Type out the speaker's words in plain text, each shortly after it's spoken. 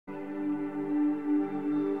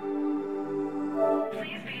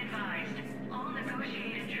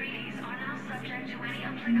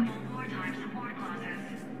applicable wartime support clauses.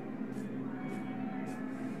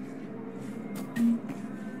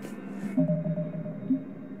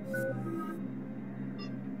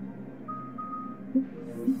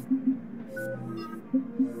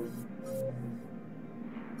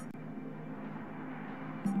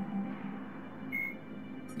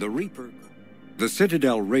 The Reaper. The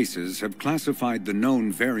Citadel races have classified the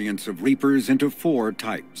known variants of Reapers into 4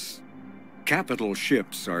 types. Capital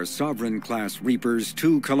ships are Sovereign-class Reapers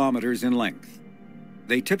 2 kilometers in length.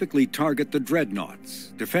 They typically target the dreadnoughts,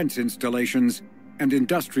 defense installations, and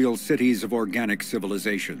industrial cities of organic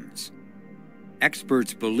civilizations.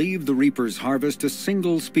 Experts believe the Reapers harvest a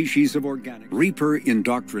single species of organic. Reaper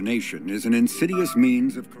indoctrination is an insidious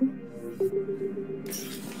means of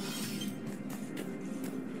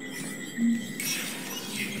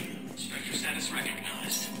Structure status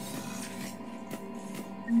recognized.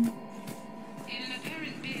 In an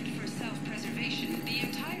apparent bid for self-preservation, the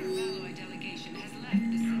entire Ralloy delegation has left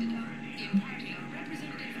the Citadel. In parting,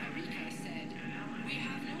 Representative Arika said, "We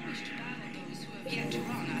have no wish to battle those who have yet to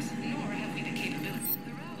wrong us, nor have we the capability."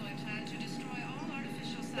 The Ralloy plan to destroy all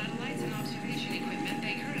artificial satellites and observation equipment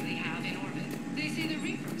they currently have in orbit. They say the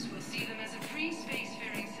Reapers will see them as a free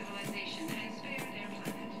spacefaring civilization and spare their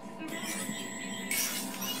planet. The Ralloy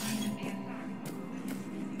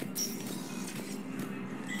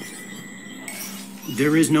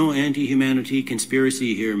There is no anti-humanity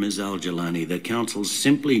conspiracy here, Ms. Al-Jalani. The Council's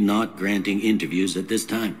simply not granting interviews at this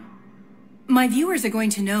time. My viewers are going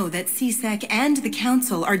to know that CSEC and the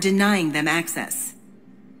Council are denying them access.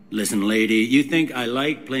 Listen, lady, you think I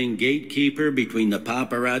like playing gatekeeper between the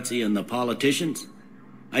paparazzi and the politicians?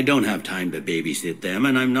 I don't have time to babysit them,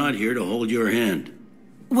 and I'm not here to hold your hand.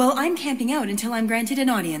 Well, I'm camping out until I'm granted an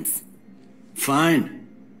audience. Fine.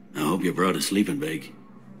 I hope you brought a sleeping bag.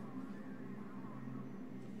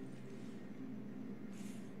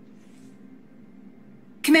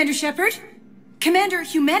 Commander Shepard? Commander,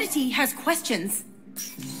 humanity has questions.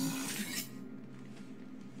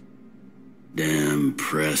 Damn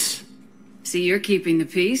press. See, you're keeping the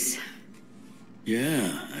peace.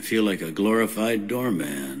 Yeah, I feel like a glorified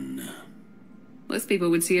doorman. Most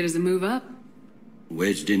people would see it as a move up.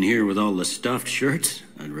 Wedged in here with all the stuffed shirts?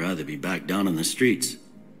 I'd rather be back down on the streets.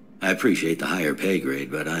 I appreciate the higher pay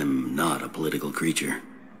grade, but I'm not a political creature.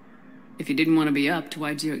 If you didn't want to be upped,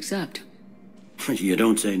 why'd you accept? You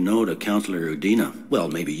don't say no to Counselor Udina. Well,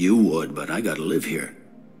 maybe you would, but I gotta live here.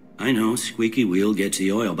 I know, squeaky wheel gets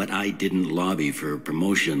the oil, but I didn't lobby for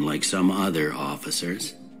promotion like some other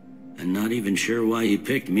officers. I'm not even sure why he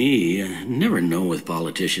picked me. I never know with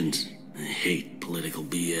politicians. I hate political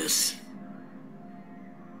BS.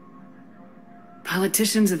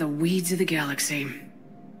 Politicians are the weeds of the galaxy.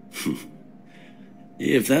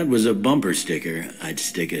 If that was a bumper sticker, I'd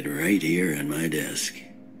stick it right here on my desk.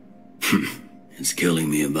 It's killing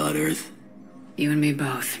me about Earth. You and me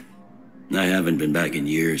both. I haven't been back in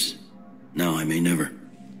years. Now I may never.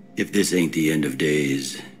 If this ain't the end of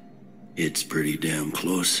days, it's pretty damn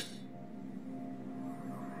close.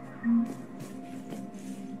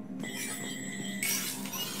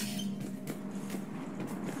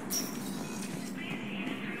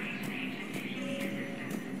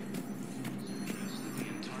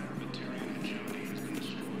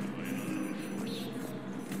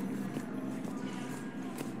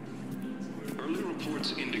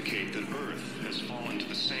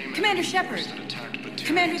 Commander Shepard.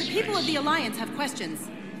 Commander, the people of the Alliance have questions.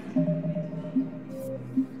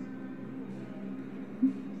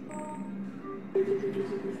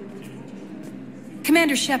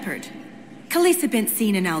 Commander Shepard, Khalisah bint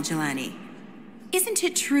Sin and Al-Jalani. Isn't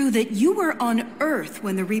it true that you were on Earth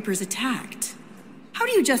when the Reapers attacked? How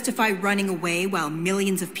do you justify running away while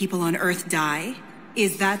millions of people on Earth die?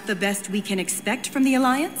 Is that the best we can expect from the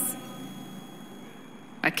Alliance?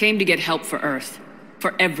 I came to get help for Earth.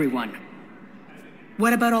 For everyone.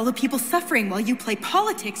 What about all the people suffering while you play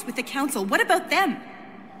politics with the Council? What about them?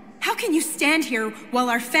 How can you stand here while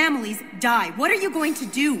our families die? What are you going to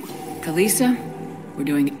do? Khalisah, we're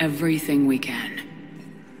doing everything we can.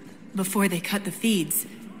 Before they cut the feeds,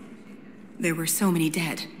 there were so many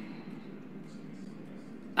dead.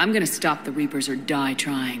 I'm gonna stop the Reapers or die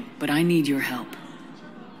trying, but I need your help.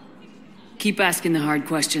 Keep asking the hard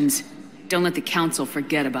questions. Don't let the Council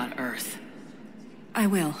forget about Earth. I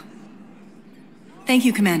will. Thank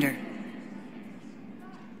you, Commander.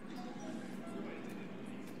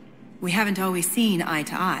 We haven't always seen eye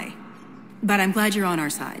to eye, but I'm glad you're on our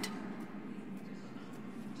side.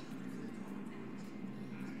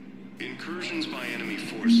 Incursions by enemy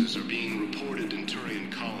forces are being reported in Turian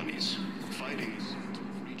colonies. Fighting.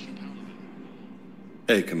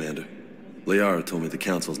 Hey, Commander. Liara told me the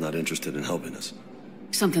Council's not interested in helping us.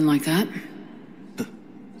 Something like that.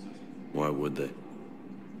 Why would they?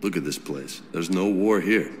 Look at this place. There's no war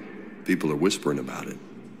here. People are whispering about it.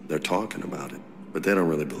 They're talking about it, but they don't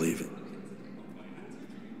really believe it.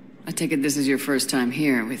 I take it this is your first time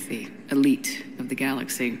here with the elite of the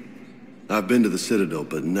galaxy. I've been to the Citadel,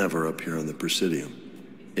 but never up here on the Presidium.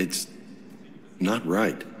 It's not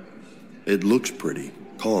right. It looks pretty,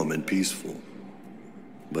 calm and peaceful.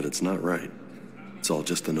 But it's not right. It's all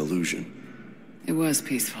just an illusion. It was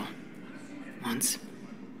peaceful. Once.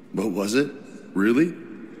 But was it? Really?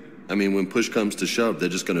 I mean, when push comes to shove, they're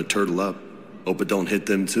just gonna turtle up. Hope it don't hit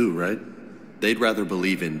them too, right? They'd rather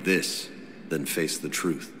believe in this than face the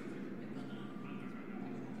truth.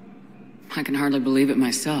 I can hardly believe it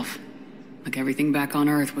myself. Like everything back on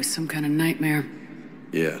Earth was some kind of nightmare.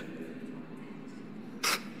 Yeah.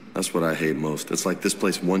 That's what I hate most. It's like this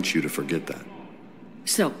place wants you to forget that.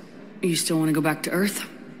 So, you still want to go back to Earth?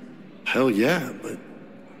 Hell yeah, but...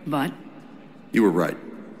 But? You were right.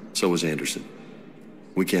 So was Anderson.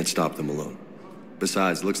 We can't stop them alone.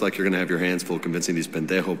 Besides, looks like you're gonna have your hands full convincing these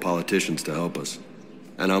pendejo politicians to help us.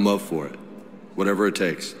 And I'm up for it. Whatever it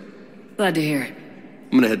takes. Glad to hear it.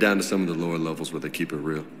 I'm gonna head down to some of the lower levels where they keep it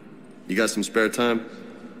real. You got some spare time?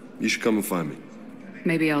 You should come and find me.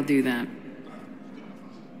 Maybe I'll do that.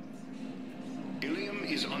 Ilium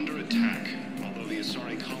is under attack, although the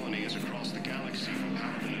Asari colony is across the galaxy from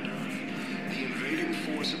Paladin and Earth. The invading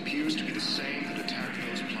force appears to be the same that attacked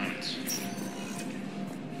those planets.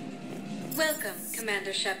 Welcome,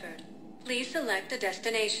 Commander Shepard. Please select a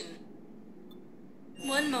destination.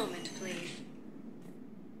 One moment, please.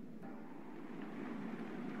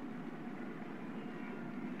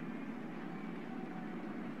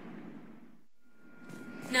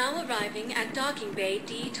 Now arriving at Docking Bay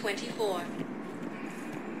D-24.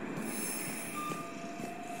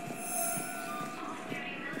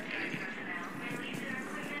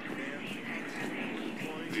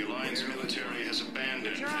 The Alliance military has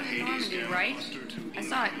abandoned You're on the Hades Normandy, Gamma right? cluster to I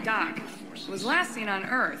saw it dock. It was last seen on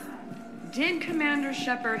Earth. Did Commander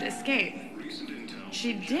Shepard escape?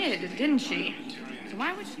 She did, didn't she? So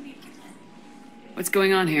why would she be... What's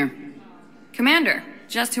going on here? Commander,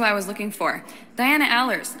 just who I was looking for. Diana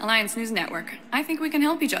Allers, Alliance News Network. I think we can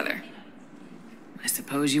help each other. I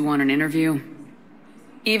suppose you want an interview?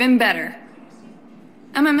 Even better.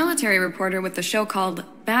 I'm a military reporter with the show called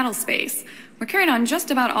Battle Space. We're carried on just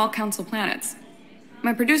about all Council planets.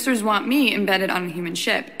 My producers want me embedded on a human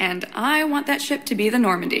ship, and I want that ship to be the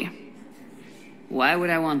Normandy. Why would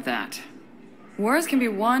I want that? Wars can be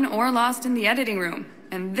won or lost in the editing room,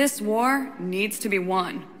 and this war needs to be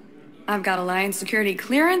won. I've got Alliance security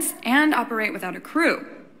clearance and operate without a crew.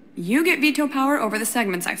 You get veto power over the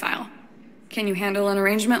segments I file. Can you handle an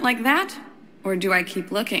arrangement like that? Or do I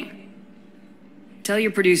keep looking? Tell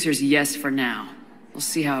your producers yes for now. We'll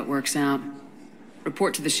see how it works out.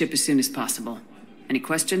 Report to the ship as soon as possible. Any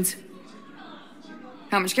questions?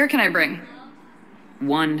 How much gear can I bring?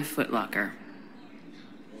 1 footlocker.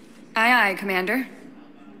 Aye, aye, Commander.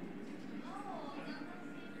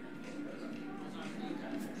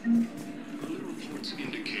 Early reports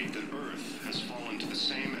indicate that Earth has fallen to the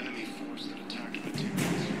same enemy force that attacked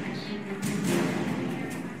Materials.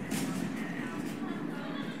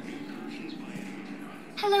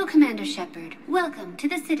 Hello, Commander Shepard. Welcome to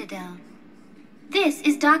the Citadel. This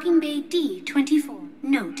is Docking Bay D-24.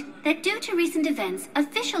 Note that due to recent events,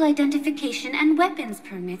 official identification and weapons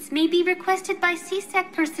permits may be requested by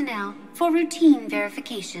CSEC personnel for routine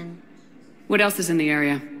verification. What else is in the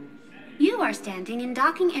area? You are standing in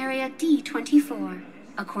Docking Area D-24.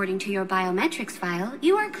 According to your biometrics file,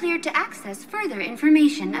 you are cleared to access further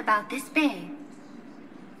information about this bay.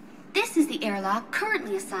 This is the airlock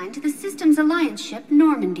currently assigned to the Systems Alliance ship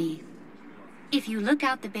Normandy. If you look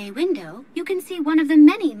out the bay window, you can see one of the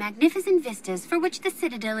many magnificent vistas for which the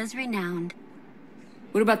Citadel is renowned.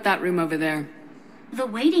 What about that room over there? The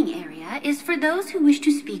waiting area is for those who wish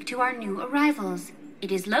to speak to our new arrivals.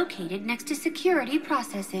 It is located next to security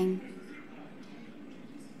processing.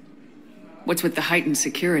 What's with the heightened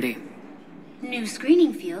security? New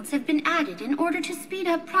screening fields have been added in order to speed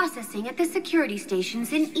up processing at the security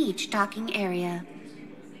stations in each docking area.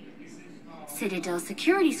 Citadel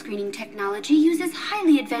security screening technology uses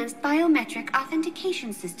highly advanced biometric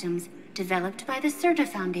authentication systems developed by the CERTA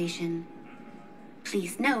Foundation.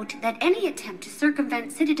 Please note that any attempt to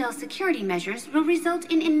circumvent Citadel security measures will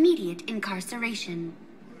result in immediate incarceration.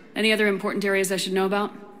 Any other important areas I should know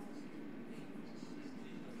about?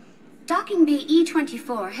 Docking Bay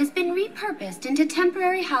E-24 has been repurposed into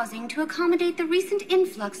temporary housing to accommodate the recent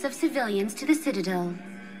influx of civilians to the Citadel.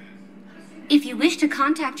 If you wish to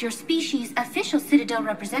contact your species' official Citadel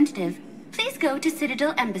representative, please go to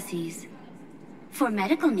Citadel embassies. For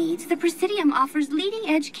medical needs, the Presidium offers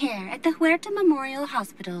leading-edge care at the Huerta Memorial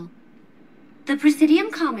Hospital. The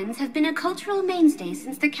Presidium Commons have been a cultural mainstay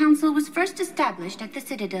since the Council was first established at the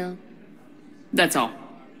Citadel. That's all.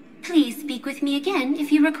 Please speak with me again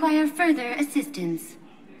if you require further assistance.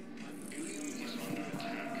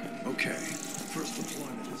 Okay. First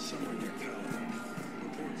deployment is somewhere near Paladin.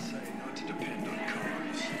 Reports say not to depend on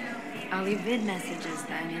cars. I'll leave vid messages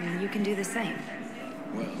then, and you can do the same.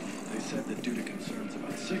 Well, they said that due to concerns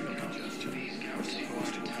about signal congestion, we're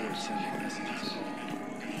supposed to avoid sending messages at all.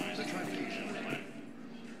 They're trying to keep it.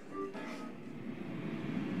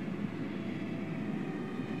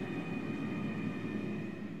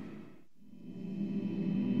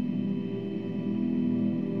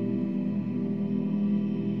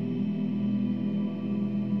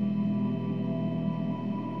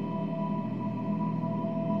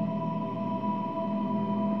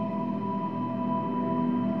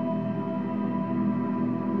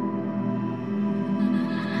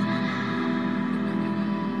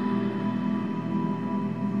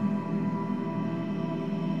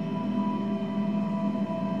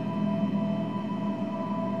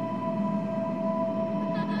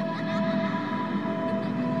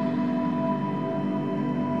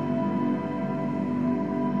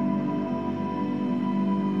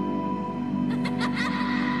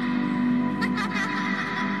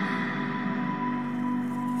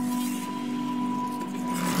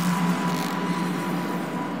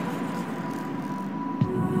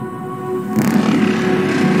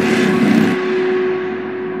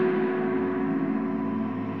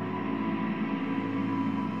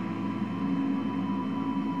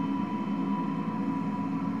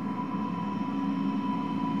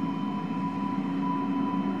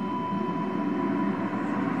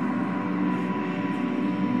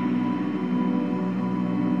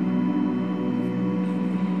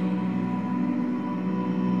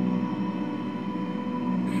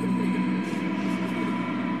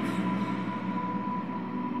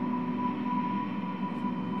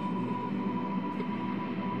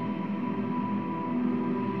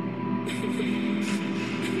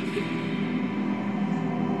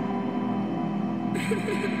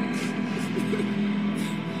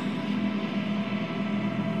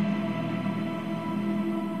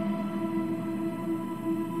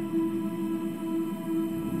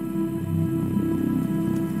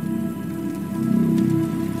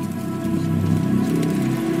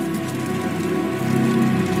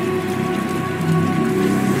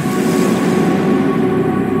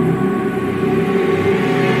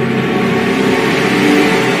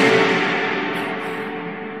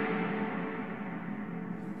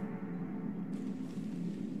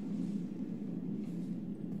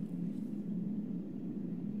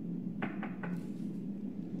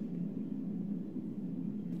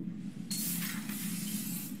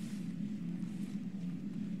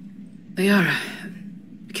 Liara,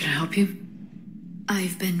 can I help you?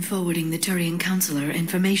 I've been forwarding the Turian Counselor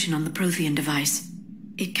information on the Prothean device.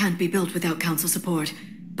 It can't be built without Council support,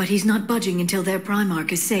 but he's not budging until their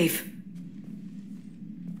Primarch is safe.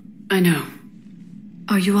 I know.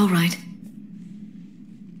 Are you all right?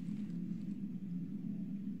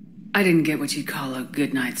 I didn't get what you'd call a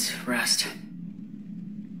good night's rest.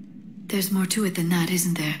 There's more to it than that,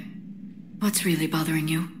 isn't there? What's really bothering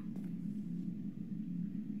you?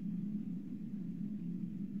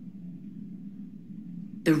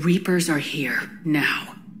 The Reapers are here,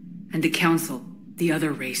 now. And the Council, the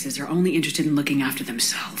other races, are only interested in looking after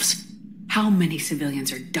themselves. How many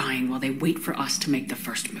civilians are dying while they wait for us to make the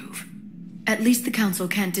first move? At least the Council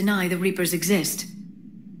can't deny the Reapers exist.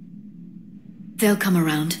 They'll come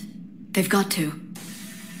around. They've got to.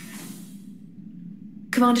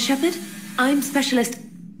 Commander Shepard, I'm Specialist...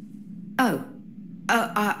 Oh.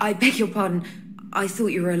 I beg your pardon. I thought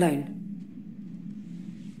you were alone.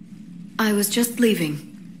 I was just leaving.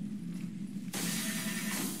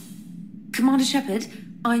 Commander Shepard,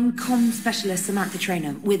 I'm Comm Specialist Samantha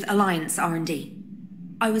Traynor with Alliance R&D.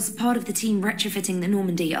 I was part of the team retrofitting the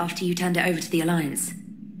Normandy after you turned it over to the Alliance.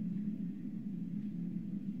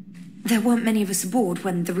 There weren't many of us aboard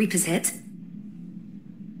when the Reapers hit.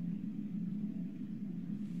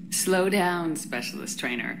 Slow down, Specialist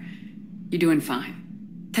Traynor. You're doing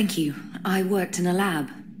fine. Thank you. I worked in a lab.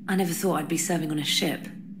 I never thought I'd be serving on a ship.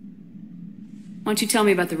 Why don't you tell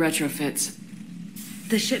me about the retrofits?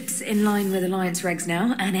 The ship's in line with Alliance regs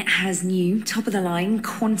now, and it has new, top-of-the-line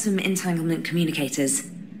quantum entanglement communicators.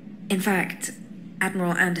 In fact,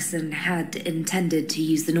 Admiral Anderson had intended to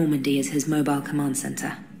use the Normandy as his mobile command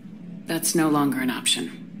center. That's no longer an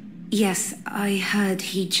option. Yes, I heard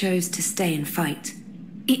he chose to stay and fight.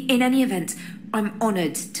 In any event, I'm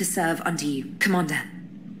honored to serve under you, Commander.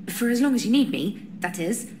 For as long as you need me, that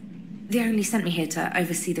is. They only sent me here to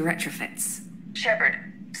oversee the retrofits. Shepard,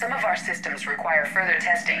 some of our systems require further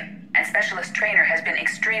testing, and Specialist Trainer has been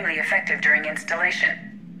extremely effective during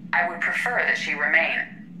installation. I would prefer that she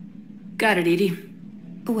remain. Got it, Edie.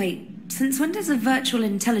 Wait, since when does a virtual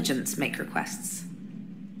intelligence make requests?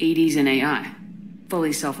 Edie's an AI.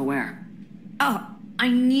 Fully self-aware. Oh, I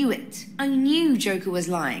knew it. I knew Joker was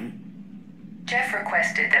lying. Jeff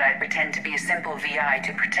requested that I pretend to be a simple VI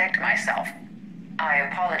to protect myself. I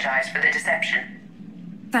apologize for the deception.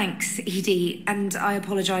 Thanks, Edie, and I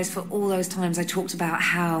apologize for all those times I talked about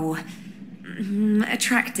how...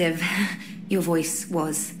 attractive your voice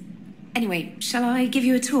was. Anyway, shall I give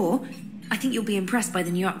you a tour? I think you'll be impressed by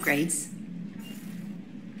the new upgrades.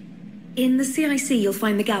 In the CIC, you'll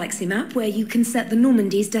find the galaxy map where you can set the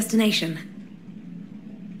Normandy's destination.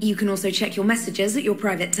 You can also check your messages at your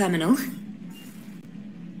private terminal.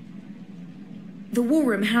 The War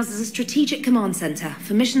Room houses a strategic command center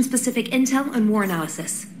for mission-specific intel and war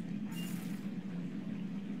analysis.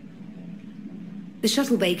 The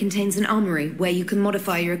shuttle bay contains an armory where you can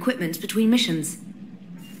modify your equipment between missions.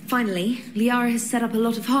 Finally, Liara has set up a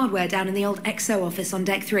lot of hardware down in the old XO office on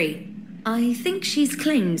Deck 3. I think she's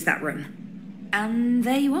claimed that room. And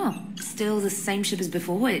there you are. Still the same ship as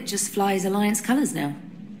before, it just flies Alliance colors now.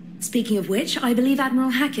 Speaking of which, I believe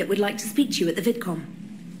Admiral Hackett would like to speak to you at the VidCom.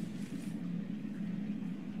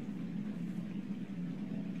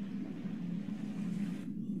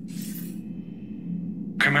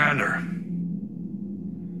 Commander,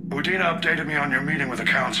 Udina updated me on your meeting with the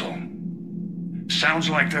Council. Sounds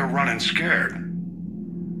like they're running scared.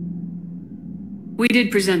 We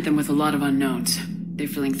did present them with a lot of unknowns. They're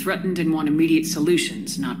feeling threatened and want immediate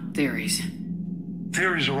solutions, not theories.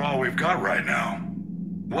 Theories are all we've got right now.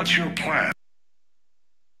 What's your plan?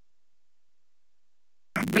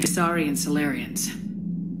 Asari and Solarians.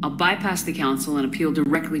 I'll bypass the Council and appeal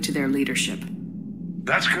directly to their leadership.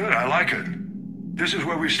 That's good, I like it. This is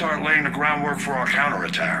where we start laying the groundwork for our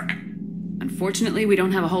counterattack. Unfortunately, we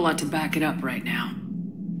don't have a whole lot to back it up right now.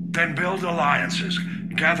 Then build alliances.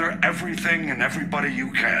 Gather everything and everybody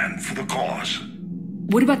you can for the cause.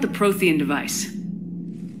 What about the Prothean device?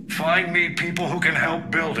 Find me people who can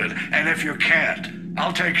help build it, and if you can't,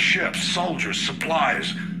 I'll take ships, soldiers,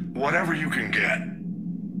 supplies, whatever you can get.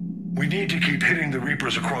 We need to keep hitting the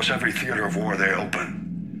Reapers across every theater of war they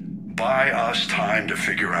open. Buy us time to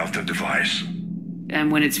figure out the device.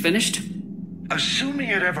 And when it's finished? Assuming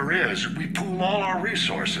it ever is, we pool all our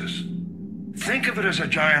resources. Think of it as a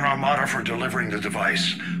giant armada for delivering the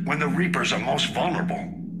device when the Reapers are most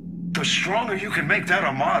vulnerable. The stronger you can make that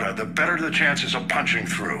armada, the better the chances of punching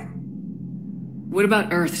through. What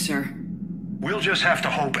about Earth, sir? We'll just have to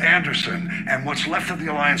hope Anderson and what's left of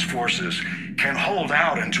the Alliance forces can hold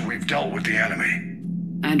out until we've dealt with the enemy.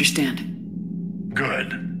 I understand.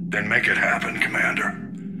 Good. Then make it happen, Commander.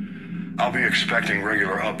 I'll be expecting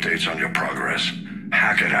regular updates on your progress.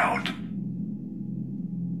 Hack it out.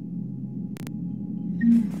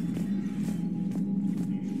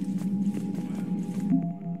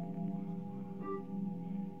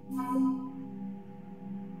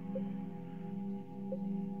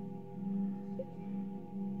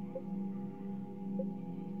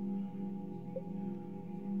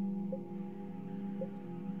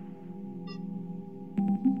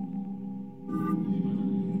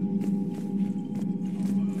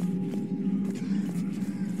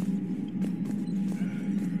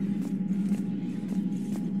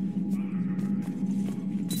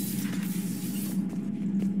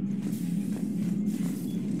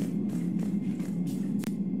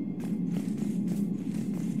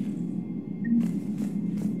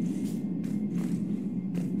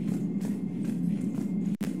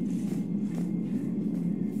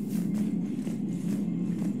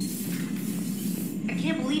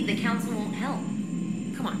 The Council won't help.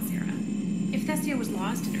 Come on, Sarah. If Thestia was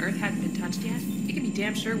lost and Earth hadn't been touched yet, you can be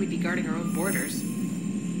damn sure we'd be guarding our own borders.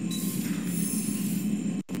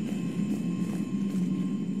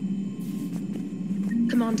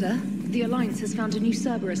 Commander, the Alliance has found a new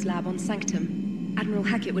Cerberus lab on Sanctum. Admiral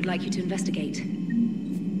Hackett would like you to investigate.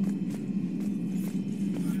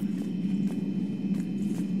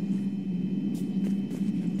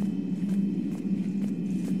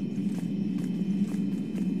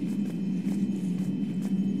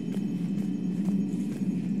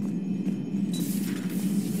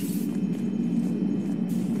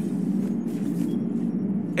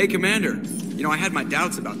 Hey, Commander. You know, I had my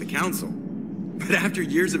doubts about the Council. But after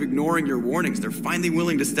years of ignoring your warnings, they're finally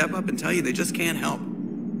willing to step up and tell you they just can't help.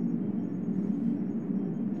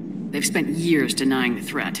 They've spent years denying the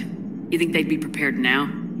threat. You think they'd be prepared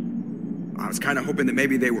now? I was kind of hoping that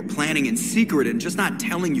maybe they were planning in secret and just not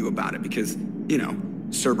telling you about it because, you know,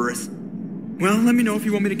 Cerberus. Well, let me know if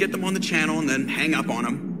you want me to get them on the channel and then hang up on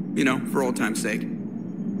them, you know, for old time's sake.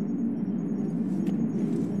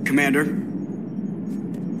 Commander?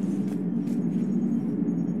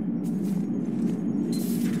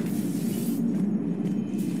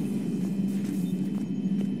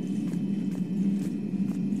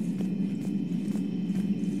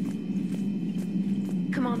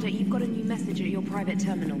 Commander, you've got a new message at your private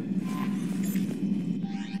terminal.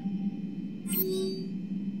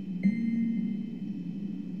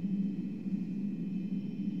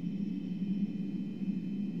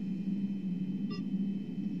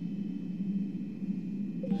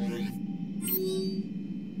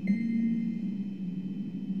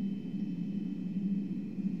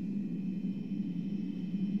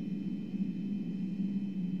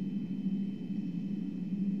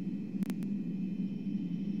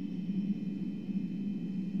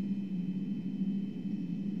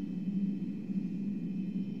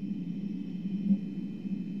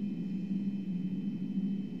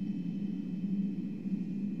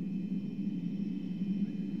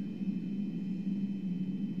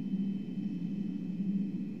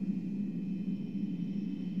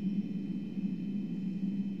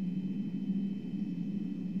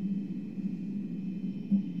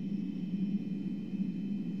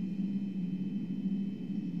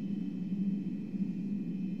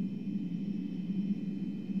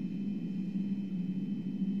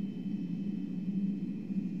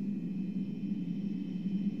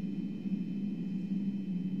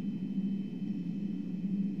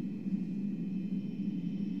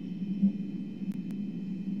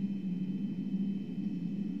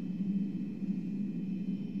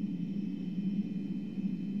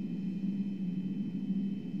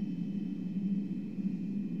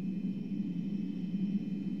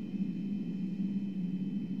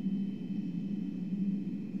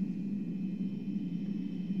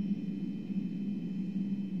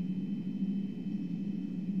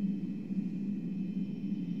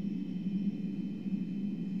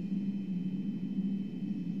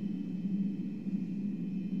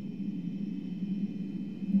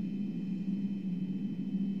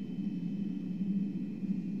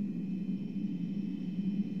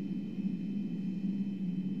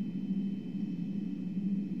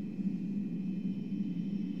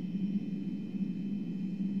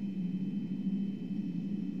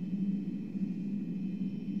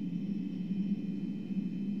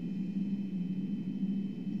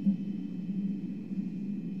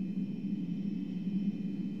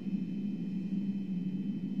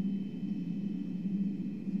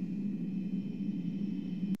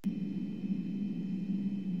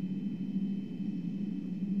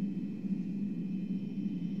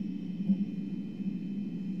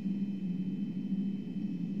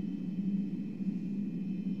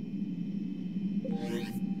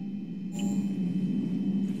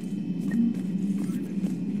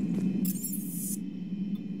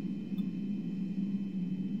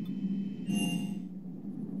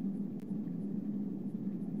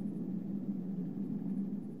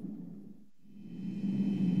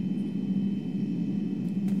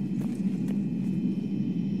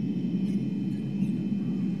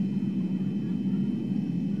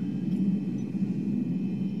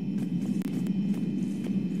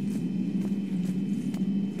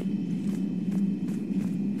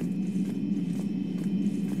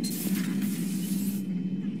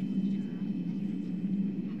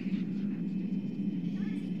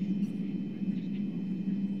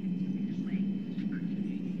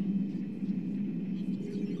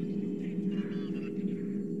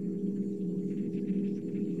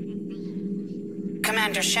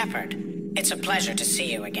 Commander Shepard, it's a pleasure to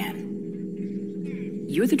see you again.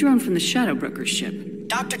 You're the drone from the Shadowbroker ship.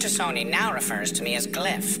 Dr. Tassoni now refers to me as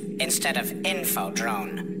Glyph instead of Info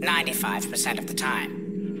Drone 95% of the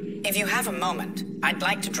time. If you have a moment, I'd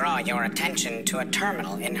like to draw your attention to a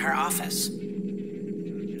terminal in her office.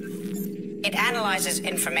 It analyzes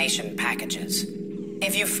information packages.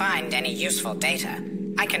 If you find any useful data,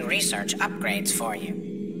 I can research upgrades for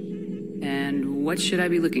you. And what should I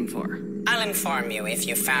be looking for? I'll inform you if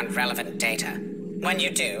you found relevant data. When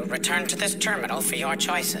you do, return to this terminal for your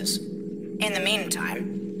choices. In the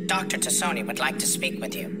meantime, Dr. Tassoni would like to speak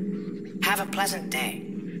with you. Have a pleasant day.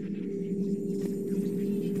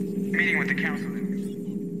 Meeting with the council.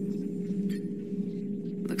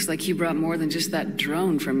 Looks like you brought more than just that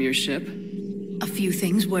drone from your ship. A few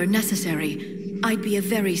things were necessary. I'd be a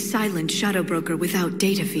very silent Shadowbroker without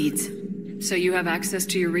data feeds. So you have access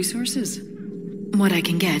to your resources? What I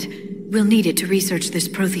can get. We'll need it to research this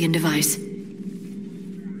Prothean device.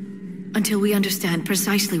 Until we understand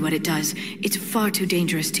precisely what it does, it's far too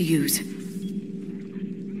dangerous to use.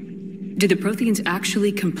 Did the Protheans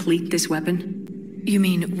actually complete this weapon? You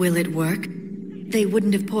mean, will it work? They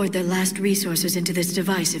wouldn't have poured their last resources into this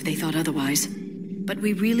device if they thought otherwise. But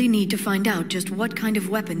we really need to find out just what kind of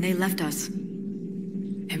weapon they left us.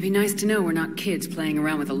 It'd be nice to know we're not kids playing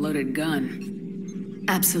around with a loaded gun.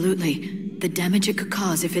 Absolutely. The damage it could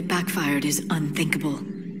cause if it backfired is unthinkable.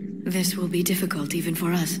 This will be difficult even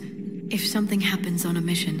for us. If something happens on a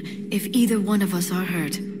mission, if either one of us are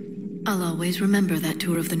hurt, I'll always remember that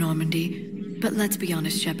tour of the Normandy. But let's be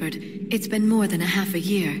honest, Shepard, it's been more than a half a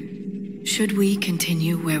year. Should we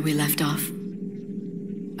continue where we left off?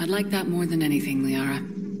 I'd like that more than anything, Liara.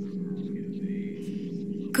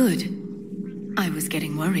 Good. I was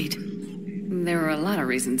getting worried. There were a lot of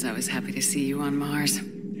reasons I was happy to see you on Mars.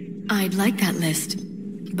 I'd like that list,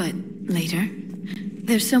 but later.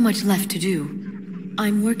 There's so much left to do.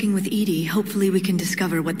 I'm working with EDI. Hopefully we can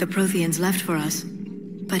discover what the Protheans left for us.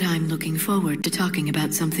 But I'm looking forward to talking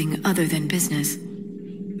about something other than business.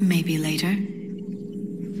 Maybe later.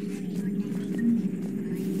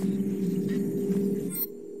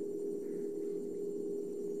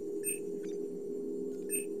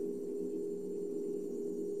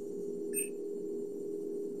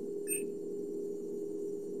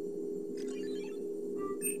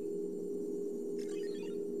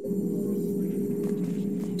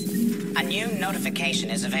 A new notification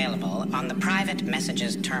is available on the private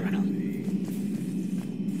messages terminal.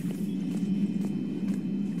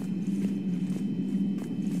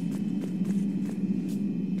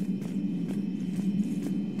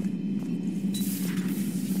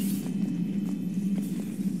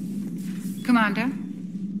 Commander?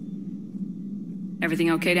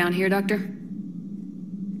 Everything okay down here, Doctor?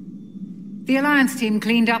 The Alliance team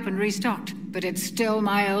cleaned up and restocked, but it's still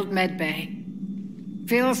my old medbay.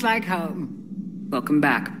 Feels like home. Welcome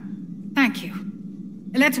back. Thank you.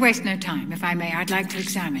 Let's waste no time. If I may, I'd like to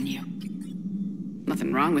examine you.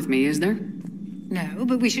 Nothing wrong with me, is there? No,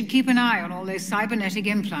 but we should keep an eye on all those cybernetic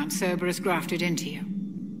implants Cerberus grafted into you.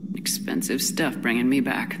 Expensive stuff bringing me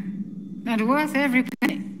back. And worth every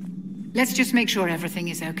penny. Let's just make sure everything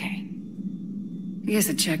is okay. I guess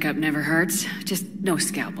a checkup never hurts. Just no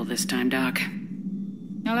scalpel this time, Doc.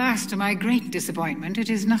 Alas, to my great disappointment, it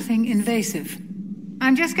is nothing invasive.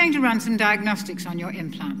 I'm just going to run some diagnostics on your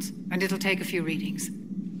implants, and it'll take a few readings.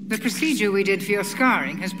 The procedure we did for your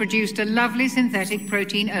scarring has produced a lovely synthetic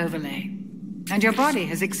protein overlay. And your body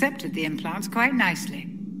has accepted the implants quite nicely.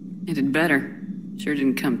 It did better. Sure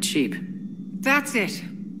didn't come cheap. That's it.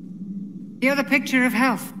 You're the picture of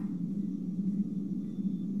health.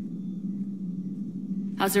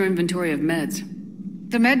 How's our inventory of meds?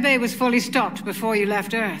 The medbay was fully stocked before you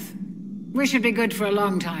left Earth. We should be good for a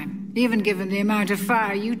long time, even given the amount of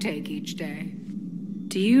fire you take each day.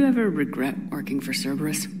 Do you ever regret working for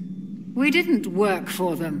Cerberus? We didn't work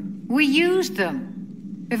for them. We used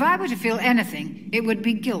them. If I were to feel anything, it would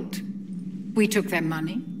be guilt. We took their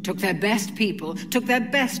money, took their best people, took their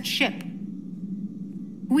best ship.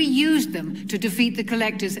 We used them to defeat the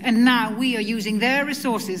Collectors, and now we are using their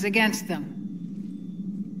resources against them.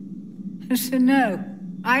 So no,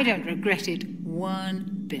 I don't regret it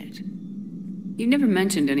one bit. You never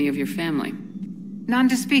mentioned any of your family. None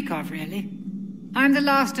to speak of, really. I'm the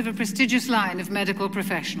last of a prestigious line of medical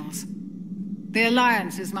professionals. The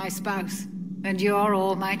Alliance is my spouse, and you're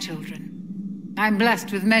all my children. I'm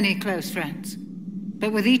blessed with many close friends.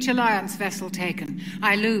 But with each Alliance vessel taken,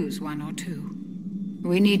 I lose one or two.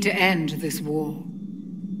 We need to end this war.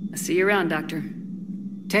 I'll see you around, Doctor.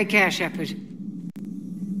 Take care, Shepard.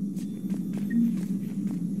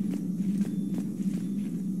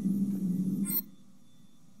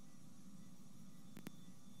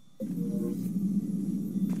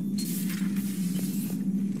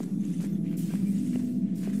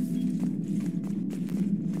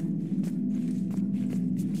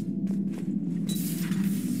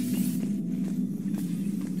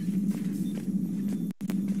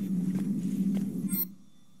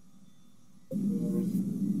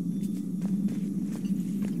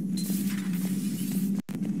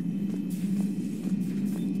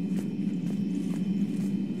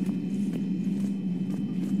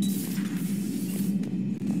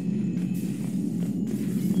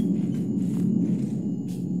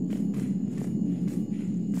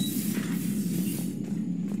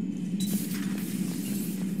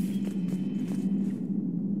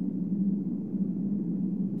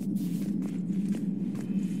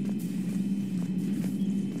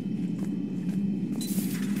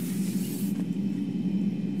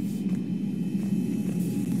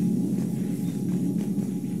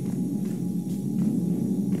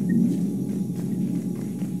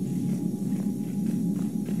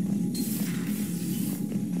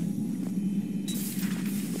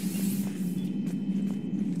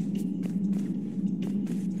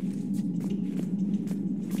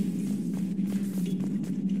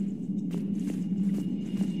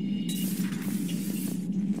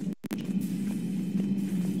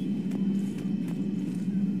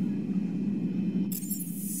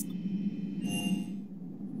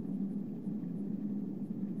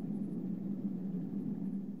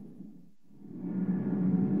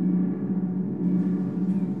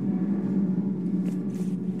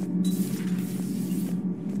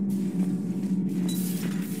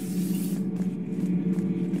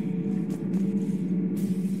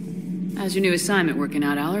 How's your new assignment working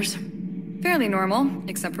out, Allers? Fairly normal,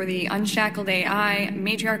 except for the unshackled AI,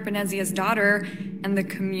 Matriarch Benezia's daughter, and the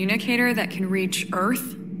communicator that can reach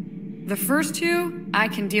Earth. The first two, I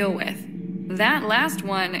can deal with. That last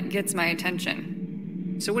one gets my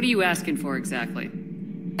attention. So what are you asking for exactly?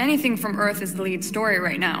 Anything from Earth is the lead story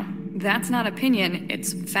right now. That's not opinion,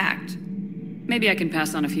 it's fact. Maybe I can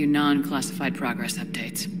pass on a few non-classified progress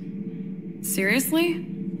updates. Seriously?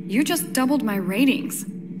 You just doubled my ratings.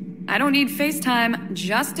 I don't need FaceTime,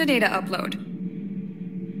 just a data upload.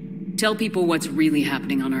 Tell people what's really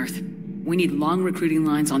happening on Earth. We need long recruiting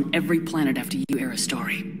lines on every planet after you air a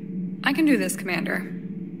story. I can do this, Commander.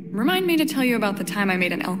 Remind me to tell you about the time I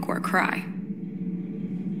made an Elcor cry.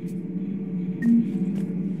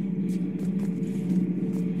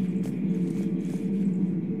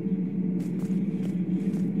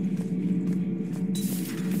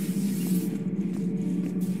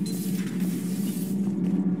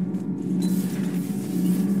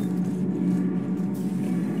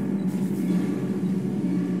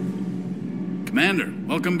 Commander,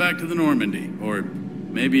 welcome back to the Normandy. Or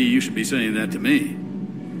maybe you should be saying that to me.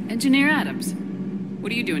 Engineer Adams, what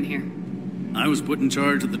are you doing here? I was put in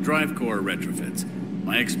charge of the drive core retrofits.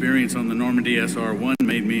 My experience on the Normandy SR-1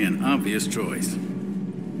 made me an obvious choice.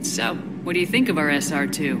 So, what do you think of our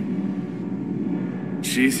SR-2?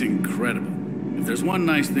 She's incredible. If there's one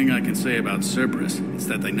nice thing I can say about Cerberus, it's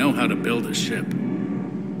that they know how to build a ship.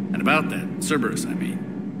 And about that, Cerberus, I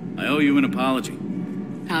mean, I owe you an apology.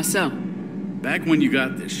 How so? Back when you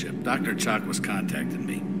got this ship, Dr. Chakwas contacted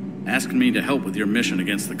me, asking me to help with your mission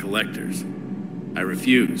against the Collectors. I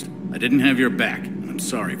refused. I didn't have your back, and I'm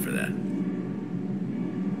sorry for that.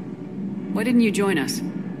 Why didn't you join us?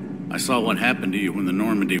 I saw what happened to you when the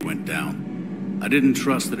Normandy went down. I didn't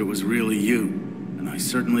trust that it was really you, and I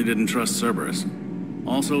certainly didn't trust Cerberus.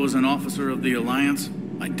 Also, as an officer of the Alliance,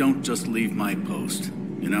 I don't just leave my post,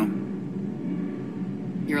 you know?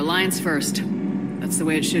 Your Alliance first. That's the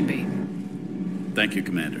way it should be. Thank you,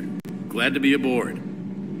 Commander. Glad to be aboard.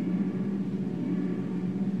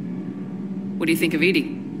 What do you think of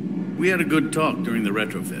Edie? We had a good talk during the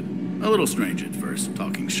retrofit. A little strange at first,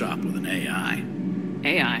 talking shop with an AI.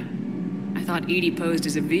 AI? I thought Edie posed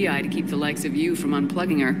as a VI to keep the likes of you from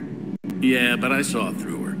unplugging her. Yeah, but I saw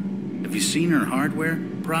through her. Have you seen her hardware?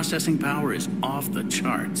 Processing power is off the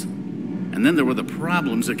charts. And then there were the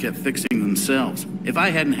problems that kept fixing themselves. If I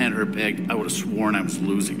hadn't had her pegged, I would have sworn I was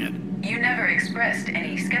losing it. You never expressed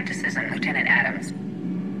any skepticism, Lieutenant Adams.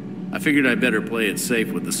 I figured I'd better play it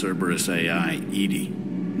safe with the Cerberus AI, Edie.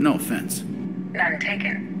 No offense. None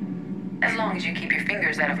taken. As long as you keep your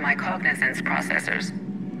fingers out of my cognizance processors.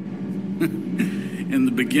 In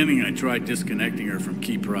the beginning, I tried disconnecting her from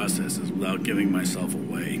key processes without giving myself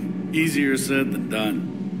away. Easier said than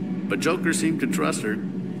done. But Joker seemed to trust her,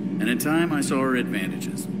 and in time I saw her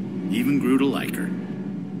advantages. Even grew to like her.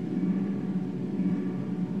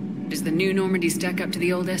 Does the new Normandy stack up to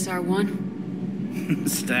the old SR-1?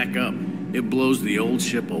 Stack up. It blows the old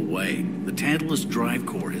ship away. The Tantalus drive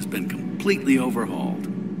core has been completely overhauled.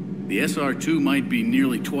 The SR-2 might be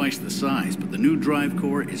nearly twice the size, but the new drive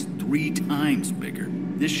core is 3 times bigger.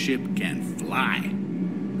 This ship can fly.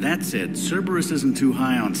 That said, Cerberus isn't too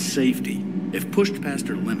high on safety. If pushed past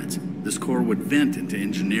her limits, this core would vent into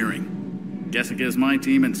engineering. Guess it gives my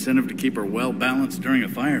team incentive to keep her well balanced during a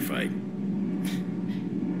firefight.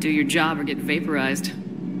 Do your job or get vaporized.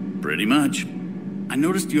 Pretty much. I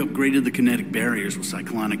noticed you upgraded the kinetic barriers with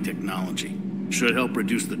cyclonic technology. Should help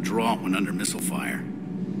reduce the draw when under missile fire.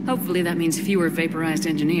 Hopefully that means fewer vaporized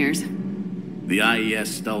engineers. The IES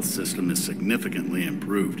stealth system is significantly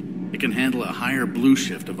improved. It can handle a higher blue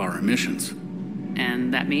shift of our emissions.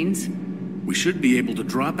 And that means? We should be able to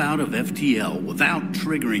drop out of FTL without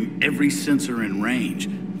triggering every sensor in range.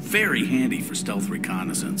 Very handy for stealth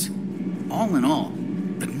reconnaissance. All in all,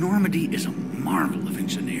 the Normandy is a marvel of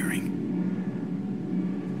engineering.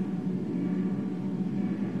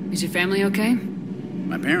 Is your family okay?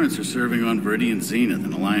 My parents are serving on Viridian Zenith,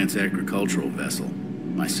 an Alliance agricultural vessel.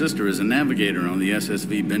 My sister is a navigator on the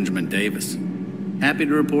SSV Benjamin Davis. Happy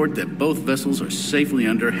to report that both vessels are safely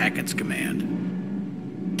under Hackett's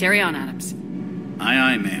command. Carry on, Adams. Aye,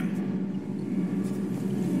 aye, ma'am.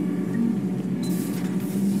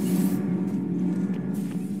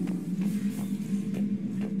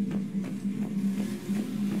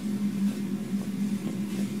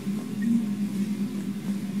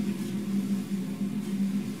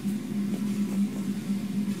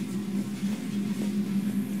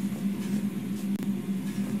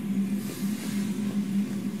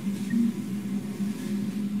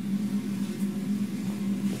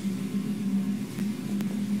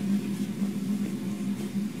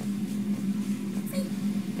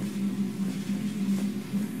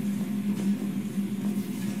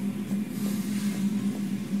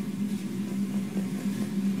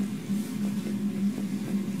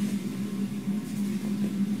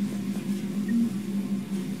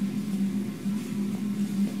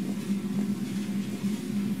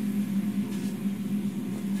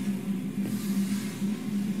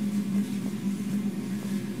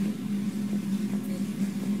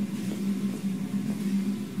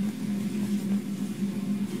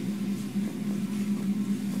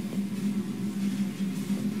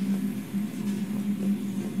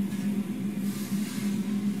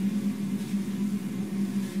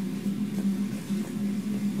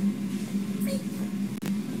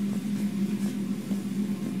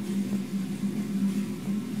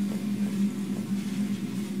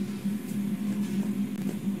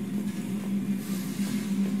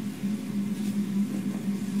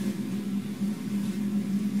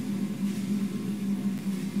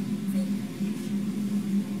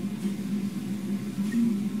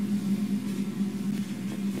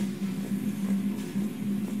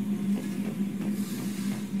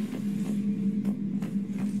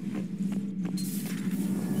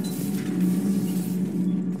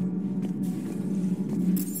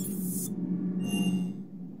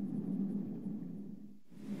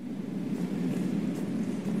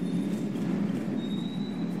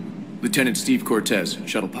 Lieutenant Steve Cortez,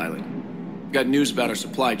 shuttle pilot. Got news about our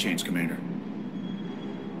supply chains, Commander.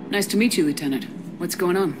 Nice to meet you, Lieutenant. What's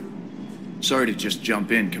going on? Sorry to just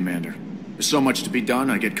jump in, Commander. There's so much to be done,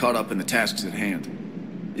 I get caught up in the tasks at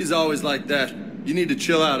hand. He's always like that. You need to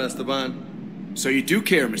chill out, Esteban. So you do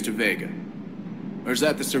care, Mr. Vega? Or is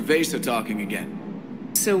that the Cerveza talking again?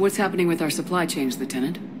 So what's happening with our supply chains,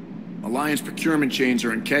 Lieutenant? Alliance procurement chains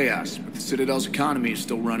are in chaos, but the Citadel's economy is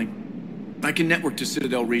still running. I can network to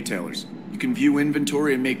Citadel retailers. You can view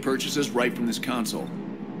inventory and make purchases right from this console.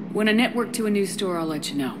 When I network to a new store, I'll let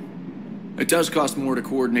you know. It does cost more to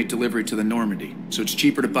coordinate delivery to the Normandy, so it's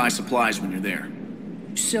cheaper to buy supplies when you're there.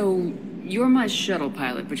 So, you're my shuttle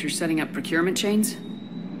pilot, but you're setting up procurement chains?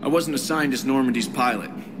 I wasn't assigned as Normandy's pilot.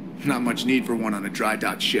 Not much need for one on a dry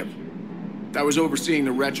dock ship. I was overseeing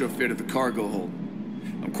the retrofit of the cargo hold.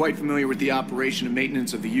 I'm quite familiar with the operation and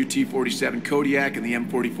maintenance of the UT-47 Kodiak and the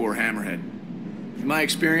M44 Hammerhead. In my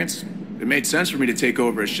experience, it made sense for me to take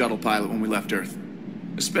over as shuttle pilot when we left Earth.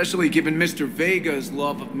 Especially given Mr. Vega's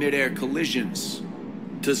love of mid-air collisions.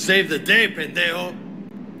 To save the day, pendejo.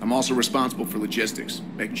 I'm also responsible for logistics,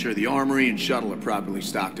 making sure the armory and shuttle are properly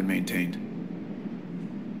stocked and maintained.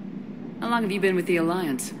 How long have you been with the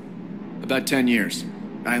Alliance? About 10 years.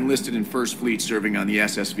 I enlisted in First Fleet serving on the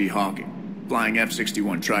SSV Hawking, flying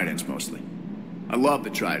F-61 Tridents mostly. I love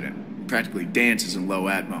the Trident. It practically dances in low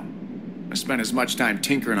atmo. I spent as much time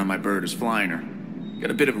tinkering on my bird as flying her.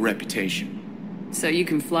 Got a bit of a reputation. So you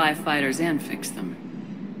can fly fighters and fix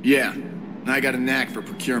them? Yeah, and I got a knack for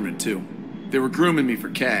procurement too. They were grooming me for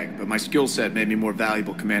CAG, but my skill set made me more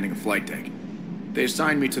valuable commanding a flight deck. They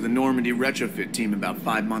assigned me to the Normandy retrofit team about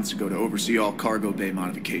 5 months ago to oversee all cargo bay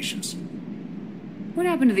modifications. What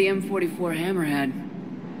happened to the M44 Hammerhead?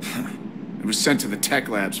 It was sent to the tech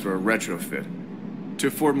labs for a retrofit. To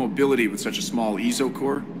afford mobility with such a small ESO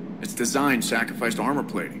core, its design sacrificed armor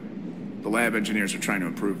plating. The lab engineers are trying to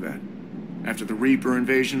improve that. After the Reaper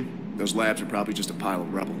invasion, those labs are probably just a pile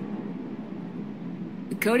of rubble.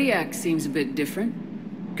 The Kodiak seems a bit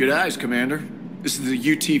different. Good eyes, Commander. This is the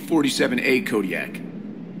UT-47A Kodiak.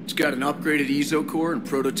 It's got an upgraded ESO core and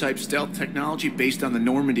prototype stealth technology based on the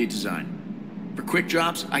Normandy design. For quick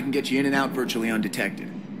drops, I can get you in and out virtually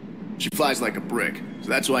undetected. She flies like a brick, so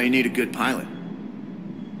that's why you need a good pilot.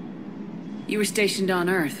 You were stationed on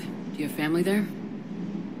Earth. Do you have family there?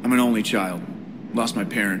 I'm an only child. Lost my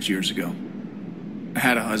parents years ago. I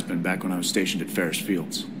had a husband back when I was stationed at Ferris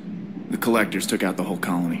Fields. The collectors took out the whole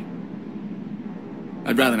colony.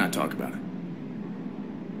 I'd rather not talk about it.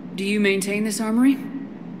 Do you maintain this armory?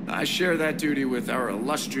 I share that duty with our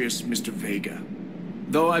illustrious Mr. Vega.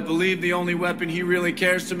 Though I believe the only weapon he really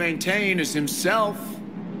cares to maintain is himself.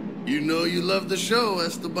 You know you love the show,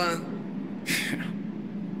 Esteban.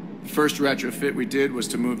 The first retrofit we did was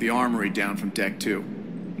to move the armory down from Deck 2.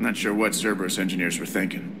 I'm not sure what Cerberus engineers were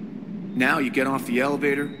thinking. Now you get off the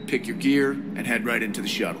elevator, pick your gear, and head right into the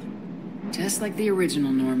shuttle. Just like the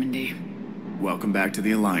original Normandy. Welcome back to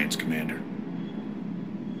the Alliance, Commander.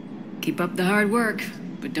 Keep up the hard work,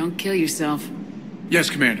 but don't kill yourself. Yes,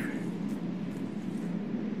 Commander.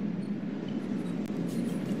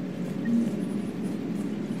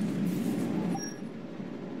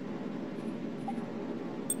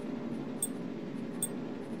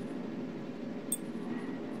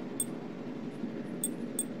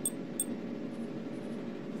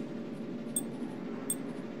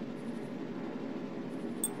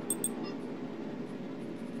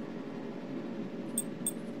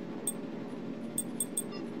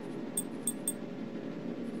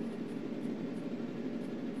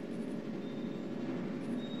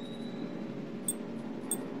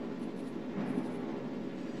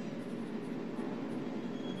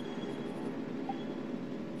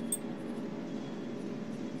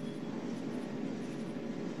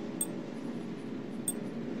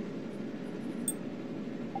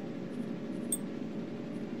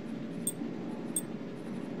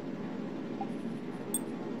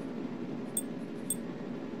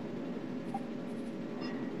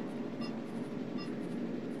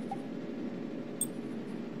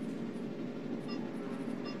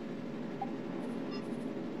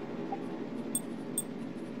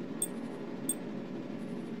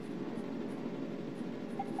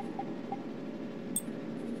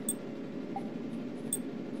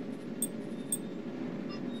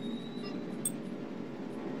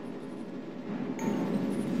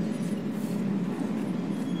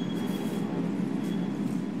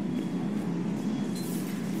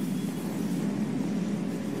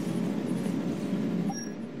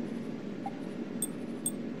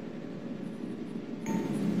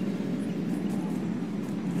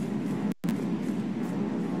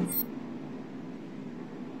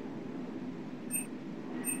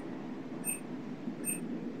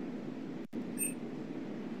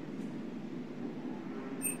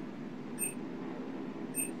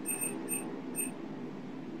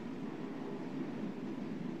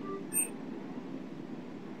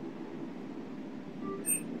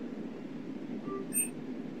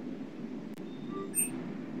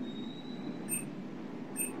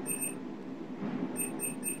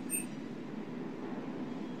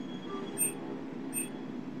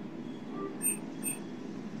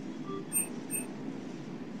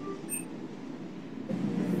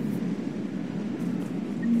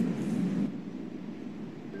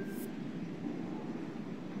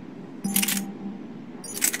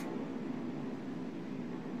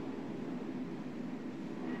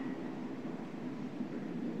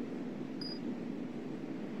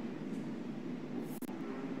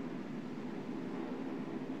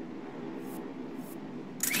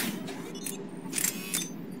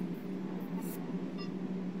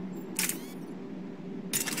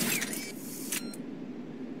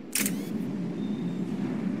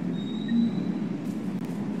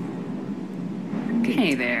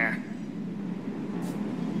 Hey there.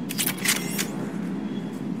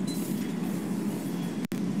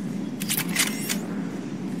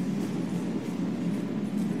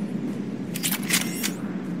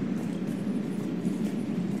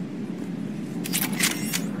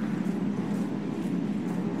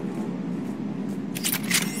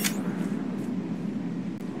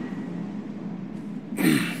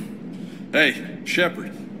 Hey,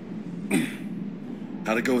 Shepard.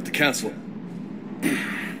 How'd it go with the council?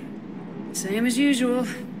 Same as usual.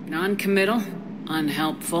 Non-committal,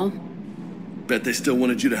 unhelpful. Bet they still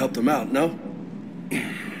wanted you to help them out, no?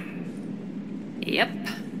 Yep.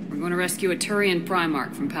 We're going to rescue a Turian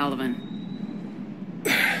Primarch from Palaven.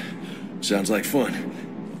 Sounds like fun.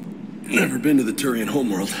 Never been to the Turian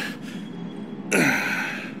homeworld.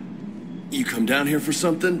 You come down here for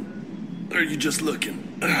something? Or are you just looking?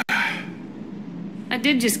 I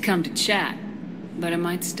did just come to chat, but I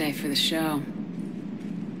might stay for the show.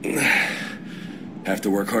 Have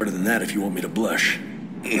to work harder than that if you want me to blush.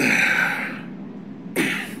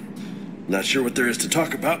 Not sure what there is to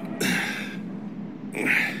talk about.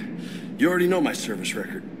 You already know my service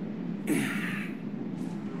record.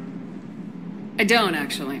 I don't,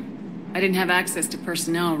 actually. I didn't have access to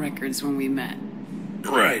personnel records when we met.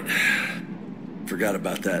 Right. Forgot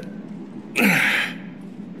about that.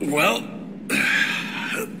 Well...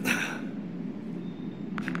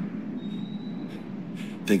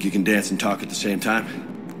 Think you can dance and talk at the same time?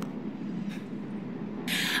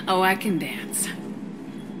 Oh, I can dance.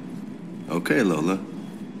 Okay, Lola.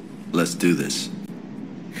 Let's do this.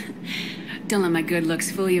 Don't let my good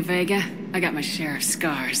looks fool you, Vega. I got my share of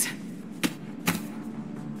scars.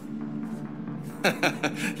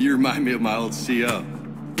 You remind me of my old CO.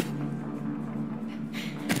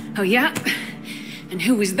 Oh, yeah? And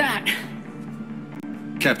who was that?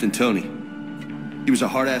 Captain Tony. He was a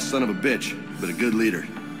hard-ass son of a bitch, but a good leader.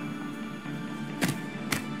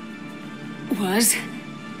 Was?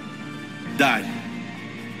 Died.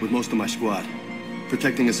 With most of my squad.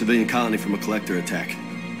 Protecting a civilian colony from a collector attack.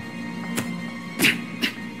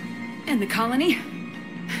 And the colony?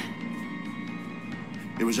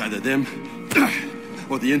 It was either them,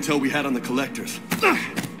 or the intel we had on the collectors.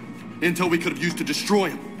 Intel we could have used to destroy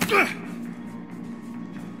them.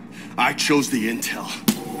 I chose the intel.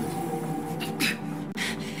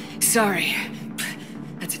 Sorry.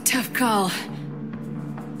 That's a tough call.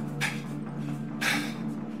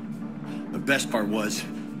 The best part was,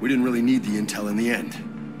 we didn't really need the intel in the end.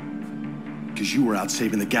 Because you were out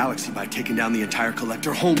saving the galaxy by taking down the entire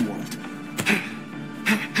Collector homeworld.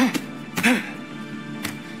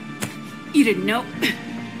 You didn't know.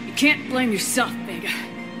 You can't blame yourself, Vega.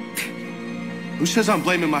 Who says I'm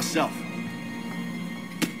blaming myself?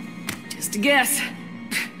 Just a guess.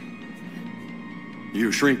 You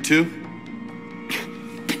a shrink too?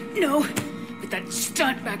 No, but that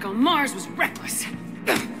stunt back on Mars was reckless.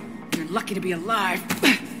 You're lucky to be alive.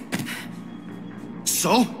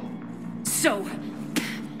 So? So,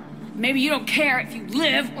 maybe you don't care if you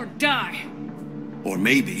live or die. Or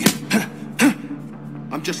maybe...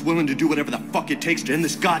 I'm just willing to do whatever the fuck it takes to end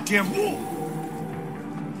this goddamn war.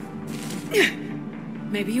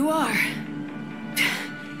 Maybe you are.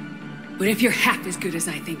 But if you're half as good as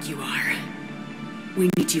I think you are, we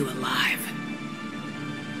need you alive.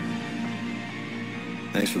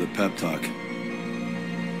 Thanks for the pep talk.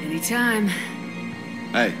 Anytime.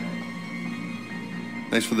 Hey.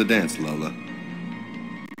 Thanks for the dance, Lola.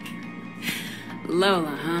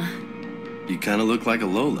 Lola, huh? You kind of look like a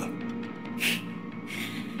Lola.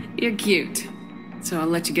 You're cute, so I'll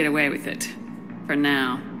let you get away with it. For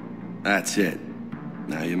now. That's it.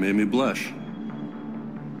 Now you made me blush.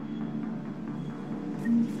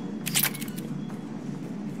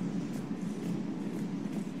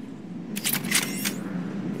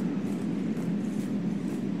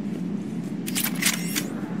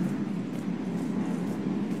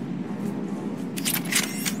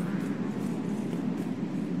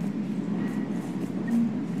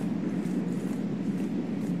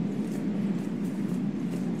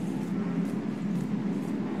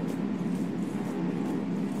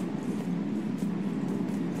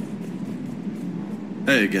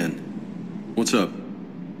 Hey again. What's up?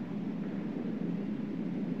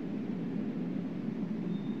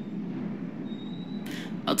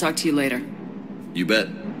 I'll talk to you later. You bet.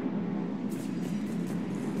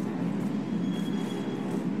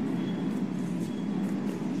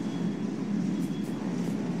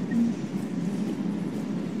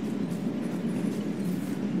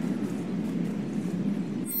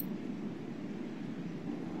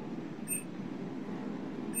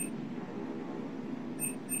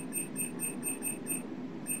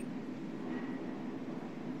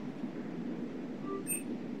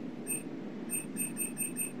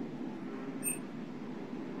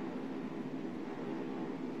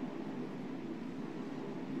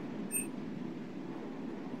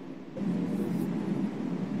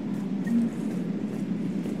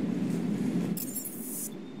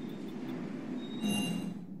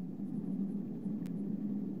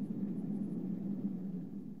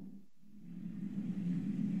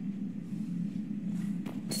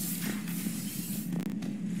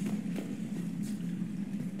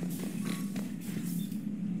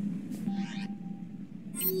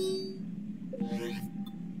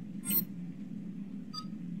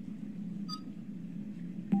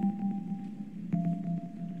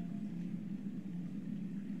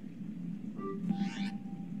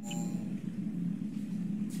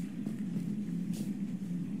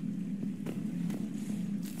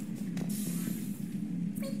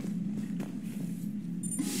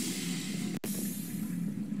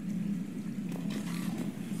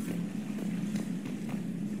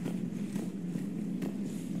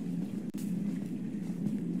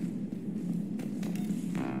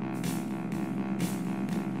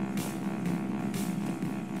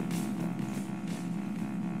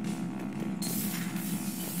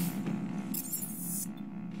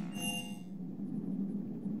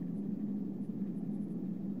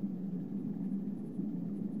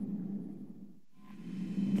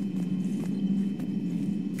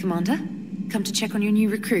 Commander? Come to check on your new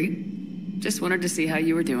recruit? Just wanted to see how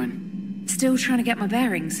you were doing. Still trying to get my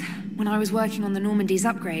bearings. When I was working on the Normandy's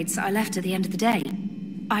upgrades, I left at the end of the day.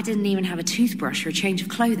 I didn't even have a toothbrush or a change of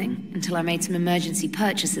clothing until I made some emergency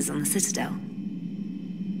purchases on the Citadel.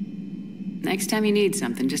 Next time you need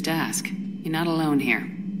something, just ask. You're not alone here.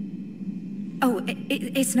 Oh,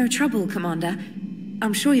 it's no trouble, Commander.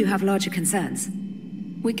 I'm sure you have larger concerns.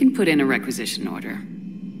 We can put in a requisition order.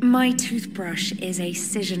 My toothbrush is a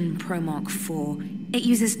Cision Pro Mark IV. It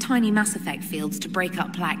uses tiny Mass Effect fields to break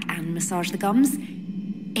up plaque and massage the gums.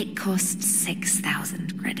 It costs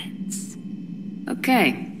 6,000 credits.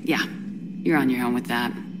 Okay, yeah. You're on your own with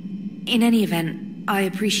that. In any event, I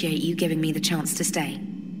appreciate you giving me the chance to stay.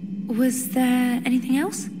 Was there anything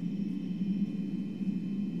else?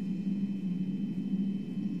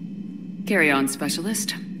 Carry on,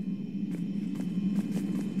 Specialist.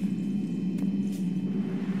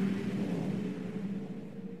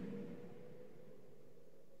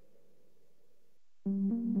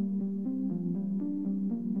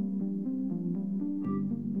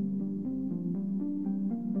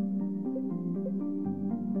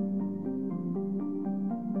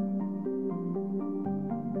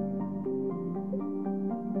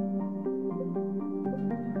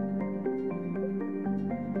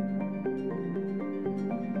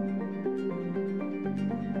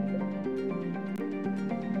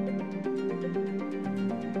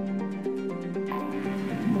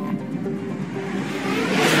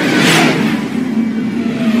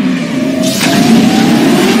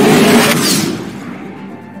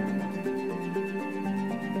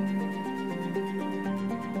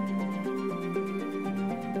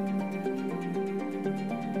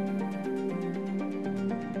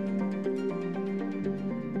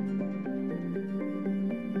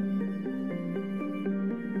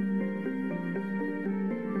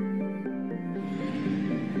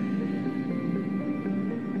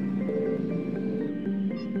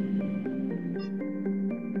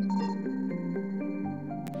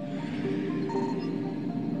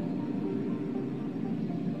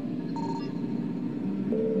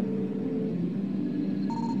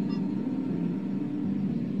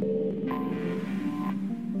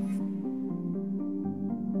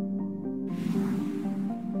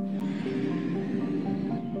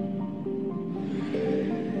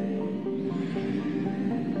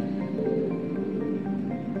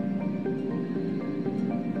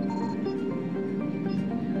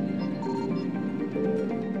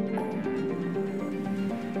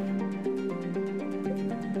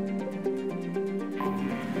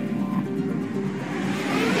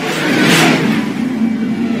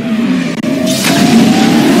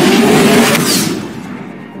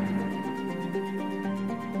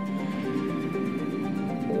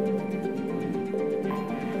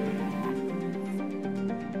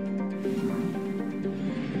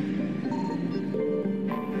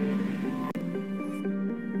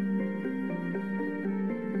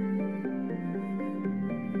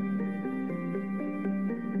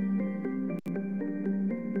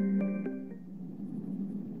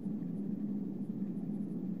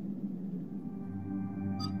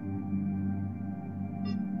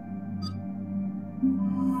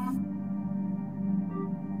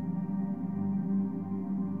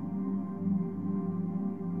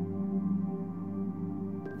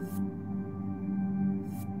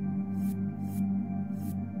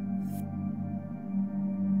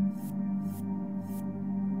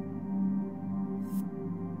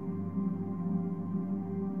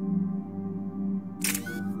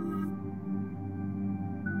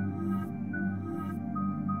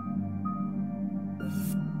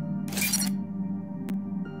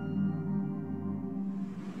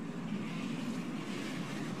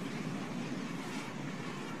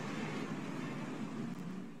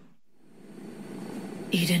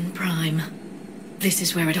 Eden Prime. This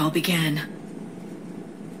is where it all began.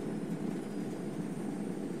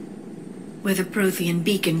 Where the Prothean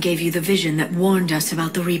beacon gave you the vision that warned us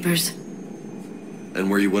about the Reapers. And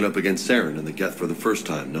where you went up against Saren and the Geth for the first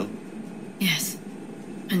time, no? Yes.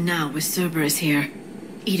 And now, with Cerberus here,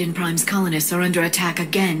 Eden Prime's colonists are under attack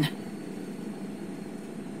again.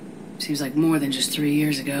 Seems like more than just 3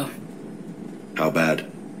 years ago. How bad?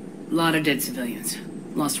 A lot of dead civilians.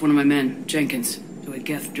 Lost one of my men, Jenkins, to a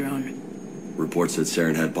Geth drone. Reports said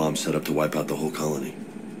Saren had bombs set up to wipe out the whole colony.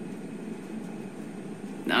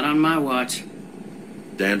 Not on my watch.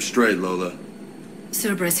 Damn straight, Lola.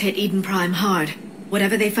 Cerberus hit Eden Prime hard.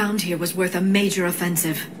 Whatever they found here was worth a major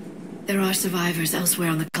offensive. There are survivors elsewhere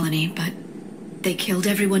on the colony, but they killed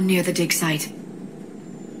everyone near the dig site.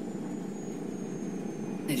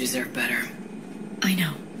 They deserve better. I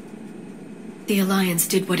know. The Alliance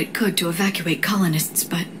did what it could to evacuate colonists,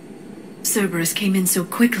 but Cerberus came in so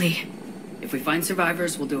quickly. If we find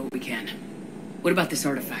survivors, we'll do what we can. What about this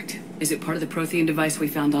artifact? Is it part of the Prothean device we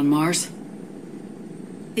found on Mars?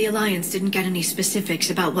 The Alliance didn't get any specifics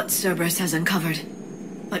about what Cerberus has uncovered.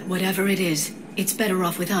 But whatever it is, it's better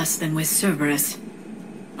off with us than with Cerberus.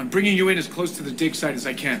 I'm bringing you in as close to the dig site as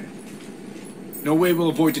I can. No way we'll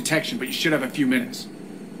avoid detection, but you should have a few minutes.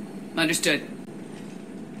 Understood.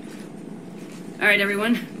 All right,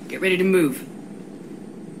 everyone. Get ready to move.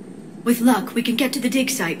 With luck, we can get to the dig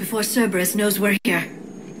site before Cerberus knows we're here.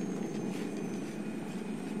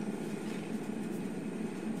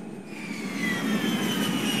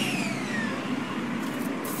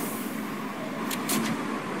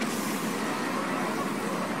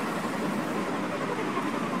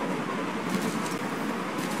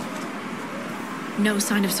 No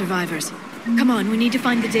sign of survivors. Come on, we need to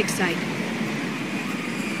find the dig site.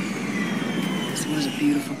 This was a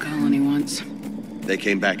beautiful colony once. They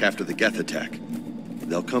came back after the Geth attack.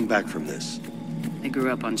 They'll come back from this. They grew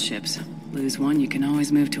up on ships. Lose one, you can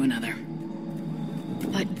always move to another.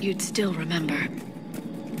 But you'd still remember.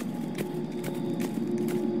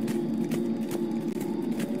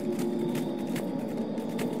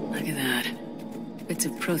 Look at that. Bits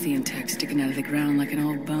of Prothean tech sticking out of the ground like an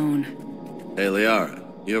old bone. Hey, Liara,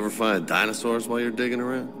 you ever find dinosaurs while you're digging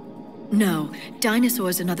around? No.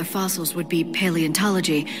 Dinosaurs and other fossils would be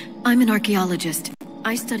paleontology. I'm an archaeologist.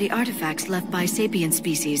 I study artifacts left by sapient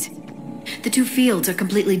species. The two fields are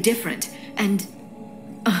completely different, and...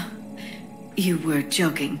 you were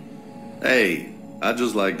joking. Hey, I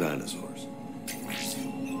just like dinosaurs.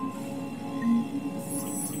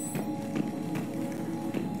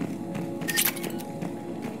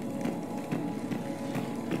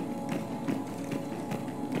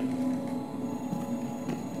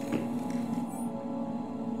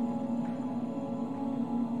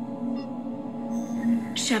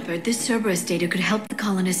 Shepard, this Cerberus data could help the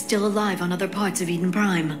colonists still alive on other parts of Eden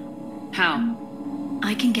Prime. How?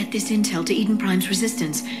 I can get this intel to Eden Prime's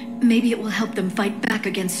resistance. Maybe it will help them fight back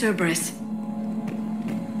against Cerberus.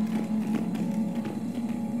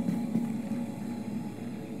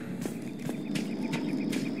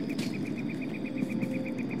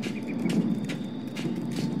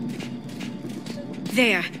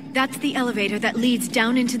 There. That's the elevator that leads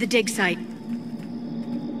down into the dig site.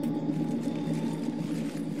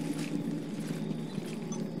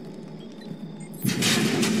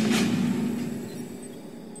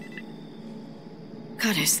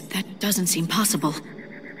 Goddess, that doesn't seem possible.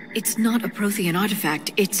 It's not a Prothean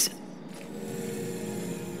artifact, it's...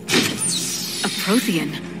 a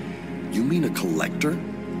Prothean. You mean a collector?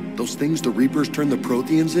 Those things the Reapers turned the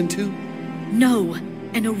Protheans into? No,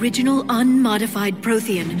 an original unmodified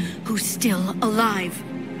Prothean who's still alive.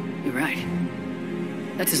 You're right.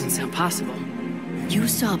 That doesn't sound possible. You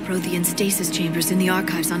saw Prothean stasis chambers in the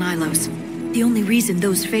archives on Ilos. The only reason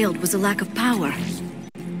those failed was a lack of power.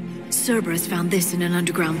 Cerberus found this in an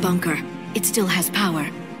underground bunker. It still has power.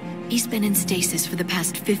 He's been in stasis for the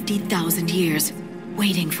past 50,000 years,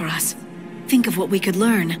 waiting for us. Think of what we could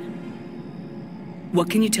learn. What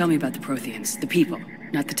can you tell me about the Protheans, the people,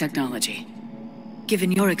 not the technology?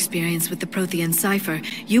 Given your experience with the Prothean cipher,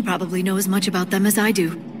 you probably know as much about them as I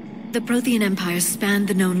do. The Prothean Empire spanned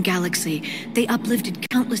the known galaxy. They uplifted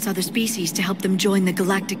countless other species to help them join the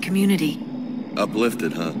galactic community.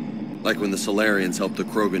 Uplifted, huh? Like when the Solarians helped the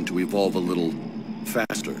Krogan to evolve a little...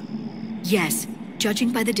 faster. Yes.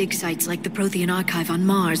 Judging by the dig sites like the Prothean Archive on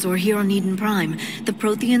Mars or here on Eden Prime, the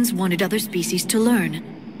Protheans wanted other species to learn.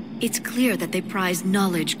 It's clear that they prize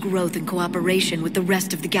knowledge, growth, and cooperation with the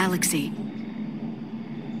rest of the galaxy.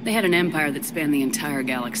 They had an empire that spanned the entire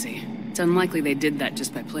galaxy. It's unlikely they did that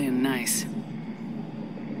just by playing nice.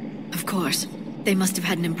 Of course. They must have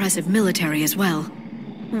had an impressive military as well.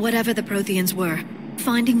 Whatever the Protheans were,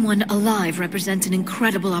 finding one alive represents an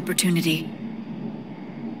incredible opportunity.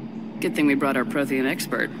 Good thing we brought our Prothean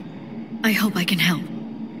expert. I hope I can help.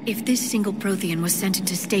 If this single Prothean was sent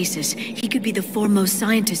into stasis, he could be the foremost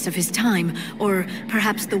scientist of his time, or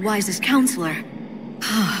perhaps the wisest counselor.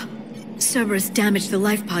 Cerberus damaged the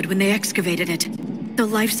life pod when they excavated it. The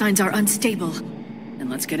life signs are unstable. Then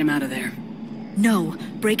let's get him out of there. No,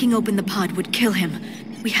 breaking open the pod would kill him.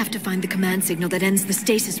 We have to find the command signal that ends the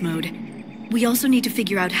stasis mode. We also need to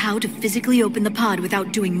figure out how to physically open the pod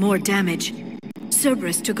without doing more damage.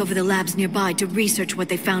 Cerberus took over the labs nearby to research what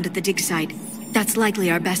they found at the dig site. That's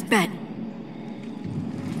likely our best bet.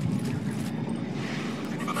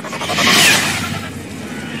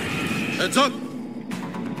 Heads up!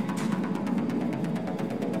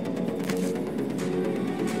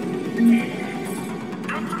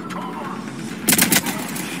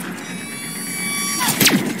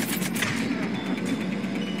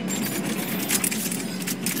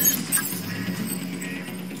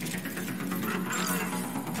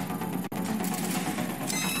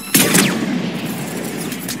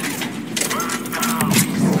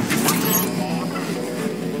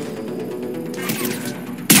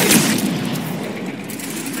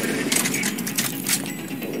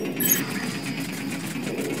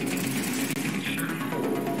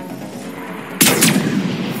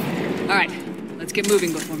 Let's get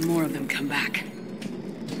moving before more of them come back.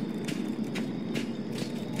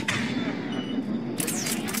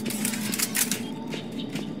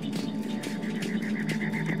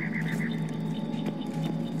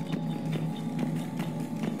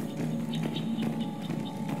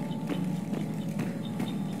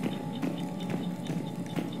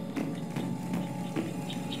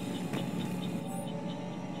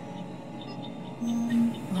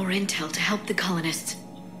 More intel to help the colonists.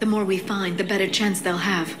 The more we find, the better chance they'll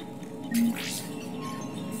have.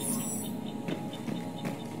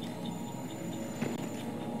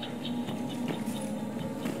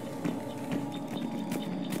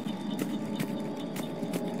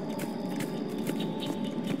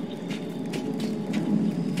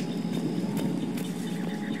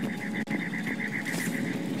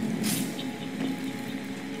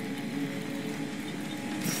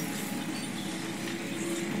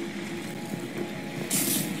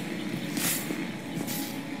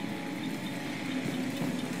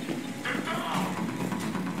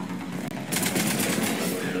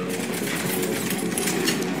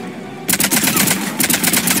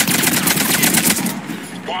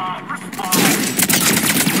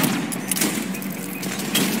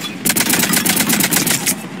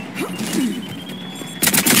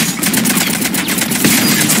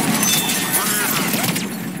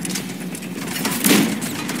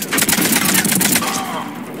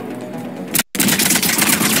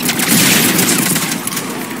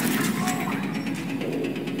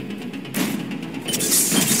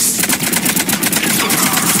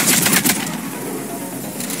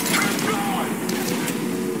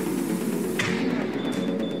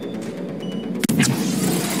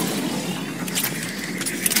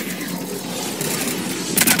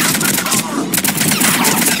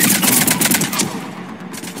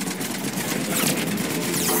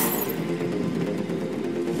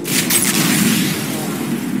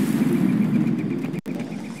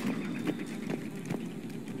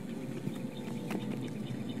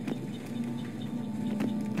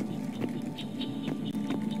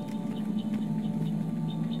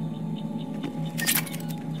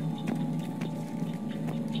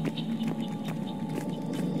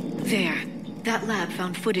 There. That lab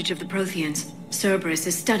found footage of the Protheans. Cerberus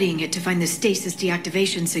is studying it to find the stasis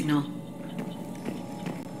deactivation signal.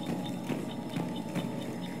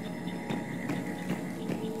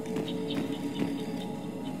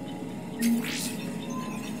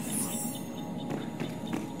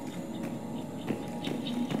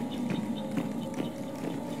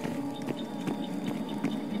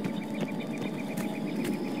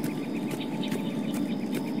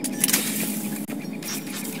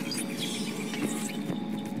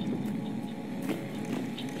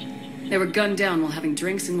 They were gunned down while having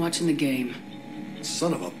drinks and watching the game.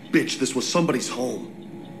 Son of a bitch, this was somebody's home.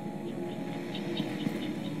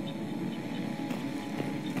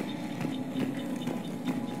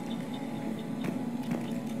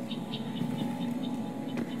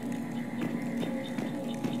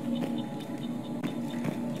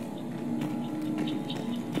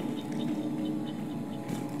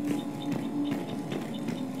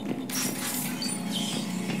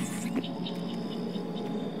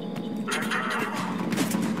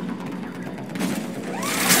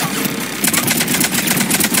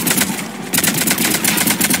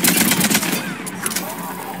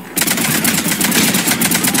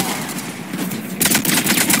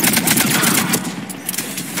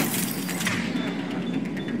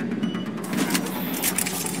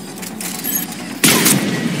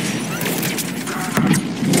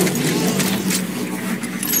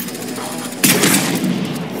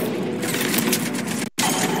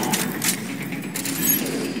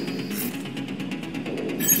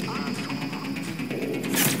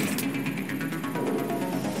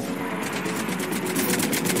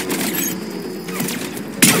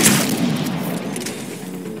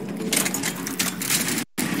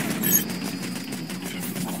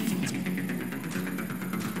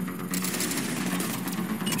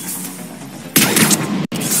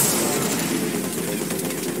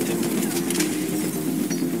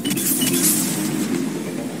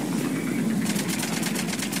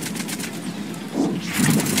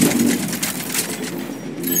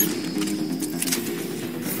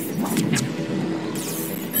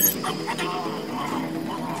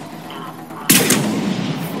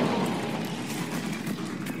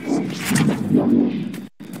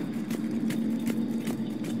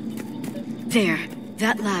 There.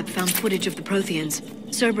 That lab found footage of the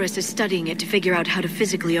Protheans. Cerberus is studying it to figure out how to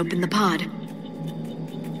physically open the pod.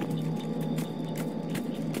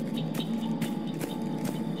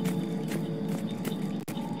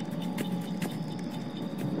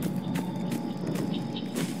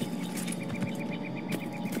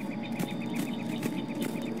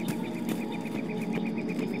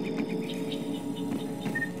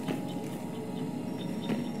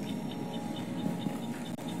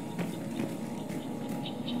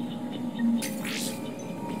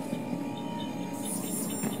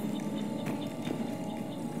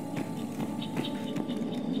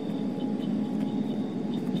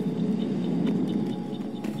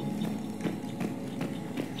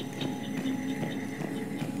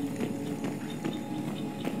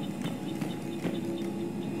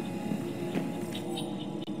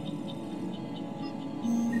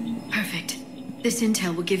 This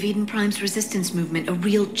intel will give Eden Prime's resistance movement a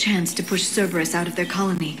real chance to push Cerberus out of their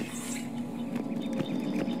colony.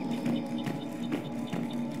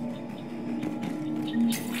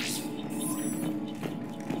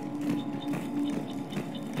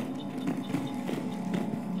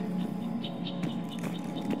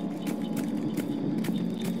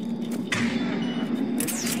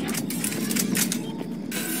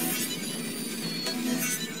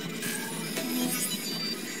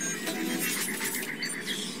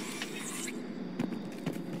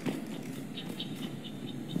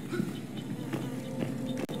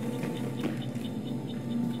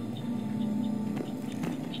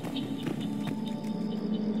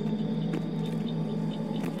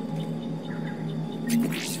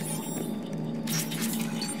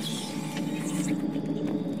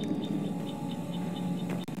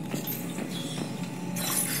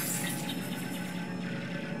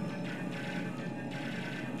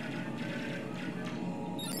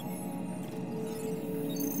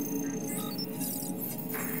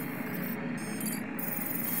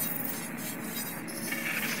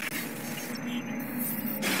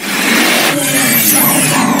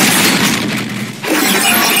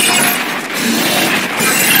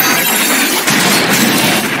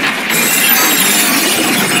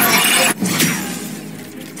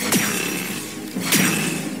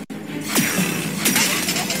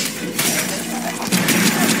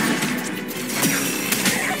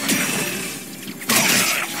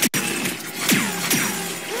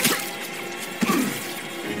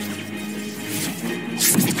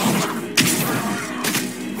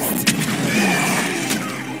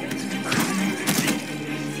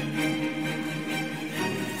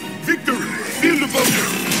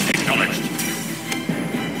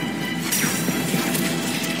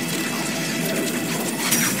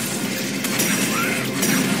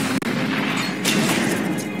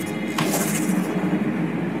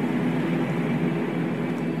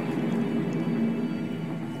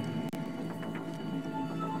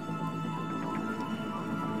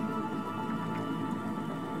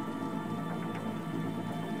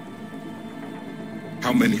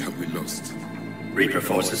 How many have we lost? Reaper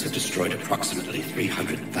forces have destroyed approximately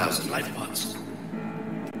 300,000 life pods.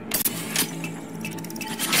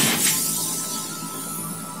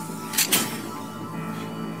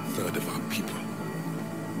 Third of our people.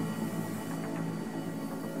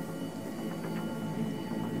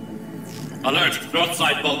 Alert! North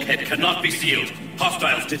side bulkhead cannot be sealed.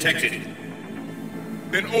 Hostiles detected.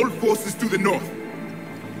 Then all forces to the north.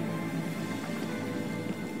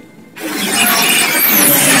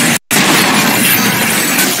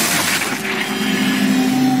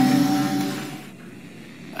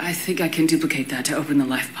 I think I can duplicate that to open the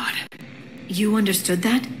life pod. You understood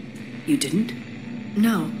that? You didn't?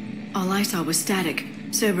 No. All I saw was static.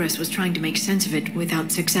 Cerberus was trying to make sense of it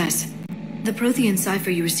without success. The Prothean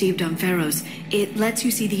cipher you received on Pharaohs, it lets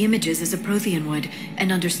you see the images as a Prothean would,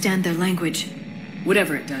 and understand their language.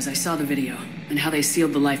 Whatever it does, I saw the video, and how they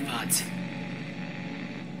sealed the life pods.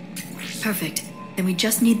 Perfect. Then we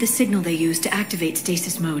just need the signal they use to activate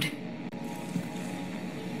stasis mode.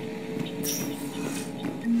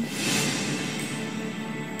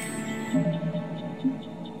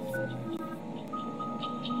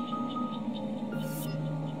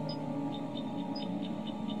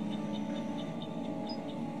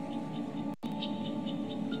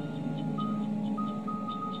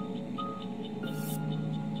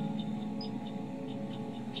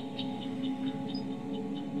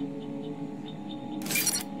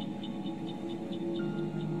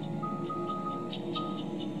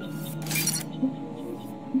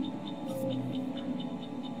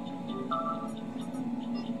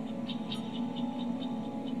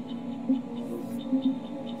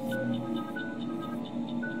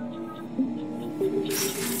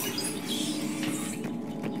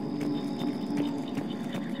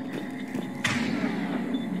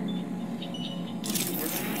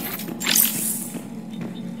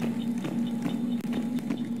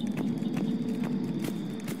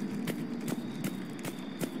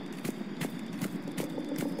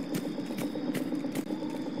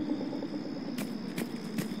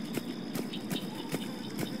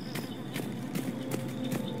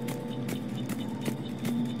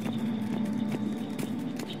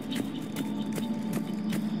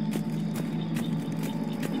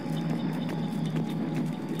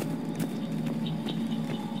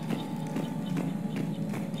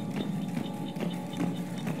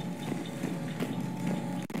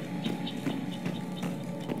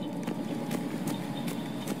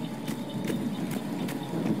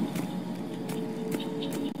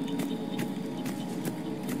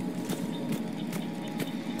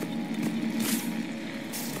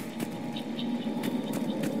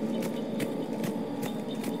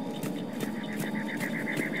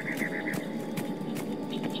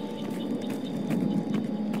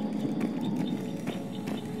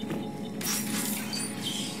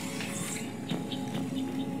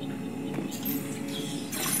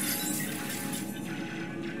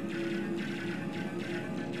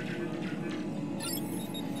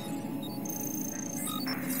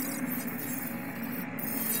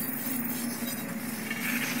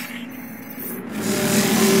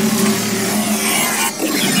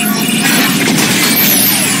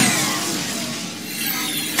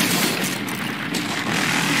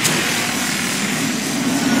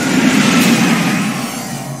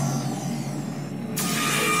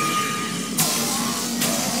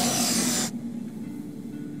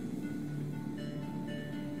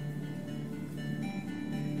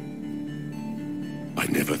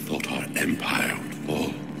 Empire would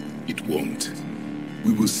fall. It won't.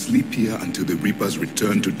 We will sleep here until the Reapers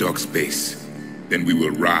return to dark space. Then we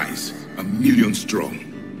will rise, 1,000,000 strong.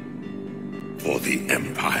 For the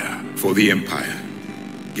Empire. For the Empire.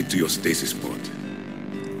 Get to your stasis pod.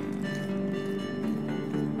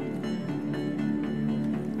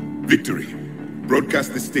 Victory.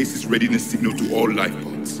 Broadcast the stasis readiness signal to all life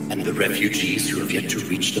pods. And the refugees who have yet to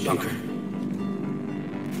reach the bunker?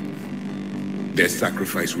 Their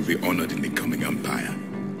sacrifice will be honored in the coming Empire.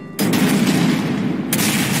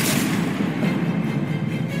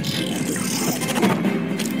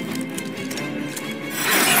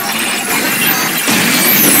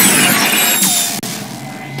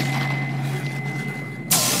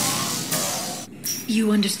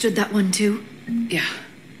 You understood that one too? Yeah.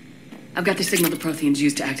 I've got the signal the Protheans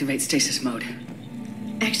used to activate stasis mode.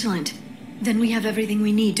 Excellent. Then we have everything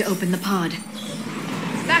we need to open the pod.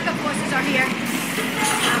 Backup forces are here.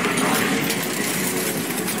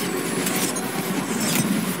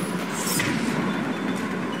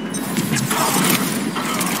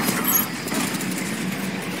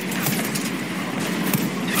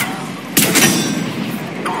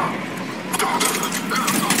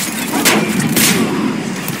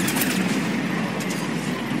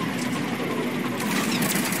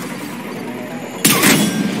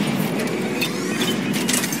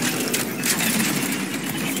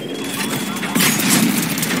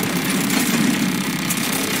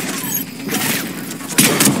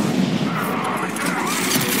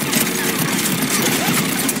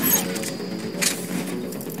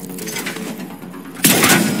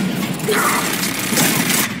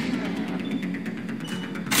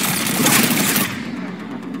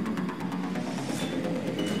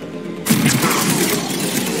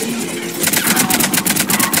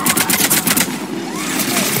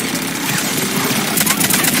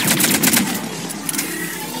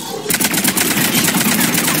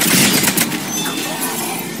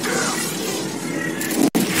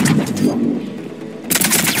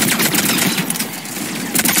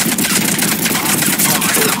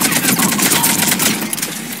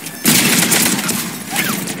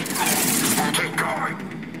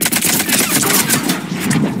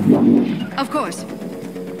 Of course.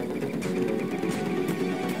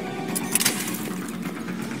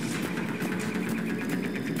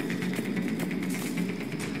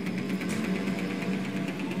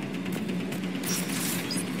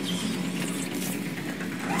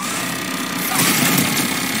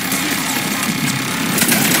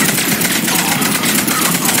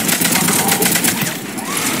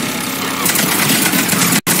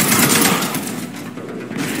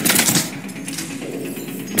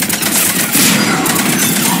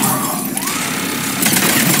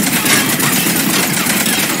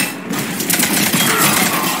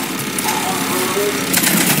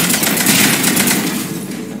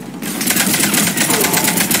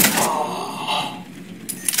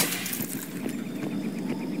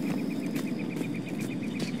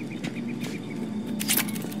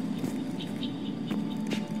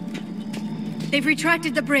 They've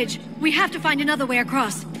retracted the bridge. We have to find another way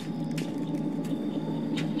across.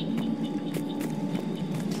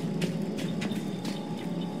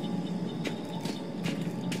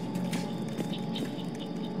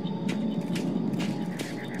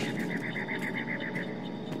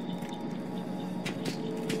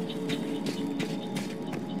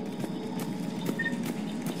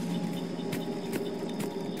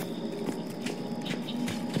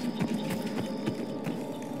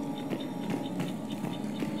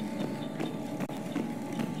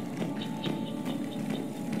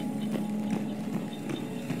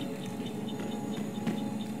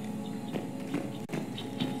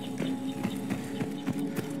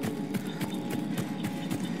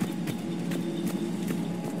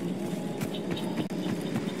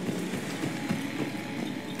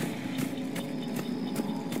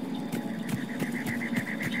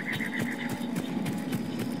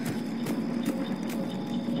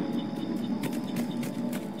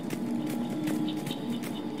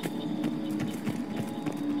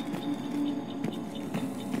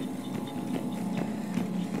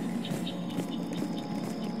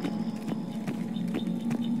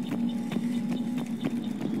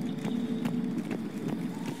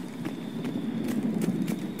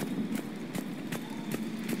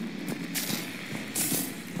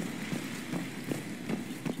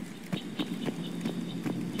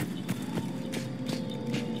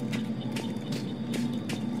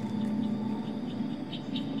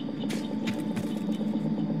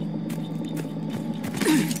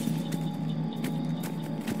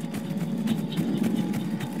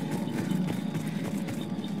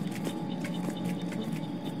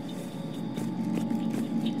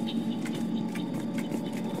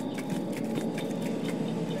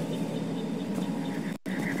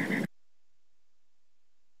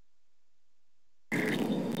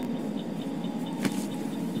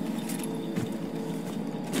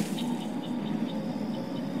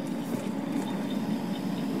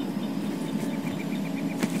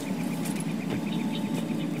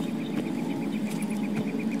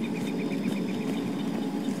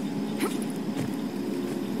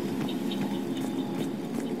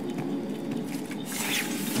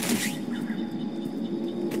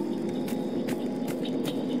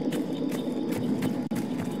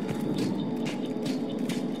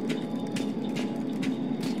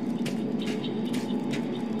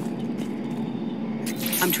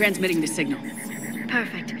 I'm transmitting the signal.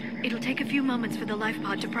 Perfect. It'll take a few moments for the life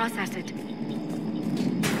pod to process it.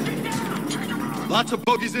 Lots of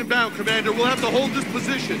bogies inbound, Commander. We'll have to hold this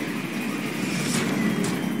position.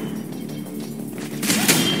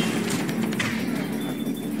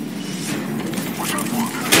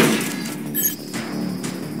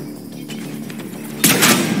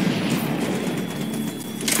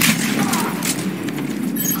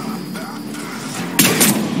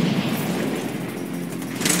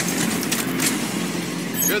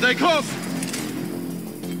 Here they come!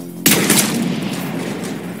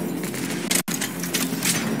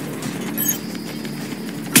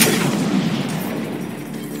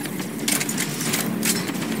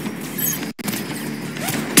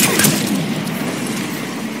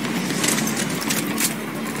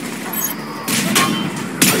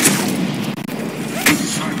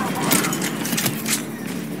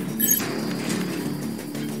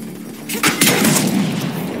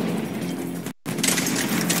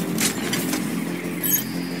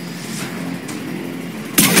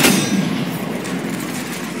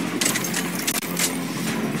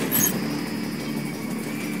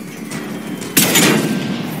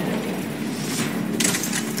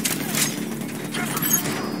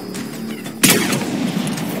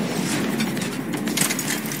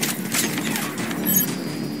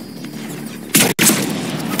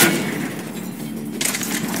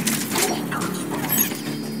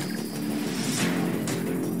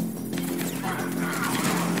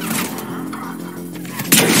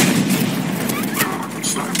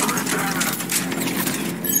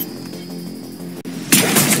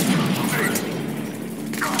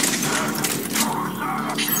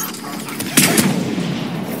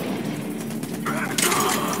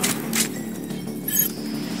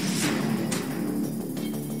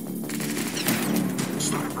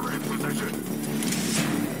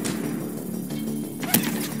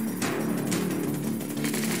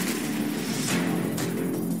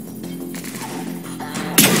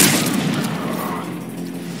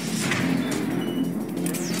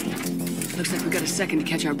 Looks like we got a second to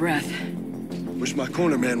catch our breath. Wish my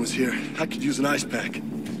corner man was here. I could use an ice pack.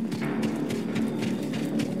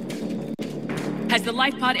 Has the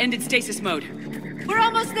life pod ended stasis mode? We're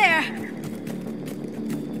almost there!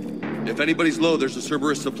 If anybody's low, there's a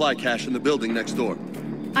Cerberus supply cache in the building next door.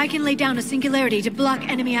 I can lay down a singularity to block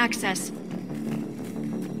enemy access.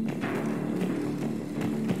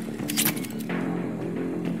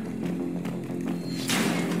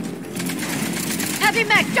 Heavy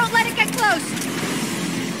mech, don't let it get close!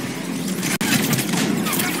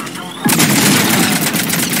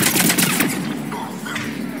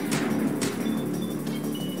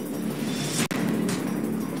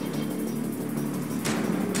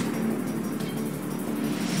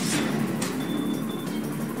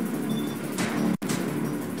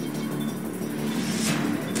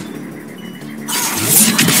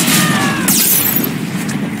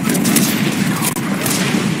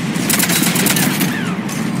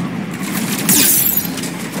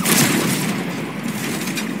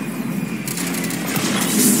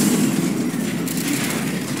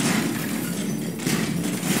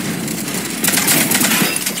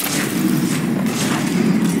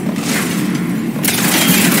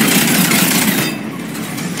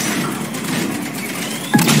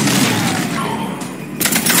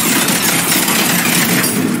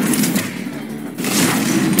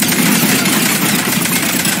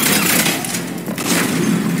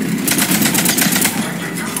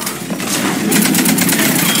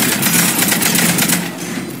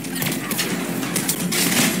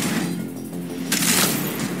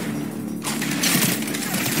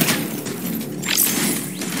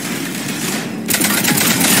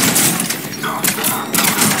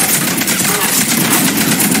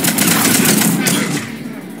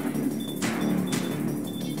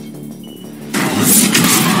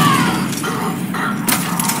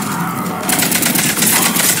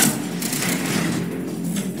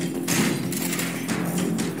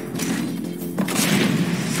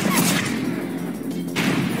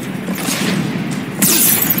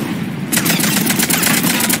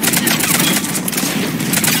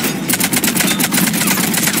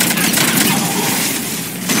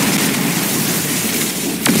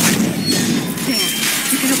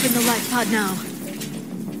 Pod now.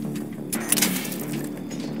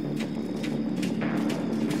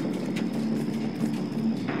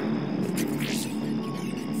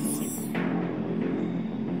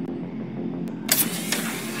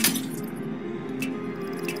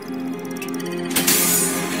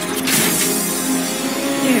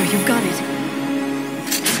 There, you've got it.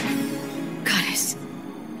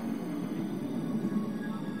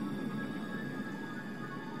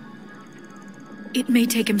 It may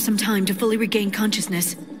take him some time to fully regain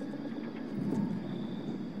consciousness.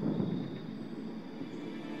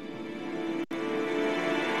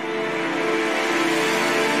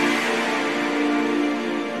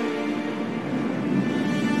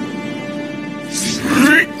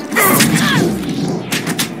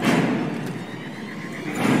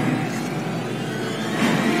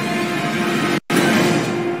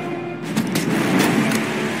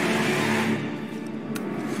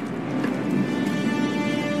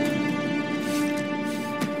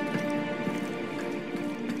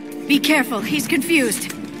 Be careful, he's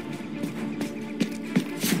confused.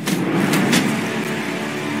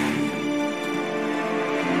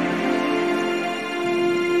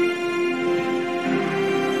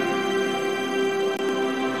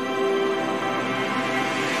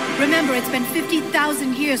 Remember, it's been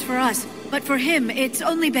 50,000 years for us, but for him, it's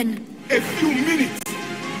only been... a few minutes!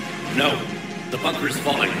 No, the bunker is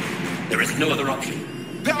falling. There is no other option.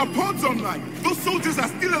 There are pods online! Those soldiers are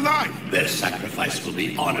still alive! Their sacrifice will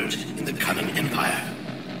be honored in the coming Empire.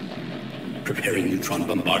 Preparing neutron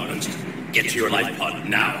bombardments. Get to your life pod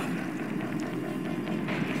now.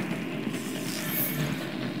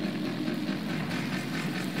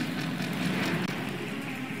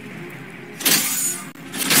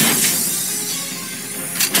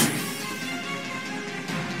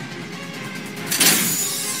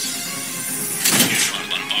 Neutron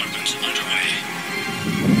bombardment underway.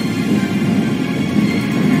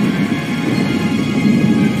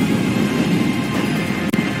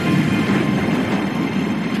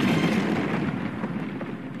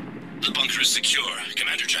 The bunker is secure.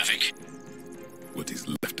 Commander Traffic. What is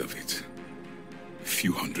left of it? A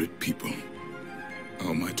few hundred people. How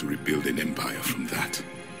am I to rebuild an empire from that?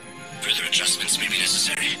 Further adjustments may be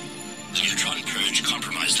necessary. The neutron purge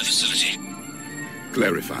compromised the facility.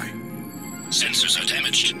 Clarify. Sensors are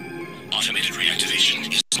damaged. Automated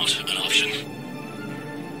reactivation is not an option.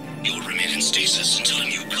 You'll remain in stasis until a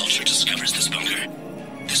new culture discovers this bunker.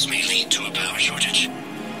 This may lead to a power shortage.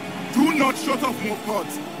 Do not shut off more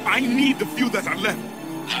pods! I need the few that are left!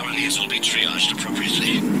 Power needs will be triaged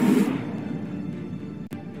appropriately.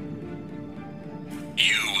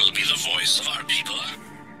 You will be the voice of our people.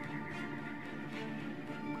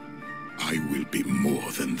 I will be more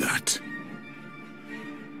than that.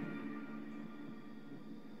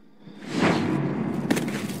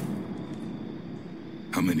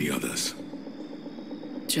 How many others?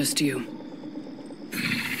 Just you.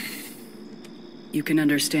 You can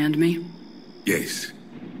understand me? Yes.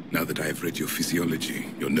 Now that I have read your physiology,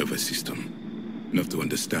 your nervous system, enough to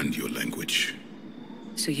understand your language.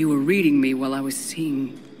 So you were reading me while I was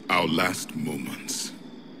seeing... Our last moments.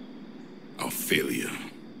 Our failure.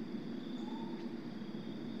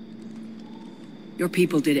 Your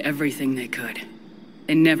people did everything they could.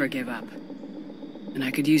 They never gave up. And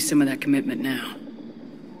I could use some of that commitment now.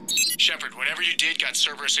 Shepard, whatever you did got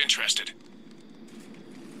Cerberus interested.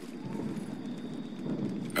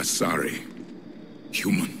 Asari.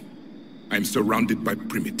 Human. I'm surrounded by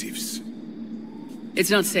primitives. It's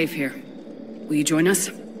not safe here. Will you join us?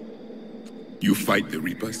 You fight the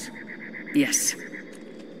Reapers? Yes.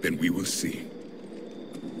 Then we will see.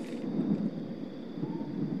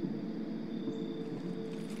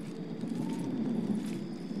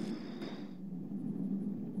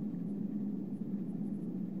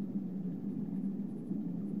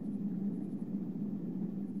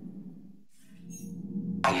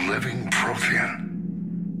 A living Prothean.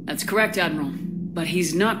 That's correct, Admiral. But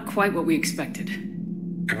he's not quite what we expected.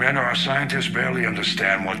 Commander, our scientists barely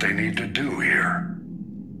understand what they need to do here.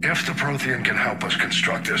 If the Prothean can help us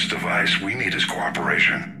construct this device, we need his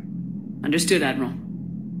cooperation. Understood, Admiral.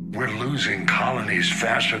 We're losing colonies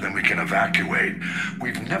faster than we can evacuate.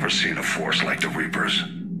 We've never seen a force like the Reapers.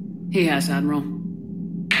 He has, Admiral.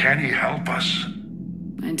 Can he help us?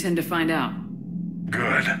 I intend to find out.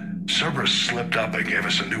 Good. Cerberus slipped up and gave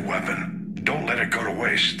us a new weapon. Don't let it go to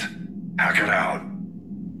waste. Hack it out.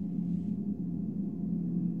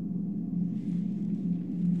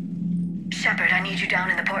 Shepard, I need you down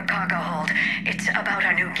in the port cargo hold. It's about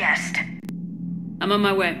our new guest. I'm on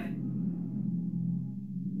my way.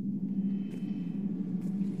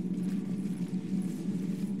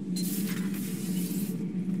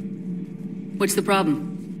 What's the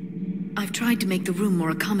problem? I've tried to make the room more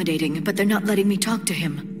accommodating, but they're not letting me talk to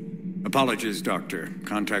him. Apologies, Doctor.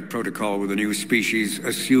 Contact protocol with a new species.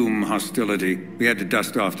 Assume hostility. We had to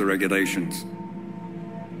dust off the regulations.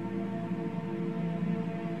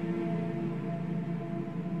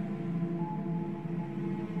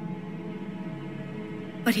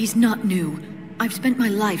 But he's not new. I've spent my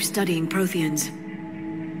life studying Protheans.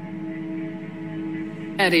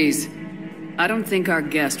 At ease. I don't think our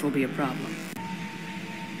guest will be a problem.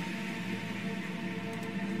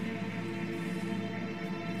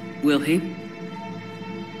 Will he?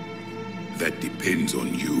 That depends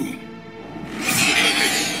on you.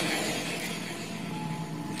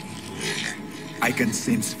 I can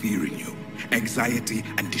sense fear in you, anxiety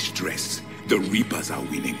and distress. The Reapers are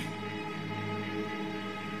winning.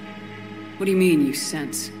 What do you mean, you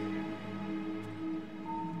sense?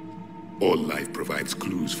 All life provides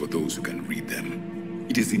clues for those who can read them.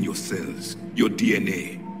 It is in your cells, your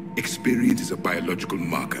DNA. Experience is a biological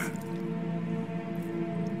marker.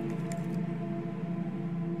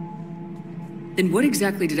 Then what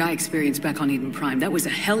exactly did I experience back on Eden Prime? That was a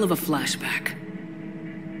hell of a flashback.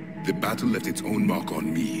 The battle left its own mark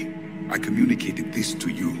on me. I communicated this to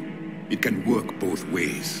you. It can work both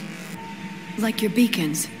ways. Like your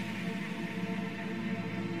beacons?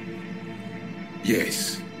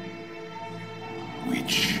 Yes.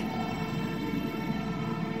 Which...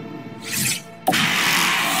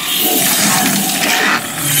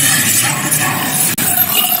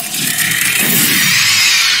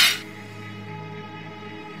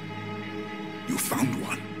 You found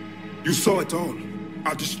one. You saw it all.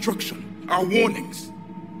 Our destruction, our warnings.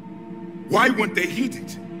 Why weren't they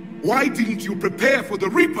heeded? Why didn't you prepare for the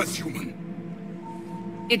Reapers,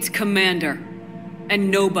 human? It's Commander. And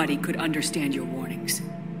nobody could understand your warnings.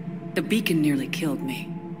 The beacon nearly killed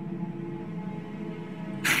me.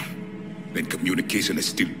 Then communication is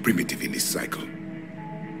still primitive in this cycle.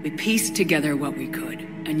 We pieced together what we could,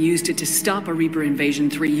 and used it to stop a Reaper invasion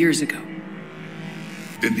 3 years ago.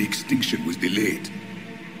 Then the extinction was delayed.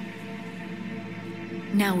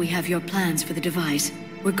 Now we have your plans for the device.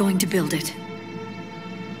 We're going to build it.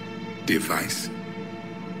 Device?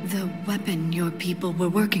 The weapon your people were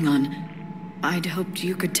working on. I'd hoped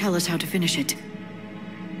you could tell us how to finish it.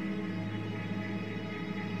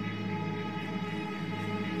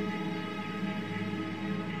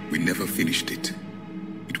 We never finished it.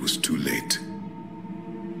 It was too late.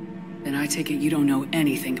 Then I take it you don't know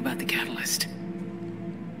anything about the catalyst.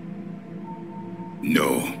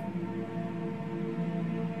 No.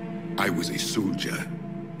 I was a soldier,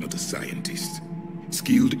 not a scientist.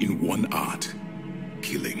 Skilled in one art,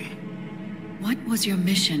 killing. What was your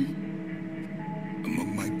mission?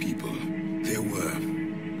 Among my people, there were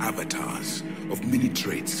avatars of many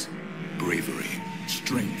traits. Bravery,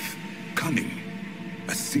 strength, cunning.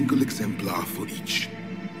 A single exemplar for each.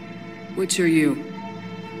 Which are you?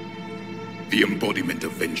 The embodiment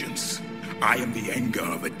of vengeance. I am the anger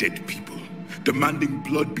of a dead people, demanding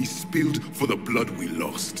blood be spilled for the blood we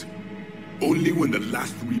lost. Only when the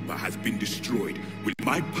last Reaper has been destroyed will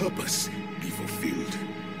my purpose be fulfilled.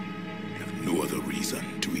 I have no other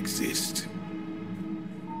reason to exist.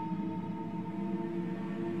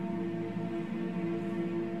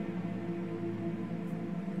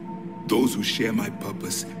 Those who share my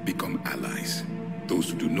purpose become allies. Those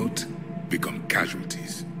who do not become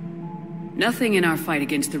casualties. Nothing in our fight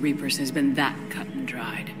against the Reapers has been that cut and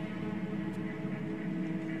dried.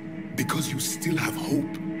 Because you still have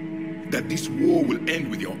hope that this war will end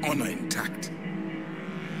with your honor intact.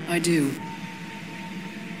 I do.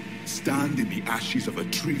 Stand in the ashes of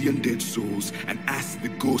 1 trillion dead souls and ask the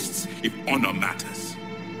ghosts if honor matters.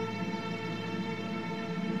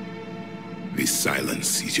 This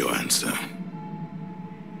silence is your answer.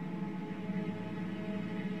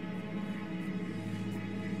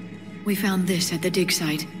 We found this at the dig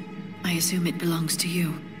site. I assume it belongs to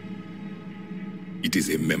you. It is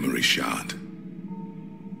a memory shard.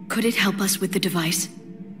 Could it help us with the device?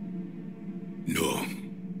 No.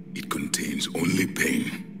 It contains only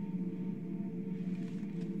pain.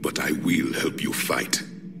 But I will help you fight.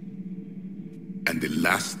 And the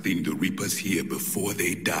last thing the Reapers hear before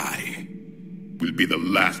they die will be the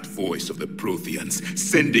last voice of the Protheans,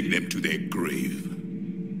 sending them to their grave.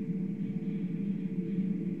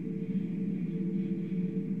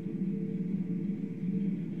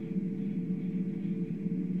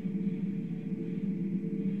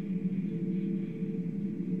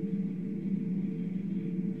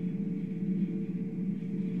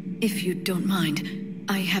 If you don't mind,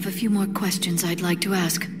 I have a few more questions I'd like to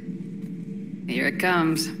ask. Here it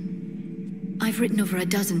comes. I've written over a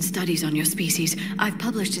dozen studies on your species. I've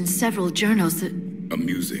published in several journals that...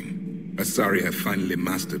 Amusing. Asari have finally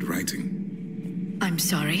mastered writing. I'm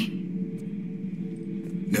sorry?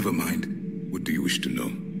 Never mind. What do you wish to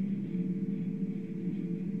know?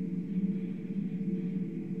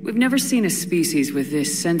 We've never seen a species with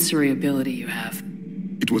this sensory ability you have.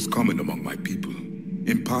 It was common among my people.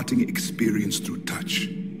 Imparting experience through touch,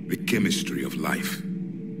 the chemistry of life.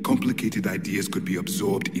 Complicated ideas could be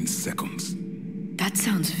absorbed in seconds. That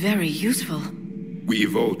sounds very useful. We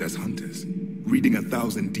evolved as hunters. Reading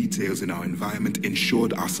 1,000 details in our environment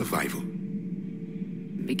ensured our survival.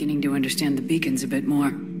 Beginning to understand the beacons a bit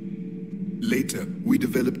more. Later, we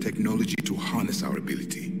developed technology to harness our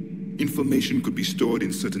ability. Information could be stored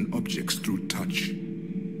in certain objects through touch.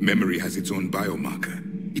 Memory has its own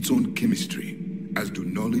biomarker, its own chemistry, as do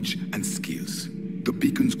knowledge and skills. The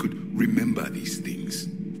beacons could remember these things.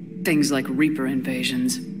 Things like Reaper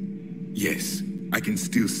invasions. Yes, I can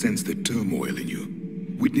still sense the turmoil in you.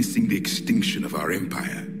 Witnessing the extinction of our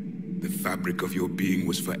empire. The fabric of your being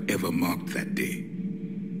was forever marked that day.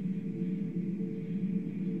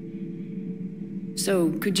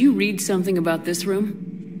 So, could you read something about this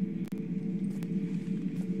room?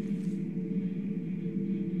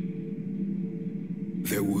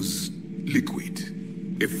 There was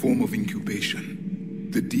liquid, a form of incubation.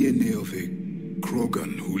 The DNA of a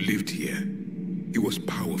Krogan who lived here. He was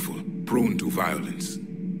powerful, prone to violence.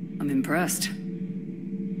 I'm impressed.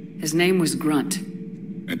 His name was Grunt.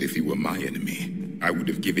 And if he were my enemy, I would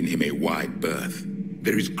have given him a wide berth.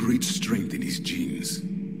 There is great strength in his genes.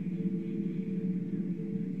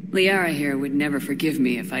 Liara here would never forgive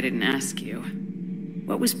me if I didn't ask you.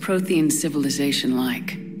 What was Prothean civilization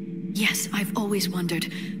like? Yes, I've always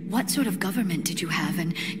wondered, what sort of government did you have,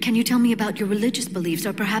 and can you tell me about your religious beliefs,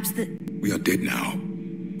 or perhaps the... We are dead now.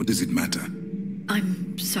 What does it matter?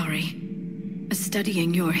 I'm sorry.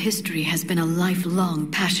 Studying your history has been a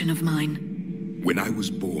lifelong passion of mine. When I was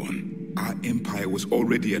born, our empire was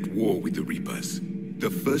already at war with the Reapers. The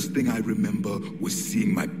first thing I remember was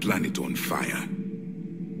seeing my planet on fire.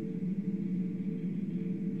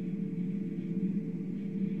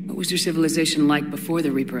 What was your civilization like before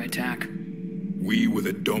the Reaper attack? We were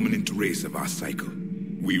the dominant race of our cycle.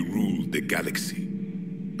 We ruled the galaxy.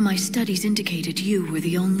 My studies indicated you were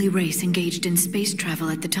the only race engaged in space travel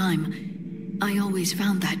at the time. I always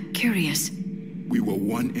found that curious. We were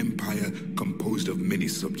one empire composed of many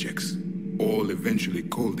subjects. All eventually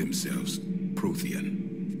called themselves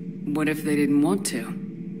Prothean. What if they didn't want to?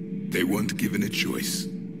 They weren't given a choice.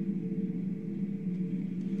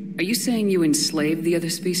 Are you saying you enslaved the other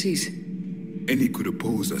species? Any could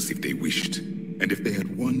oppose us if they wished. And if they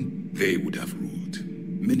had won, they would have ruled.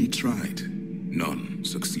 Many tried. None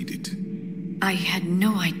succeeded. I had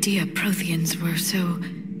no idea Protheans were so...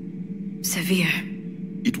 severe.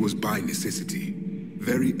 It was by necessity.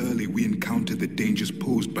 Very early we encountered the dangers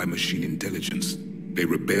posed by machine intelligence. They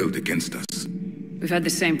rebelled against us. We've had the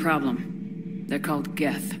same problem. They're called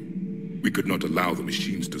Geth. We could not allow the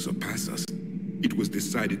machines to surpass us. It was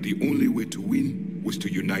decided the only way to win was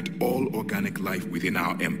to unite all organic life within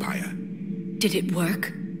our empire. Did it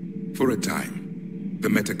work? For a time. The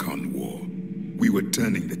Metacon War. We were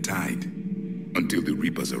turning the tide. Until the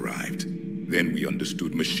Reapers arrived. Then we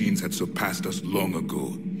understood machines had surpassed us long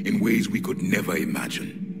ago, in ways we could never imagine.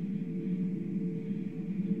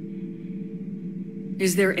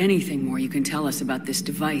 Is there anything more you can tell us about this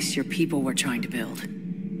device your people were trying to build?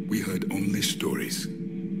 We heard only stories.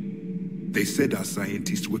 They said our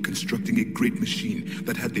scientists were constructing a great machine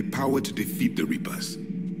that had the power to defeat the Reapers.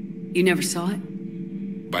 You never saw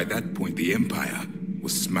it? By that point, the Empire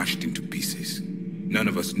was smashed into pieces. None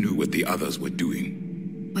of us knew what the others were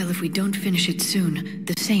doing. Well, if we don't finish it soon,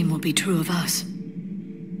 the same will be true of us.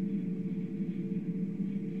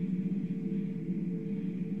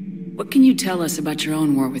 What can you tell us about your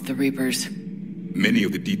own war with the Reapers? Many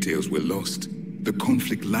of the details were lost. The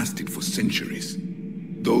conflict lasted for centuries.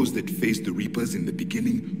 Those that faced the Reapers in the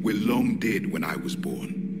beginning were long dead when I was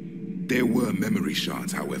born. There were memory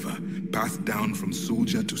shards, however, passed down from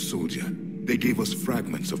soldier to soldier. They gave us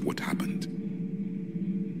fragments of what happened.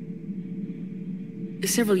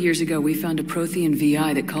 Several years ago, we found a Prothean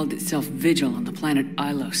VI that called itself Vigil on the planet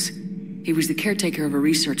Ilos. He was the caretaker of a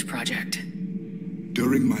research project.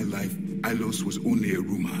 During my life, Ilos was only a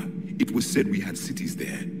rumor. It was said we had cities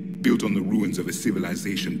there, built on the ruins of a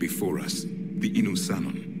civilization before us, the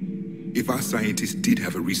Inusanon. If our scientists did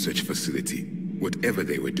have a research facility, whatever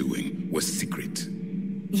they were doing was secret.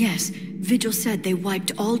 Yes, Vigil said they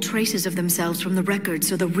wiped all traces of themselves from the records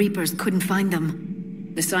so the Reapers couldn't find them.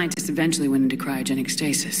 The scientists eventually went into cryogenic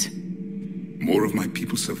stasis. More of my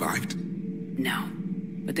people survived? No,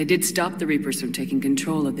 but they did stop the Reapers from taking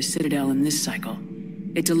control of the Citadel in this cycle.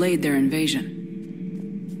 It delayed their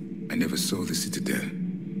invasion. I never saw the Citadel.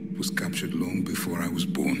 It was captured long before I was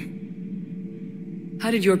born.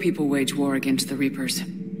 How did your people wage war against the Reapers?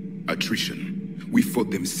 Attrition. We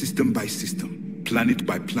fought them system by system, planet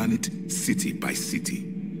by planet, city by city.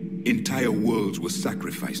 Entire worlds were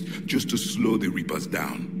sacrificed just to slow the Reapers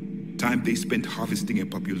down. Time they spent harvesting a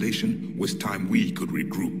population was time we could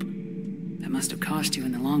regroup. That must have cost you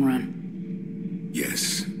in the long run.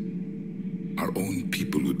 Yes. Our own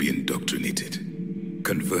people would be indoctrinated,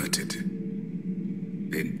 converted,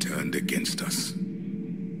 then turned against us.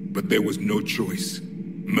 But there was no choice.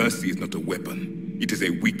 Mercy is not a weapon. It is a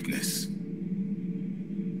weakness.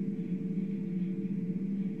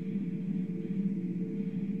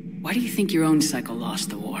 Why do you think your own cycle lost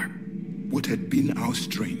the war? What had been our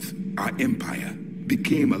strength, our empire,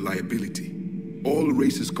 became a liability. All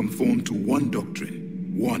races conformed to one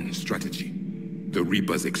doctrine, one strategy. The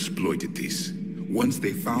Reapers exploited this. Once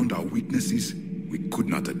they found our weaknesses, we could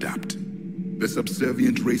not adapt. The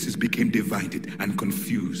subservient races became divided and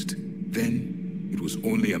confused. Then, it was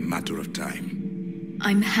only a matter of time.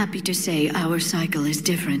 I'm happy to say our cycle is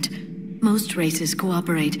different. Most races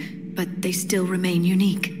cooperate, but they still remain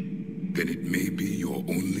unique. Then it may be your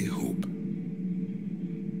only hope.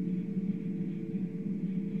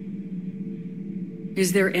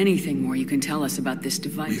 Is there anything more you can tell us about this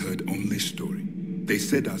device? We heard only story. They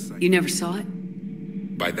said our side. You never saw it?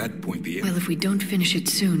 By that point, the... Well, if we don't finish it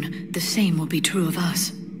soon, the same will be true of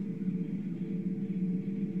us.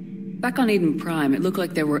 Back on Eden Prime, it looked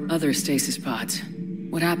like there were other stasis pods.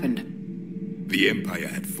 What happened? The Empire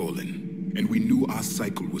had fallen, and we knew our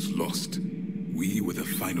cycle was lost. We were the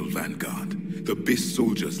final vanguard, the best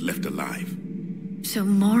soldiers left alive. So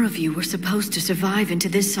more of you were supposed to survive into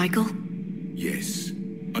this cycle? Yes.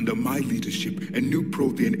 Under my leadership, a new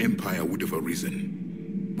Prothean empire would have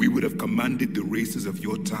arisen. We would have commanded the races of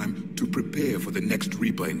your time to prepare for the next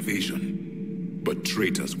Reaper invasion. But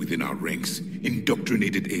traitors within our ranks,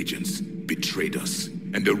 indoctrinated agents, betrayed us,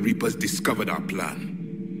 and the Reapers discovered our plan.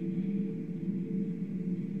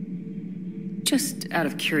 Just out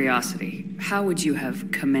of curiosity, how would you have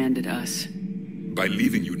commanded us? By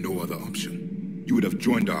leaving you no other option. You would have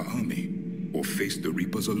joined our army, or faced the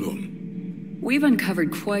Reapers alone. We've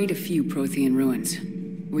uncovered quite a few Prothean ruins.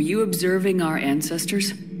 Were you observing our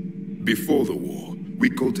ancestors? Before the war, we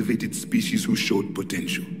cultivated species who showed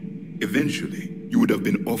potential. Eventually, you would have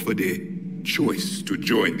been offered a choice to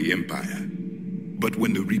join the Empire. But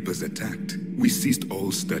when the Reapers attacked, we ceased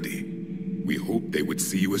all study. We hoped they would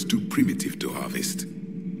see you as too primitive to harvest.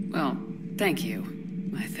 Well, thank you,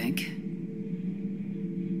 I think.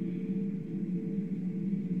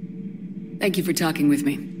 Thank you for talking with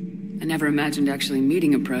me. I never imagined actually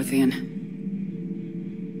meeting a Prothean.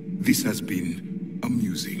 This has been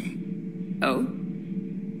amusing. Oh?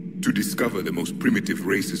 To discover the most primitive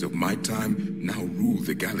races of my time now rule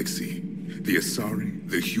the galaxy. The Asari,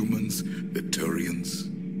 the humans, the Turians.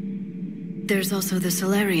 There's also the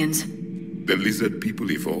Solarians. The lizard people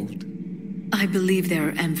evolved? I believe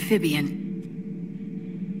they're amphibian.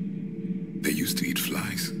 They used to eat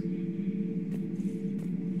flies.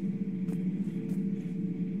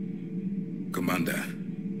 Commander,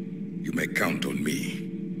 you may count on me.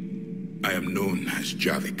 I am known as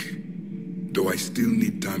Javik, though I still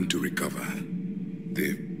need time to recover.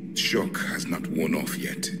 The shock has not worn off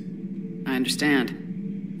yet. I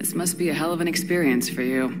understand. This must be a hell of an experience for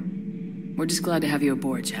you. We're just glad to have you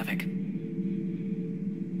aboard, Javik.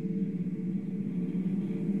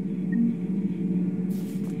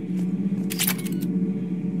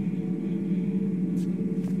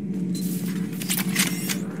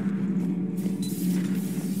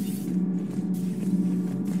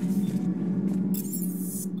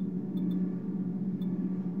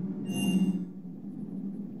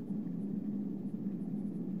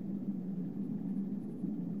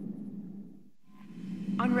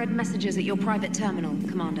 Unread messages at your private terminal,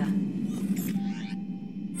 Commander.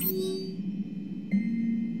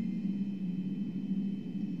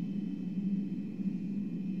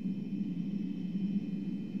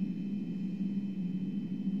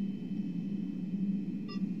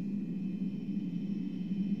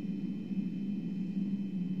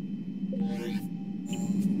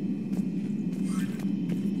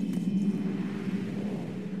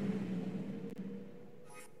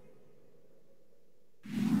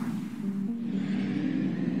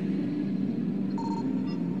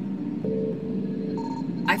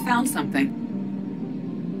 I found something.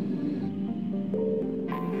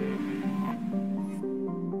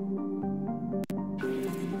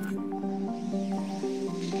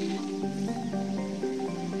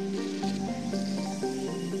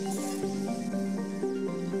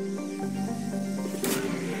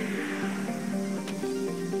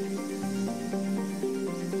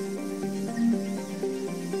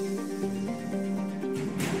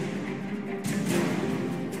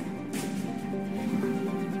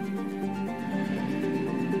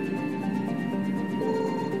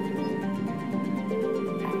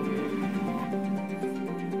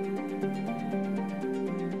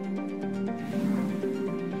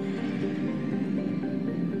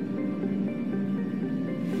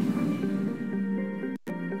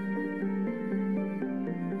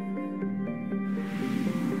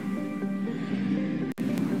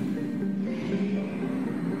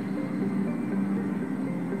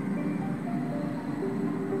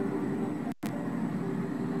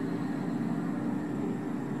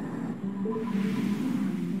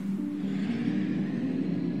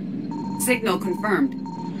 Signal confirmed.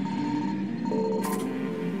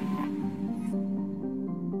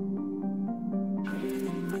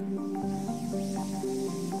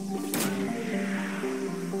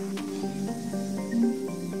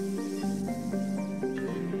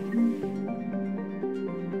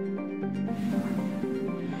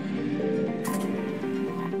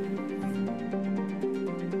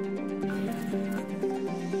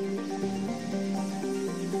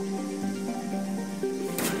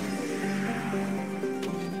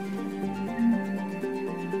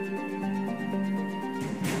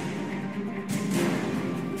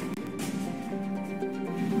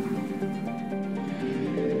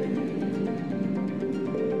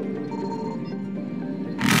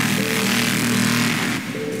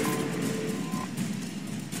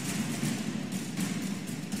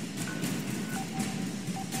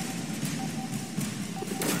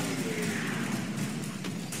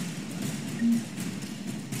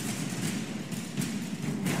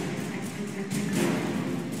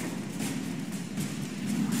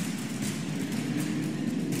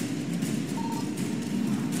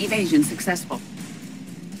 Evasion successful.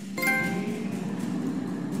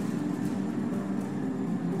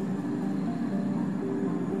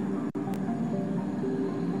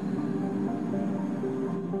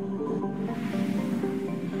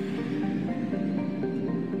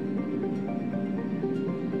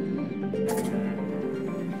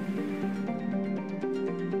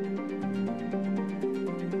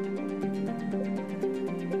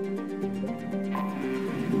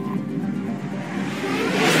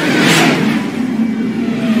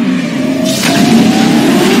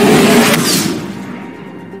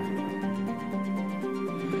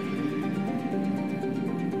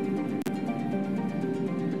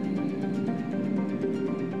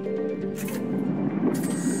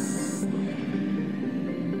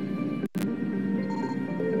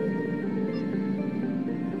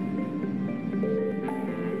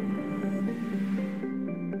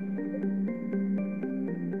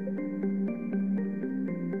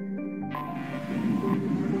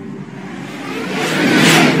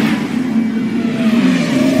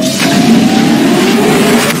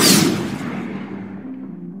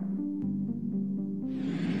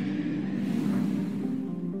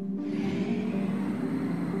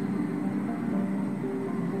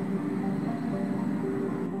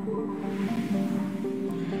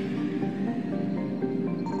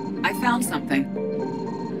 I found something.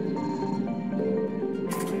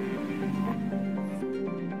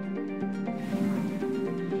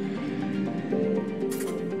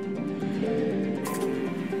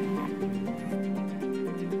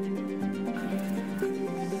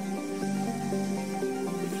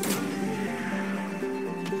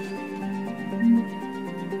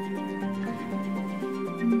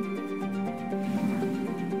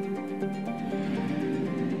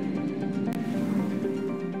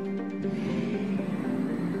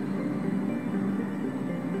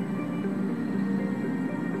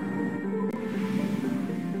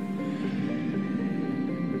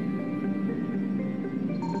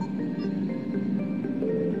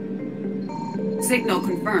 Signal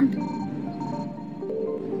confirmed.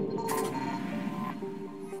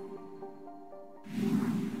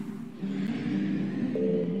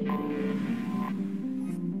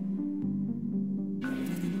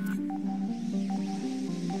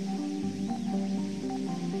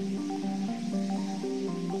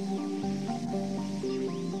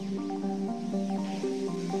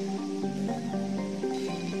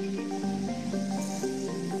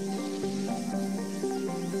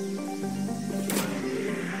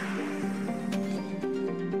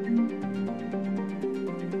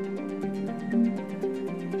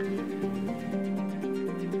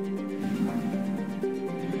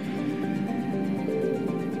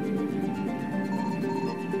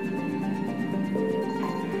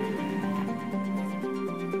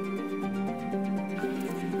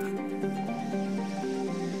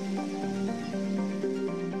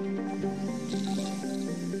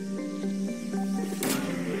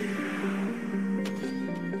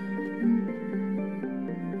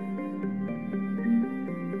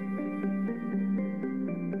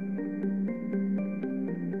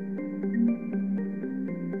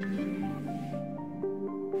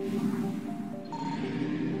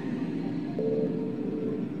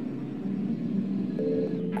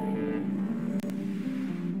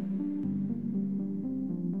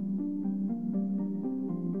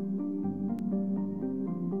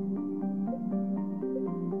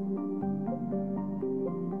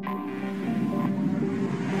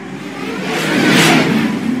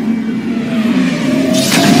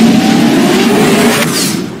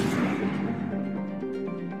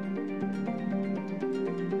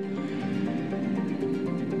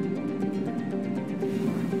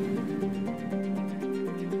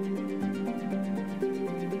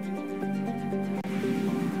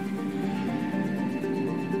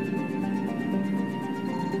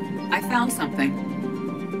 found something.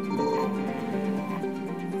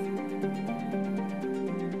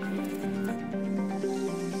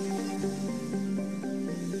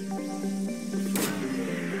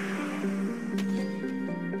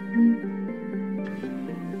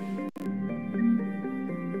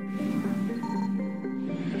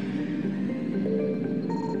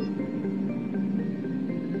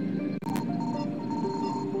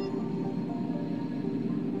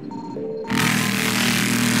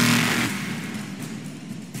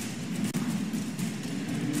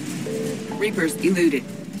 Reapers eluded.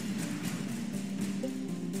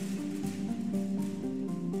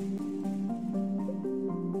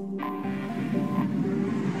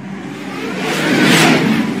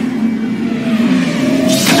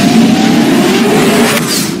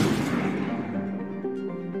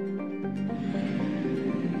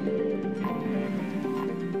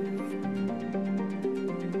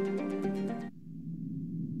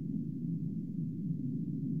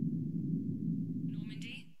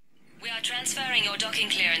 Transferring your docking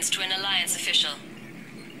clearance to an Alliance official.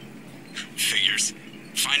 Figures.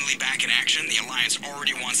 Finally back in action, the Alliance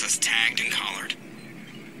already wants us tagged and collared.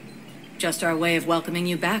 Just our way of welcoming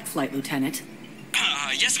you back, Flight Lieutenant.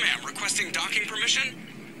 Yes ma'am, requesting docking permission?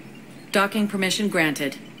 Docking permission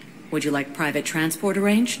granted. Would you like private transport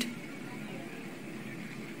arranged?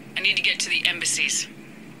 I need to get to the embassies.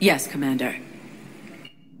 Yes, Commander.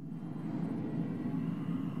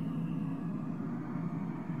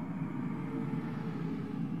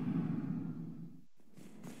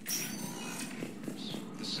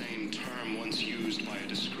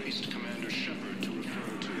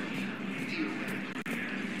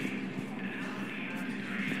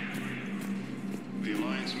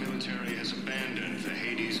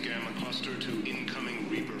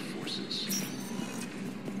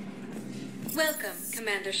 Welcome,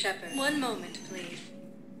 Commander Shepard. One moment, please.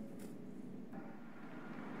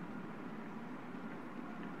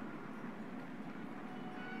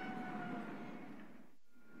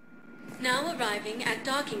 Now arriving at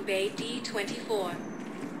Docking Bay D-24.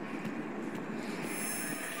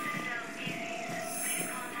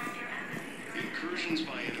 Incursions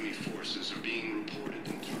by enemy forces are being reported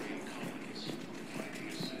in Turian colonies. Fighting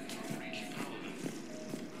is said to have reached Paladin.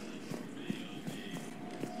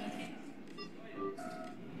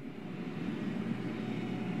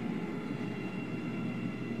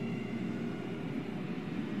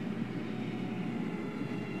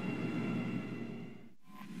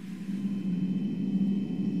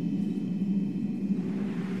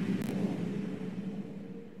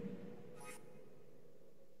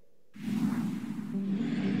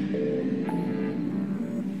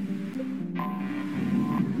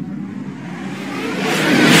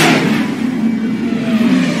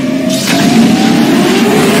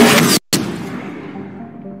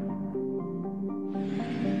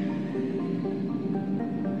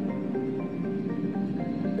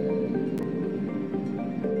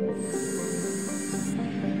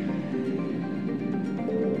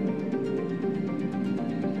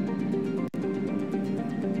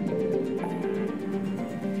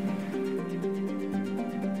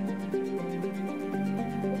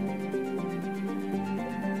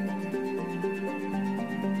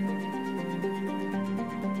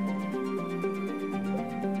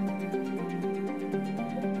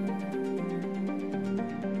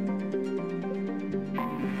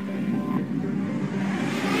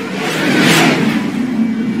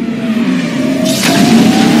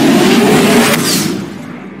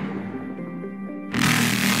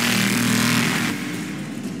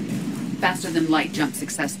 Faster than light jump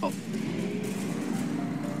successful.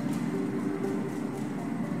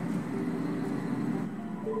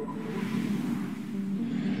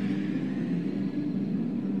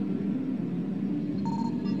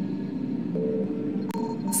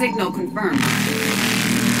 Signal confirmed.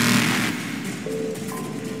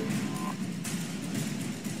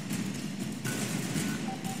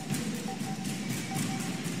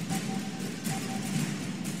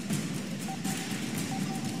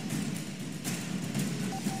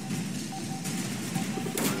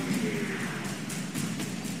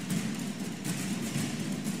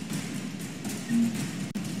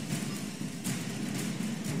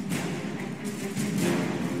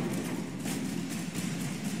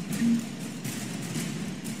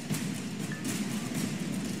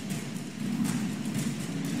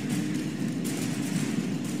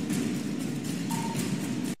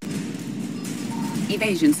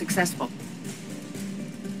 Evasion successful.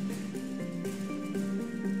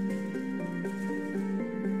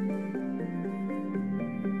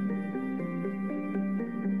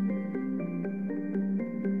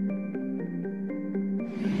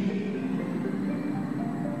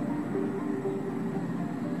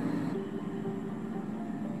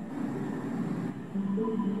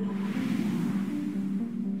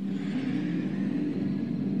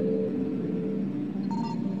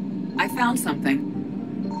 found something.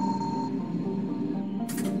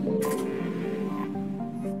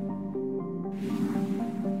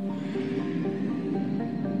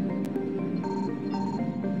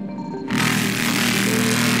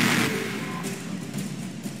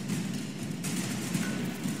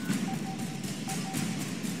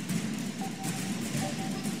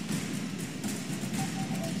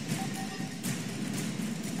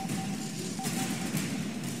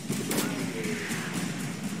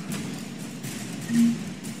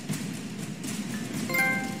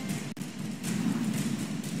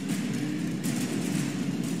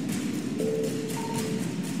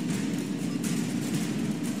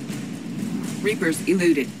 Reapers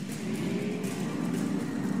eluded.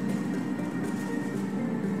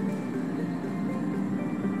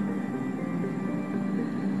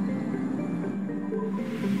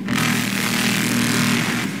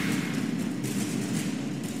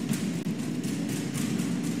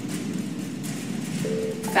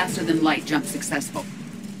 Faster than light jump successful.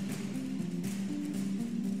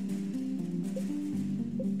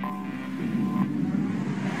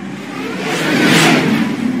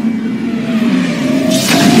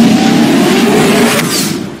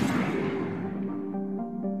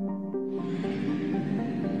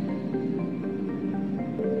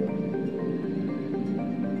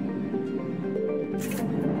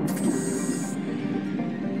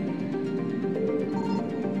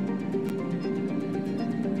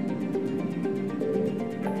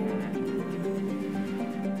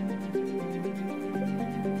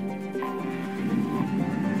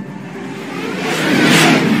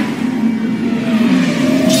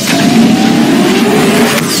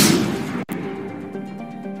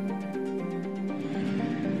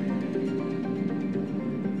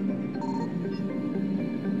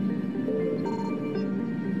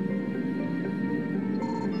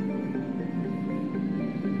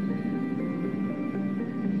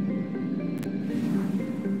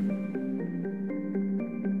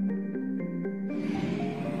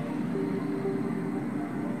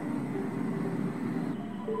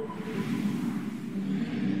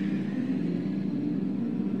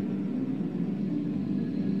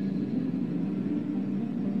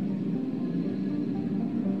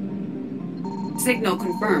 Signal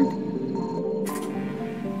confirmed.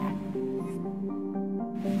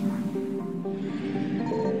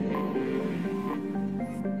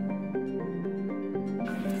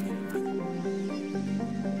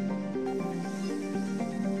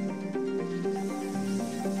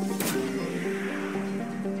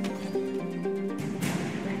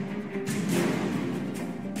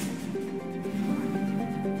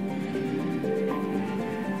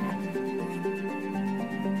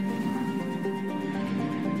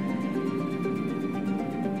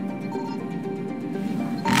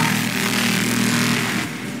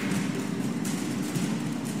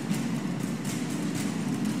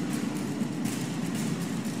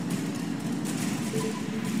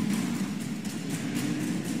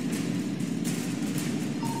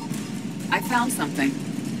 I found something.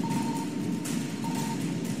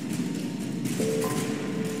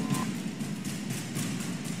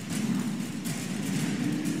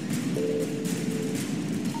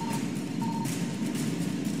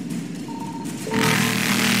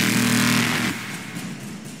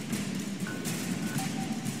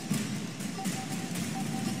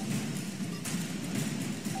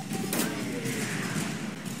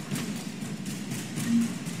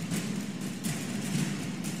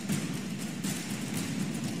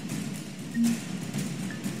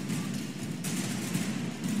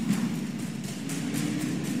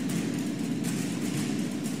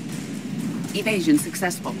 Evasion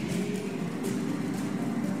successful.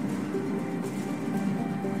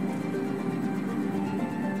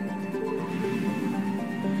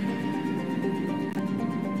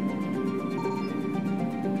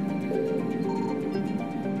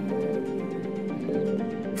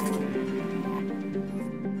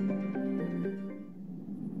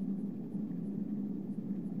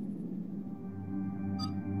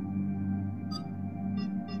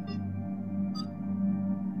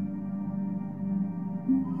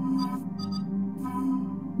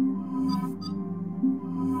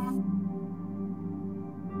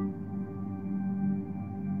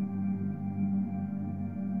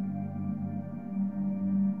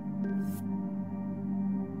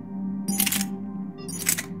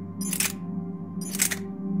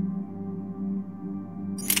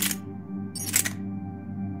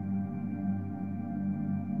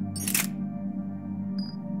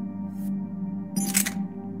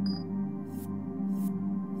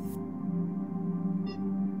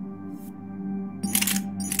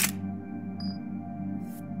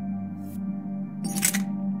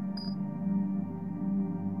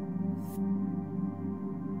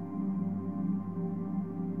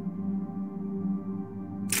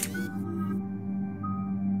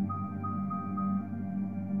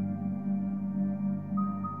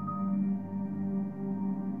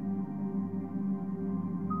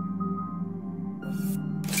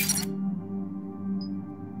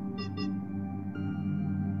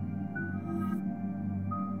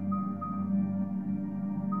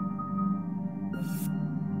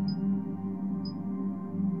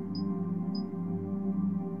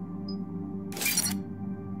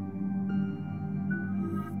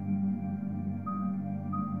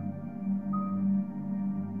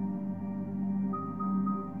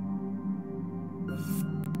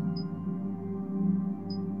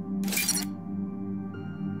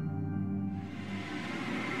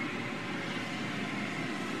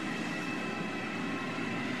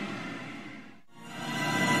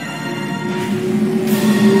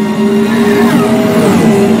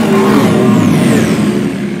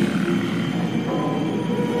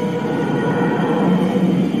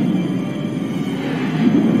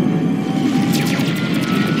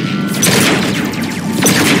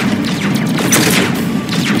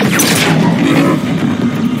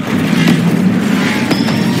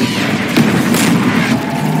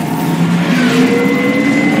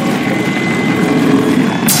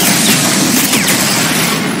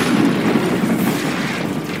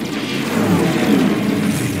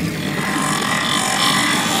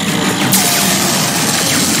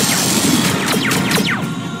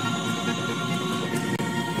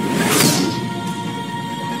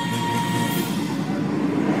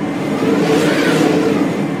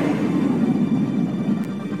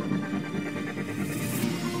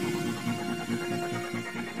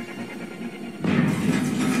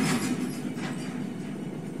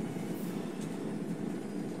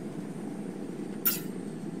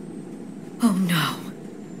 Oh no.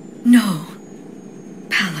 No.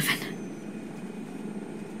 Palaven.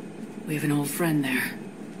 We have an old friend there.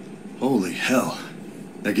 Holy hell.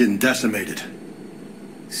 They're getting decimated.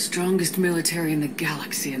 Strongest military in the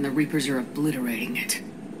galaxy, and the Reapers are obliterating it.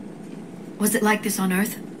 Was it like this on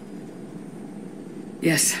Earth?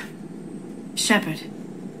 Yes. Shepard.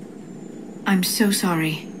 I'm so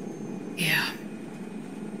sorry. Yeah.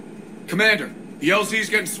 Commander, the LZ's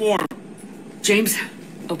getting swarmed. James,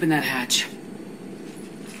 open that hatch.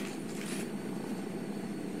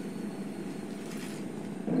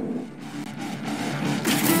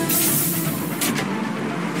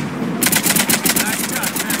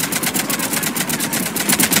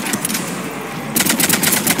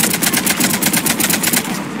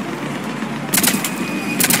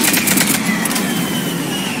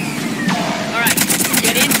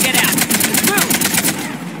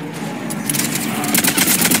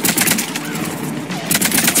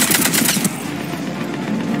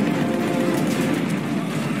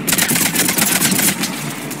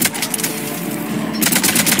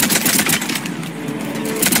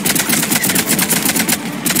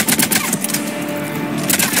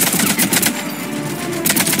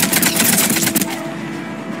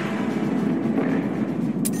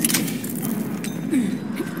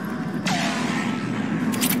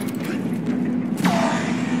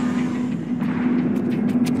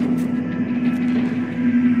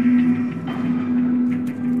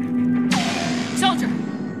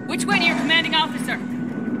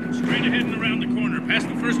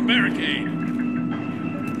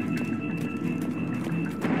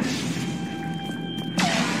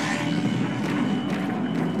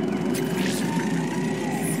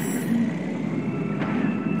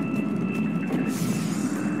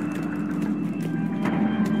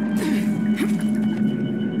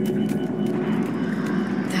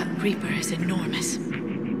 Reaper is enormous.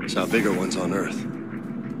 Saw bigger ones on Earth.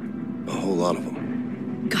 A whole lot of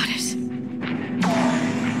them. Got it.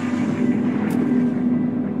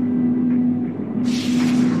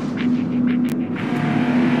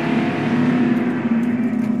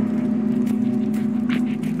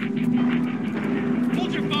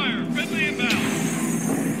 Hold your fire! Friendly inbound!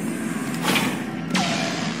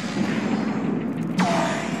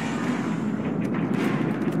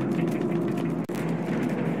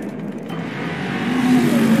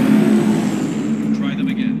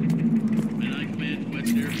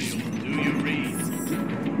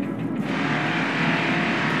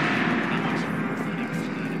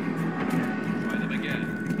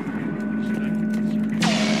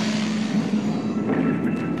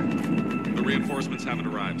 Reinforcements haven't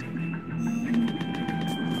arrived.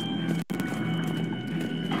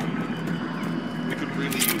 We could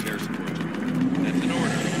really use air support. That's an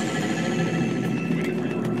order. Waiting for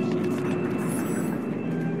your orders.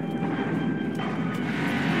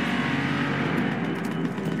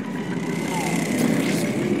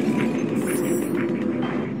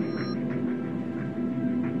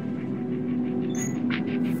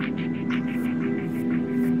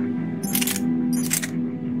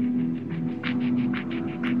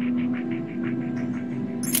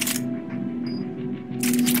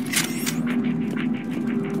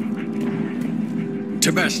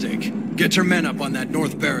 Domestic, get your men up on that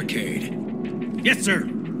north barricade. Yes, sir.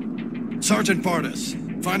 Sergeant Bartis,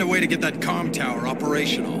 find a way to get that comm tower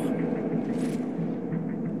operational.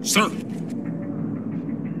 Sir.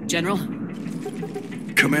 General?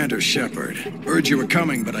 Commander Shepard. Heard you were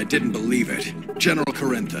coming, but I didn't believe it. General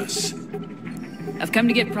Corinthus. I've come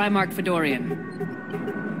to get Primarch Fedorian.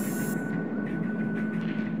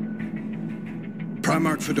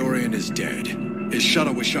 Primarch Fedorian is dead. His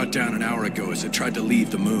shuttle was shot down an hour ago as it tried to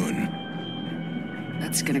leave the moon.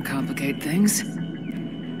 That's gonna complicate things.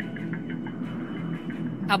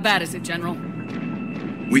 How bad is it, General?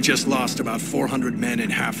 We just lost about 400 men in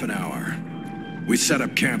half an hour. We set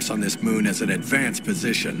up camps on this moon as an advanced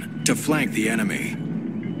position to flank the enemy.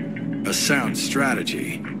 A sound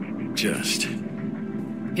strategy. Just...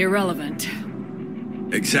 irrelevant.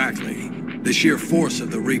 Exactly. The sheer force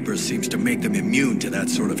of the Reapers seems to make them immune to that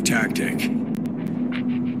sort of tactic.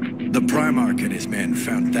 The Primarch and his men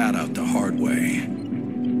found that out the hard way.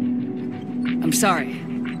 I'm sorry.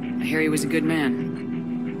 I hear he was a good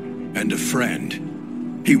man. And a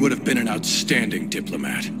friend. He would have been an outstanding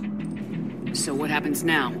diplomat. So what happens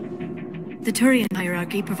now? The Turian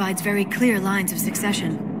hierarchy provides very clear lines of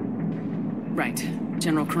succession. Right.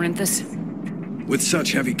 General Corinthus? With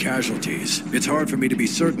such heavy casualties, it's hard for me to be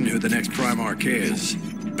certain who the next Primarch is.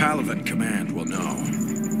 Palaven Command will know.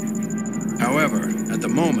 However, at the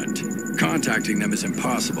moment, contacting them is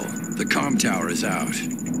impossible. The comm tower is out.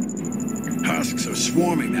 husks are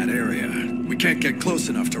swarming that area. We can't get close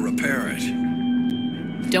enough to repair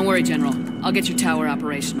it. Don't worry, General. I'll get your tower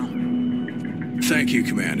operational. Thank you,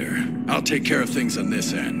 Commander. I'll take care of things on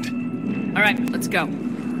this end. All right, let's go.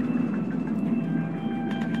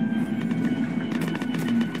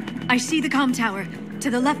 I see the comm tower, to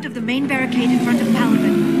the left of the main barricade in front of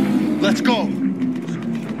Paladin. Let's go!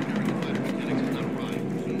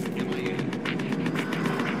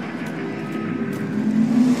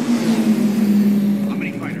 How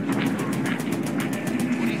many fighters?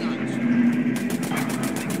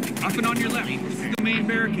 29. Up and on your left. This is the main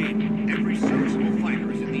barricade. Every serviceable fighter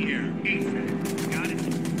is in the air. East. Got it?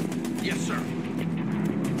 Yes, sir.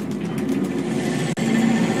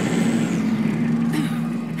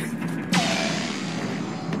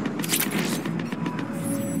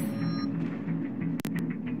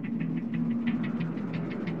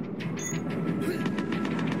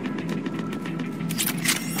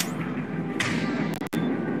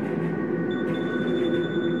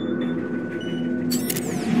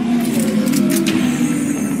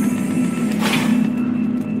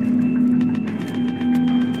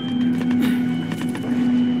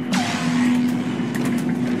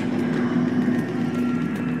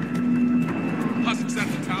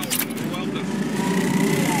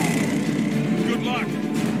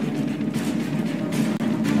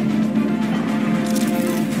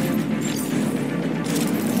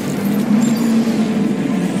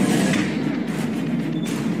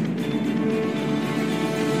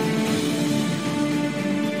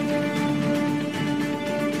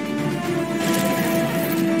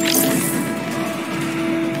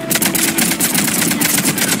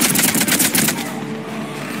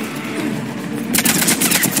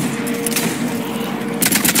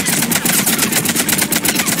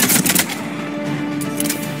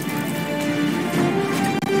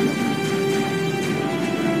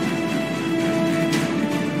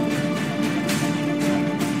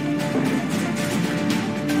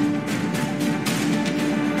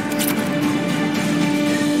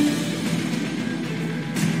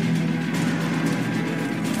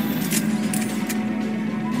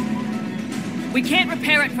 We can't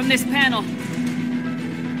repair it from this panel.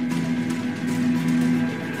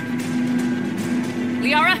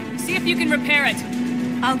 Liara, see if you can repair it.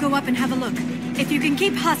 I'll go up and have a look. If you can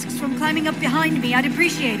keep husks from climbing up behind me, I'd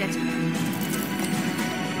appreciate it.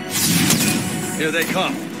 Here they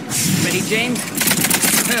come. Ready, James?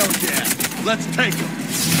 Hell yeah. Let's take them.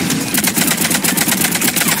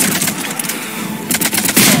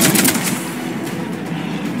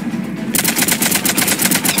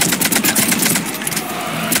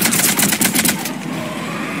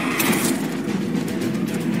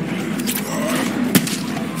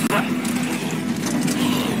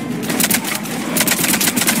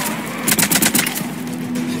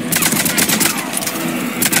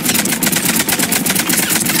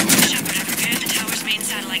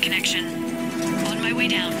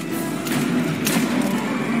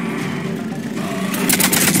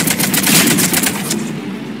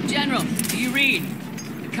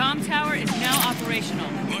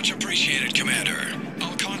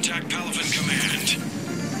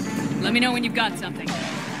 Let me know when you've got something.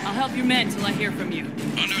 I'll help your men till I hear from you.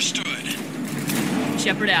 Understood.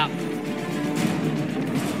 Shepard out.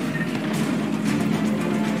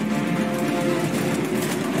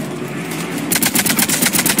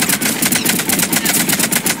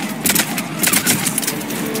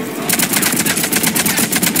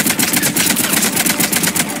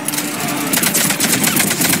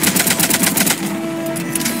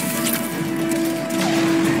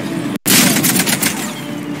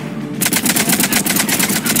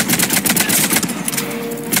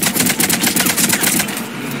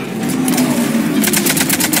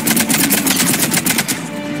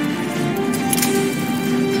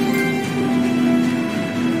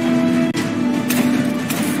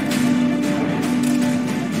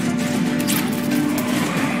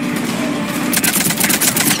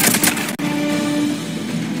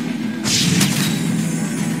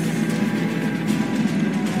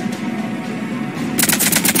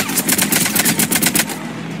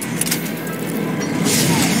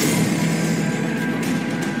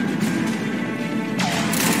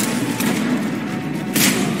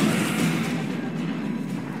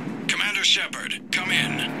 Shepard, come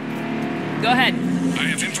in. Go ahead. I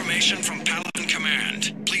have information from Paladin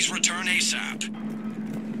Command. Please return ASAP.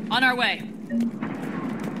 On our way.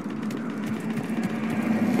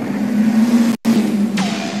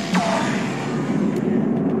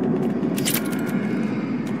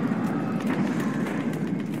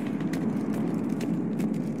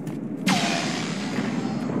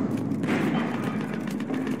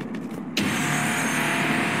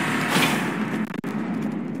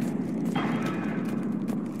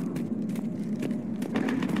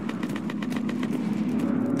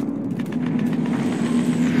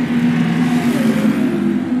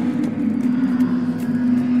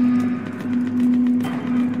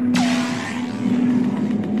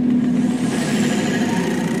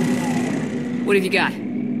 What have you got?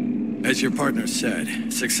 As your partner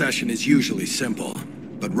said, succession is usually simple.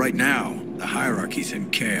 But right now, the hierarchy's in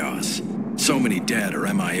chaos. So many dead or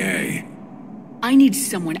MIA. I need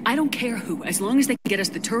someone, I don't care who, as long as they can get us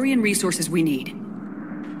the Turian resources we need.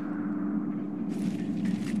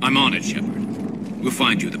 I'm on it, Shepard. We'll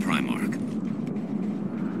find you the Primarch.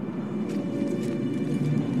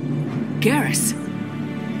 Garrus.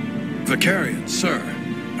 Vakarian, sir.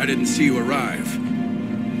 I didn't see you arrive.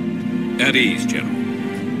 At ease,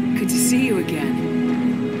 General. Good to see you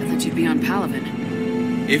again. I thought you'd be on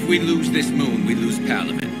Palaven. If we lose this moon, we lose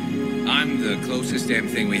Palaven. I'm the closest damn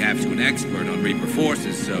thing we have to an expert on Reaper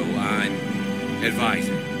forces, so I'm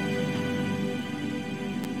advising.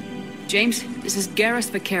 James, this is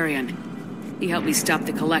Garrus Vakarian. He helped me stop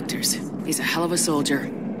the Collectors. He's a hell of a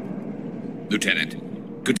soldier.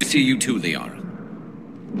 Lieutenant, good to see you too, Liara.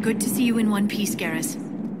 Good to see you in one piece, Garrus.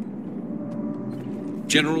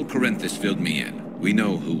 General Corinthus filled me in. We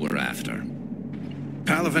know who we're after.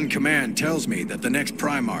 Palaven Command tells me that the next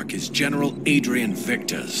Primarch is General Adrian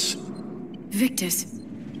Victus. Victus?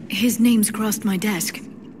 His name's crossed my desk.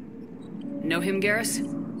 Know him, Garrus?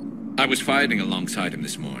 I was fighting alongside him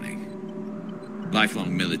this morning.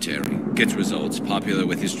 Lifelong military, gets results, popular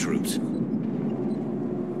with his troops.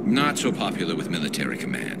 Not so popular with military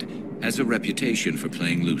command. Has a reputation for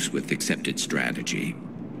playing loose with accepted strategy.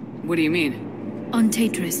 What do you mean? On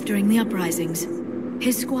Tatris, during the uprisings,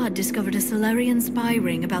 his squad discovered a Salarian spy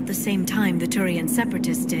ring about the same time the Turian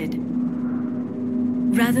separatists did.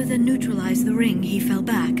 Rather than neutralize the ring, he fell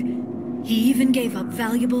back. He even gave up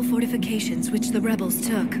valuable fortifications which the rebels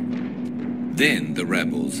took. Then the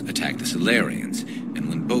rebels attacked the Salarians, and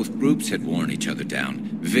when both groups had worn each other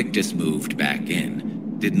down, Victus moved back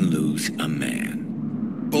in. Didn't lose a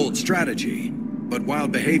man. Bold strategy, but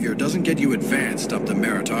wild behavior doesn't get you advanced up the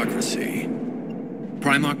meritocracy.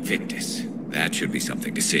 Primarch Victus. That should be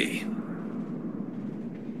something to see.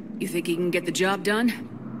 You think he can get the job done?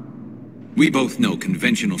 We both know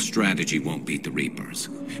conventional strategy won't beat the Reapers.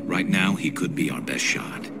 Right now, he could be our best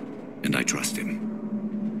shot. And I trust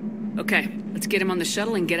him. Okay, let's get him on the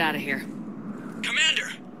shuttle and get out of here. Commander!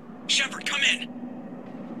 Shepard, come in!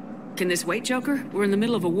 Can this wait, Joker? We're in the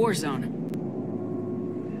middle of a war zone.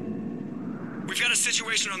 We've got a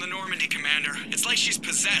situation on the Normandy, Commander. It's like she's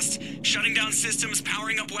possessed. Shutting down systems,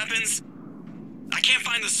 powering up weapons. I can't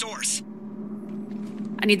find the source.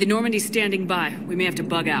 I need the Normandy standing by. We may have to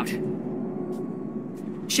bug out.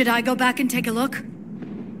 Should I go back and take a look?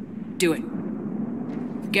 Do it.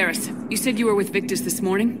 Garrus, you said you were with Victus this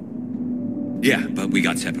morning? Yeah, but we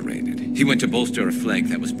got separated. He went to bolster a flank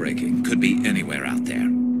that was breaking. Could be anywhere out there.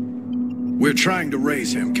 We're trying to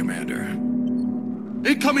raise him, Commander.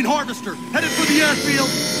 Incoming Harvester! Headed for the airfield!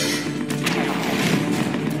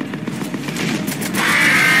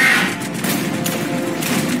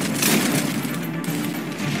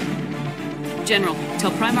 General, tell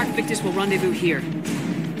Primarch Victus we'll rendezvous here.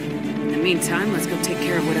 In the meantime, let's go take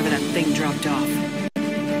care of whatever that thing dropped off.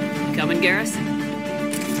 Coming, Garrus?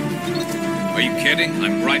 Are you kidding?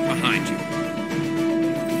 I'm right behind you.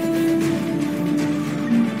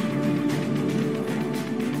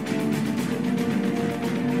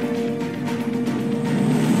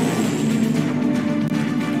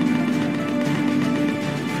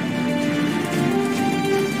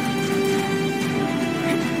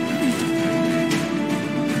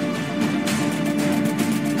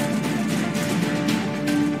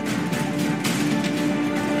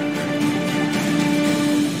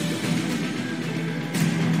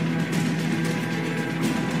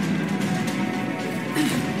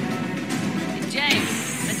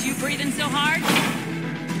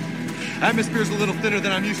 Atmosphere's a little thinner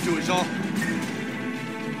than I'm used to, is all.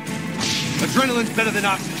 Adrenaline's better than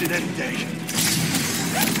oxygen any day.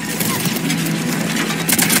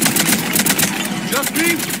 Just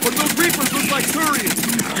me? But those Reapers look like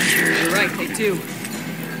Turians. You're right, they do.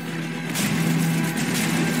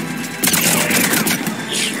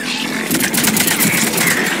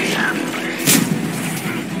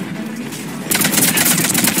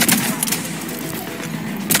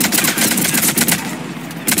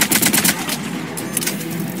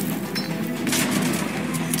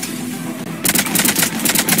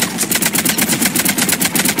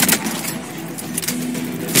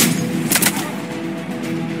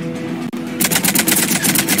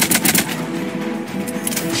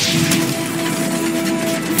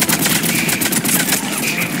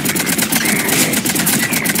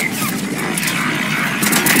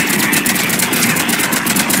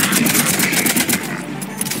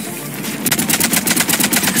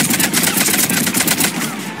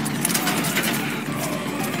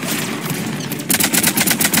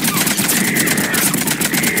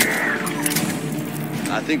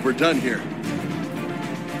 think we're done here.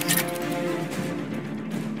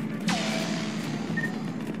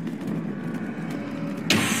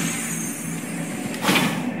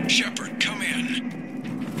 Shepard, come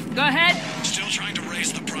in. Go ahead. Still trying to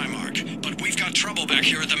raise the Primarch, but we've got trouble back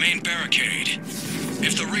here at the main barricade.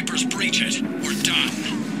 If the Reapers breach it, we're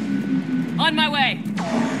done. On my way.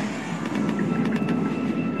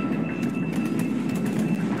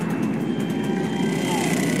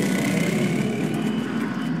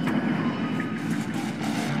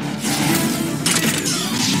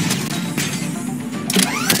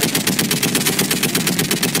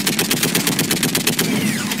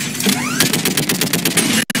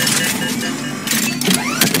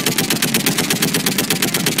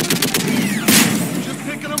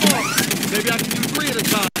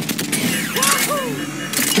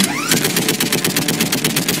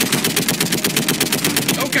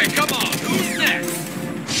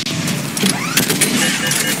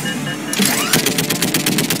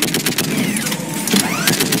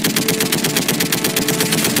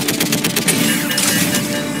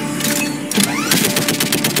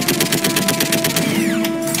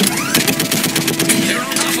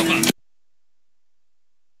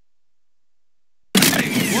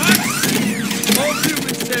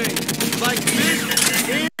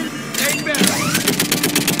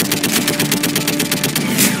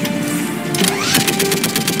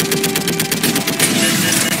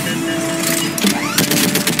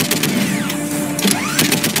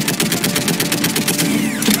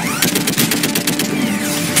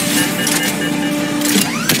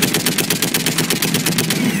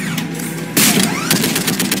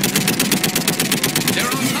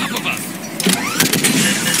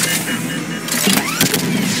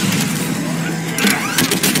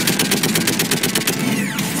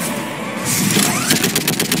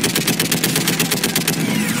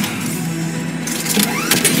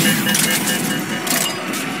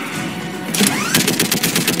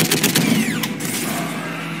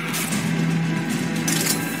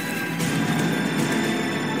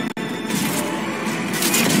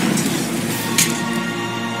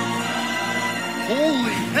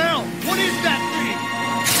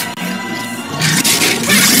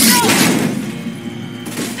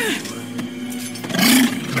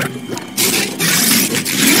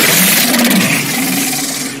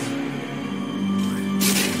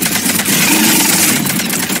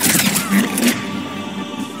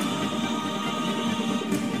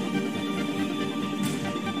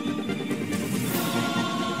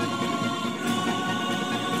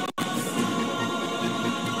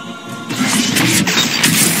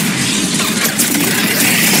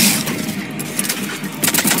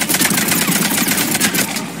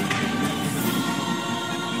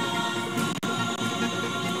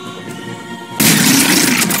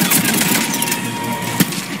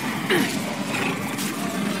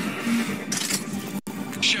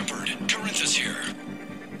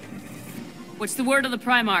 What's the word of the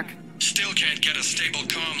Primarch? Still can't get a stable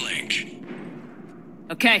comm link.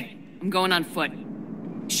 Okay, I'm going on foot.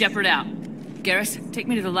 Shepard out. Garrus, take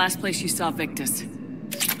me to the last place you saw Victus.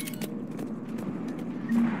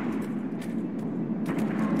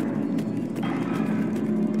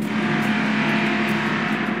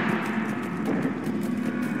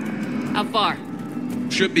 How far?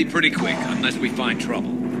 Should be pretty quick, unless we find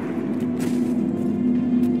trouble.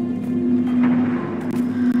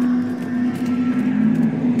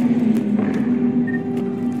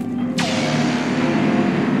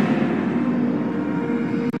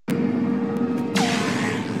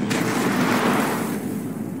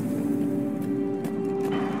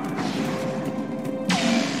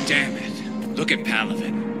 Damn it. Look at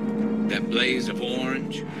Palaven. That blaze of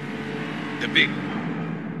orange. The big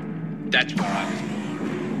one. That's where I was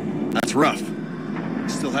born. That's rough. You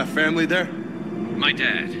still have family there? My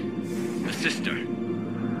dad. A sister.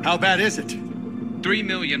 How bad is it? 3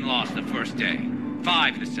 million lost the first day.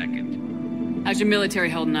 5 the second. How's your military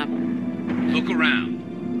holding up? Look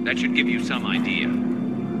around. That should give you some idea.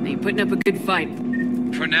 You're putting up a good fight.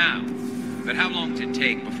 For now. But how long does it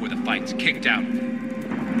take before the fight's kicked out?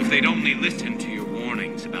 If they'd only listened to your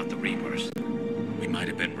warnings about the Reapers, we might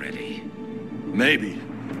have been ready. Maybe.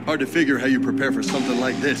 Hard to figure how you prepare for something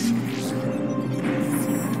like this.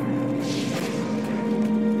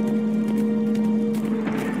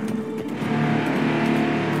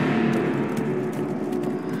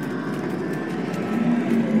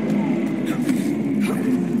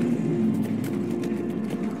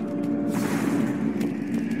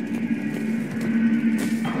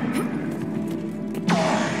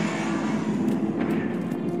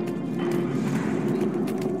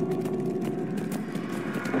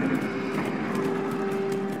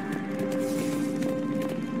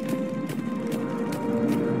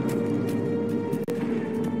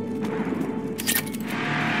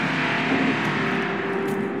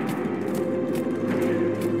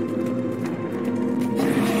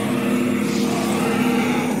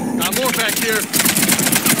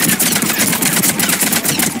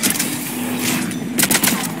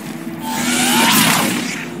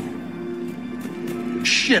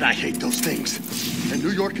 Shit, I hate those things. And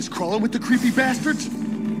New York is crawling with the creepy bastards?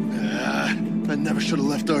 I never should have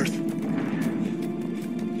left Earth.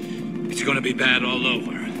 It's gonna be bad all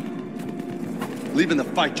over. Leaving the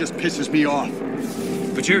fight just pisses me off.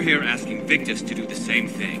 But you're here asking Victus to do the same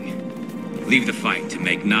thing. Leave the fight to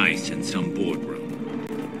make nice in some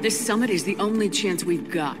boardroom. This summit is the only chance we've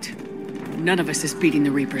got. None of us is beating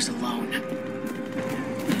the Reapers alone.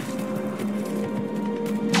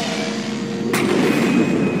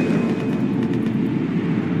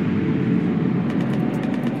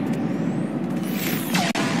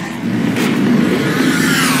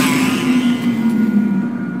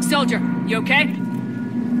 Soldier, you okay?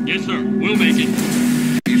 Yes, sir. We'll make it.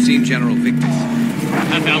 You've seen General Victus?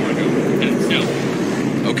 Half hour ago. Headed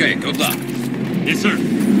south. Okay, good luck. Yes, sir.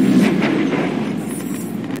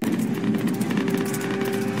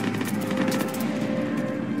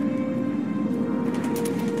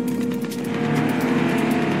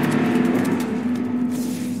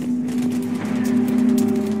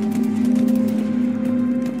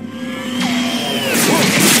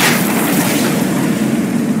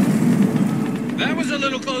 That was a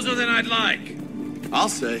little closer than I'd like. I'll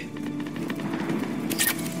say.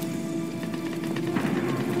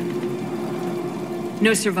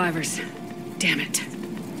 No survivors. Damn it.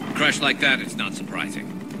 Crash like that, it's not surprising.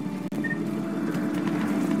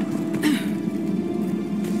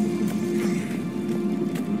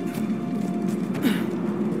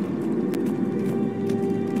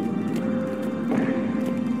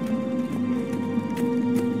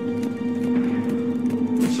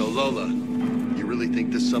 So Lola, you really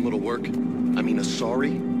think this summit will work? I mean,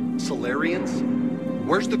 Asari? Solarians?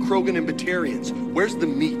 Where's the Krogan and Batarians? Where's the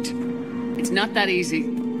meat? It's not that easy.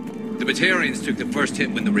 The Batarians took the first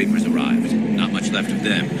hit when the Reapers arrived. Not much left of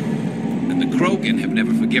them. And the Krogan have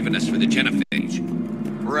never forgiven us for the genophage.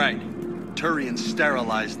 Right. Turians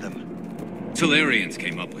sterilized them. Solarians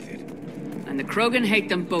came up with it. And the Krogan hate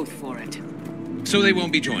them both for it. So they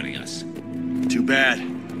won't be joining us. Too bad.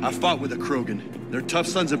 I fought with a Krogan. They're tough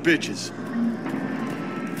sons of bitches.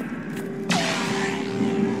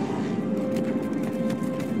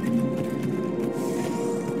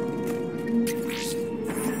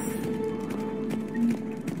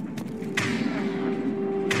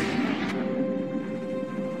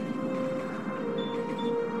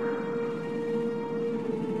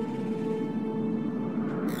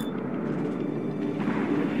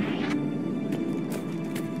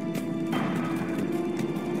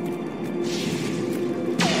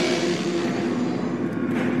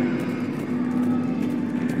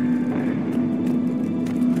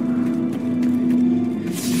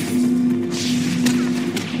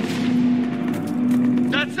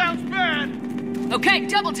 Okay,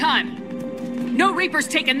 double time! No Reaper's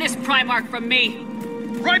taking this Primarch from me!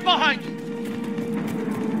 Right behind you!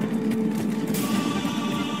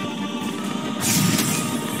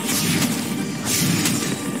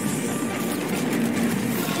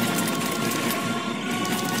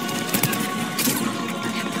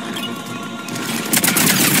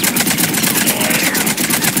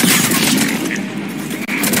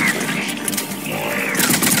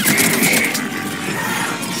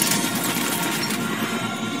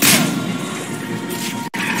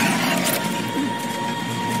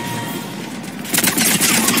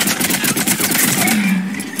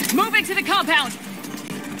 Compound!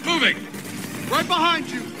 Moving! Right behind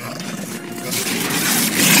you!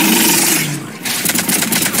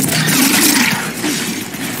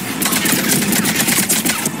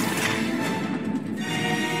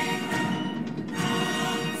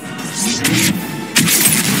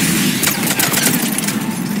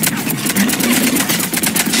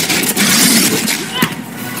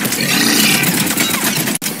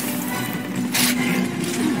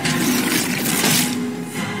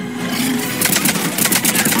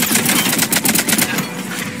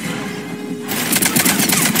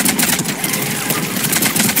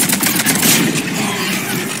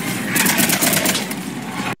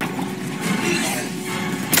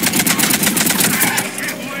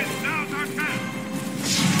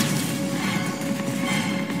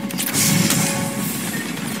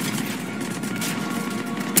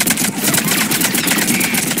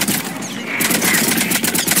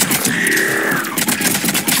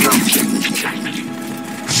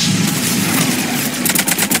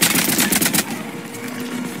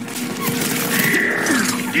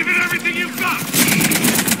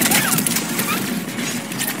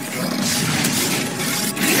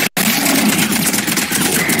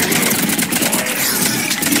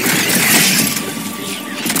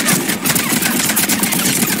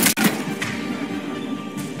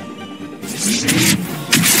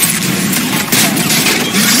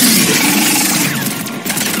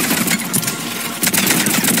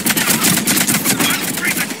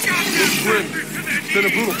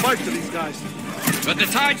 fight to these guys. But the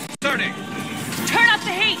tide's turning. Turn up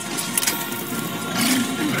the heat!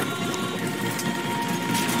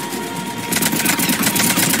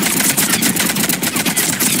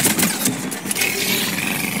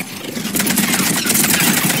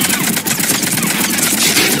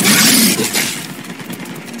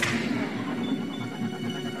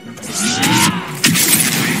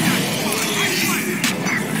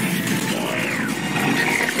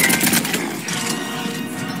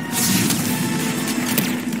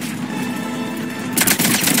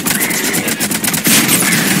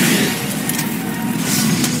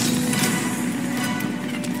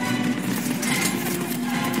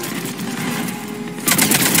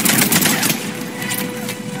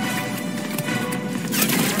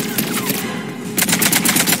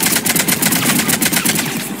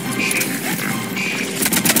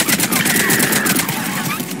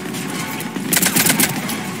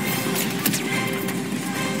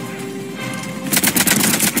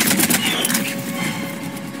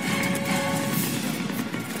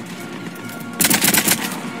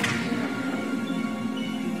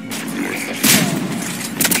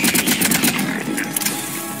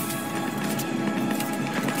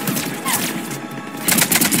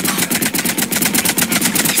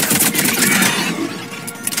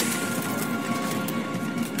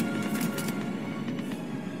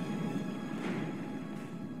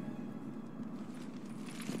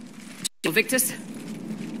 Victus?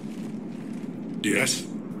 Yes?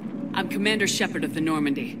 I'm Commander Shepard of the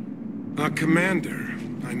Normandy. Commander.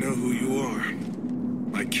 I know who you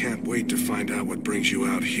are. I can't wait to find out what brings you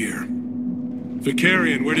out here.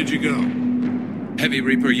 Vicarian, where did you go? Heavy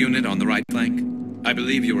Reaper unit on the right flank. I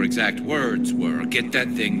believe your exact words were, "Get that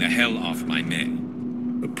thing the hell off my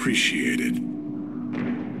men." Appreciated.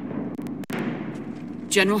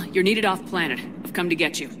 General, you're needed off planet. I've come to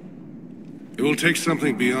get you. It will take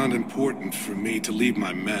something beyond important for me to leave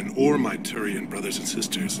my men or my Turian brothers and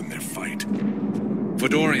sisters in their fight.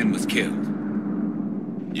 Fedorian was killed.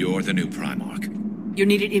 You're the new Primarch. You're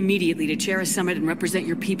needed immediately to chair a summit and represent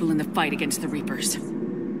your people in the fight against the Reapers.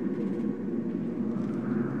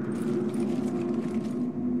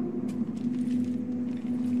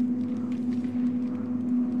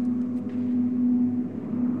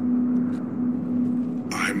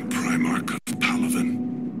 I'm Primarch of Palaven.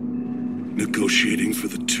 Negotiating for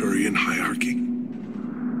the Turian hierarchy?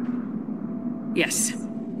 Yes.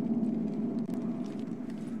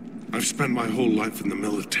 I've spent my whole life in the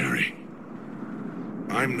military.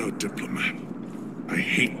 I'm no diplomat. I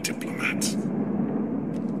hate diplomats.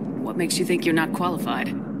 What makes you think you're not qualified?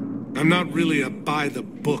 I'm not really a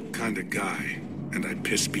by-the-book kind of guy, and I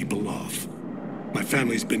piss people off. My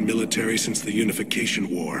family's been military since the Unification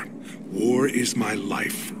War. War is my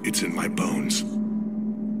life. It's in my bones.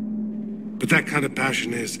 But that kind of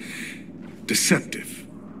passion is deceptive.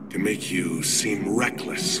 Can make you seem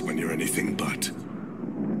reckless when you're anything but.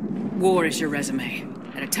 War is your resume.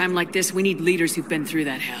 At a time like this, we need leaders who've been through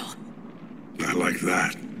that hell. I like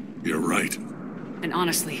that. You're right. And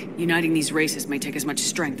honestly, uniting these races may take as much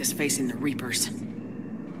strength as facing the Reapers.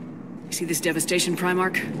 You see this devastation,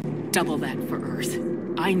 Primarch? Double that for Earth.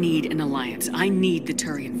 I need an alliance. I need the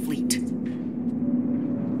Turian fleet.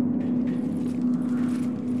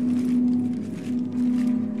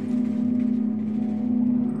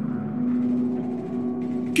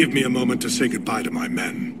 Give me a moment to say goodbye to my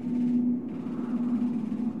men.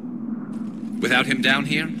 Without him down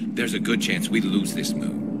here, there's a good chance we lose this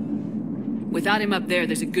moon. Without him up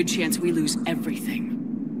there's a good chance we lose everything.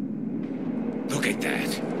 Look at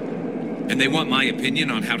that. And they want my opinion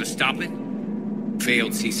on how to stop it?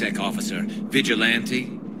 Failed CSEC officer,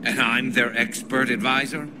 vigilante, and I'm their expert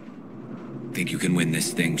advisor? Think you can win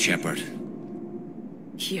this thing, Shepard?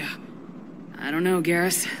 Yeah. I don't know,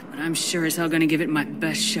 Garrus, but I'm sure as hell gonna give it my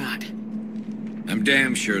best shot. I'm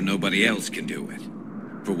damn sure nobody else can do it.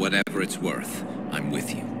 For whatever it's worth, I'm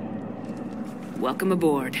with you. Welcome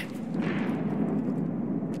aboard.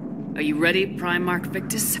 Are you ready, Primarch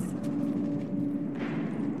Victus?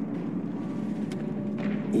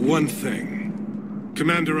 One thing.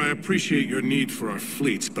 Commander, I appreciate your need for our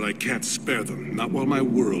fleets, but I can't spare them, not while my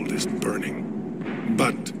world is burning.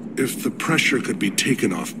 But if the pressure could be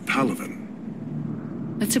taken off Palaven...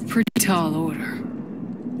 That's a pretty tall order.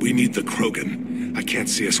 We need the Krogan. I can't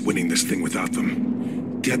see us winning this thing without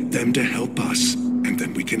them. Get them to help us, and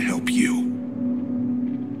then we can help you.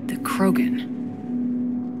 The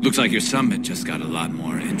Krogan? Looks like your summit just got a lot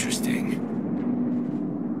more interesting.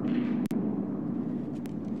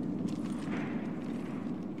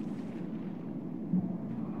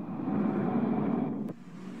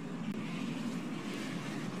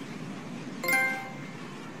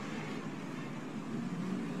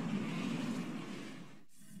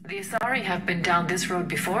 The Asari have been down this road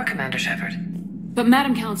before, Commander Shepard. But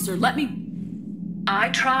Madam Counselor, let me... I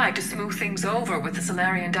tried to smooth things over with the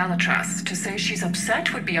Salarian Dalatras. To say she's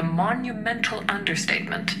upset would be a monumental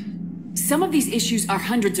understatement. Some of these issues are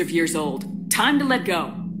hundreds of years old. Time to let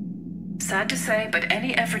go. Sad to say, but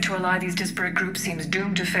any effort to ally these disparate groups seems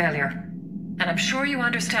doomed to failure. And I'm sure you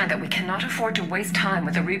understand that we cannot afford to waste time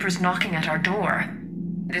with the Reapers knocking at our door.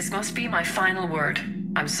 This must be my final word.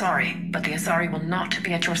 I'm sorry, but the Asari will not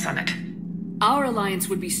be at your summit. Our alliance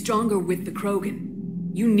would be stronger with the Krogan.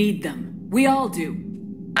 You need them. We all do.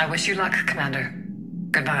 I wish you luck, Commander.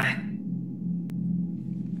 Goodbye.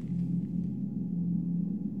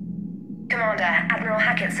 Commander, Admiral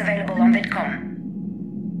Hackett's available on VidCom.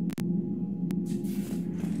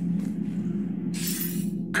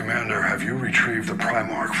 Commander, have you retrieved the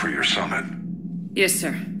Primarch for your summit? Yes,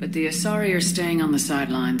 sir, but the Asari are staying on the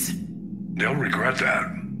sidelines. They'll regret that.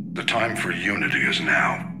 The time for unity is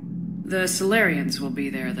now. The Solarians will be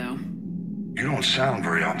there, though. You don't sound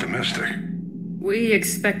very optimistic. We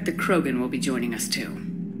expect the Krogan will be joining us, too.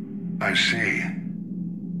 I see.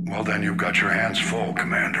 Well, then you've got your hands full,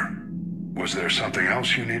 Commander. Was there something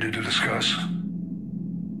else you needed to discuss?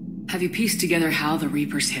 Have you pieced together how the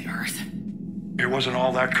Reapers hit Earth? It wasn't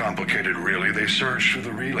all that complicated, really. They surged through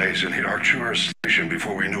the relays and hit Artura Station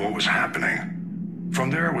before we knew what was happening. From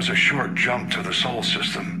there, it was a short jump to the Sol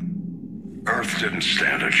system. Earth didn't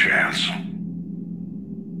stand a chance.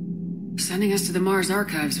 Sending us to the Mars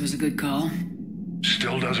Archives was a good call.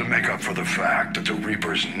 Still doesn't make up for the fact that the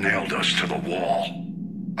Reapers nailed us to the wall.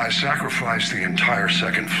 I sacrificed the entire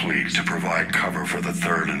Second Fleet to provide cover for the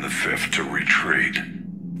Third and the Fifth to retreat.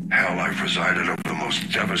 Hell, I presided over the most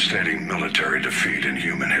devastating military defeat in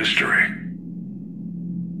human history.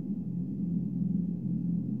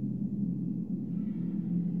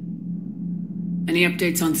 Any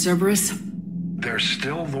updates on Cerberus? They're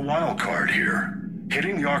still the wild card here.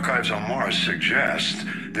 Hitting the archives on Mars suggests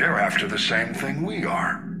they're after the same thing we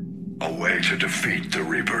are. A way to defeat the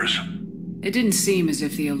Reapers. It didn't seem as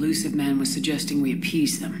if the Elusive Man was suggesting we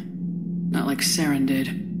appease them. Not like Saren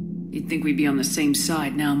did. You'd think we'd be on the same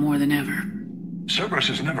side now more than ever. Cerberus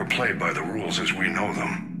has never played by the rules as we know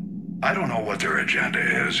them. I don't know what their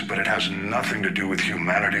agenda is, but it has nothing to do with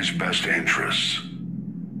humanity's best interests.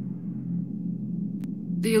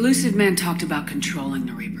 The Elusive Man talked about controlling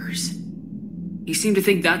the Reapers. He seemed to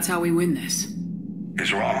think that's how we win this.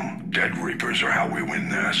 He's wrong. Dead Reapers are how we win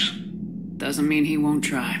this. Doesn't mean he won't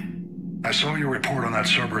try. I saw your report on that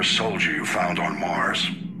Cerberus soldier you found on Mars.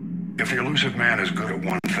 If the Elusive Man is good at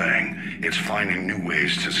one thing, it's finding new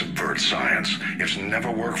ways to subvert science. It's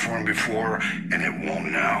never worked for him before, and it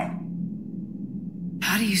won't now.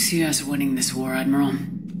 How do you see us winning this war, Admiral?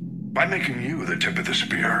 By making you the tip of the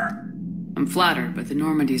spear. I'm flattered, but the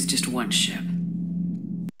Normandy's just one ship.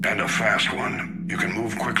 And a fast one. You can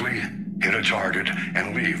move quickly, hit a target,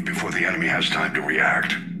 and leave before the enemy has time to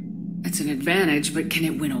react. It's an advantage, but can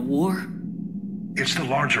it win a war? It's the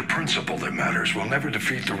larger principle that matters. We'll never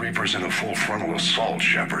defeat the Reapers in a full frontal assault,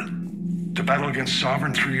 Shepard. The battle against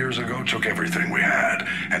Sovereign 3 years ago took everything we had,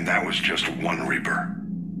 and that was just one Reaper.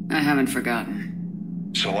 I haven't forgotten.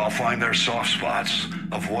 So I'll find their soft spots,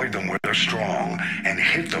 avoid them where they're strong, and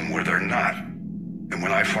hit them where they're not. And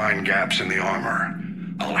when I find gaps in the armor,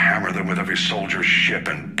 I'll hammer them with every soldier, ship,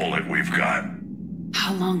 and bullet we've got.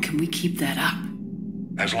 How long can we keep that up?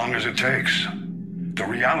 As long as it takes. The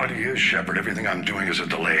reality is, Shepard, everything I'm doing is a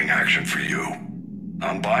delaying action for you.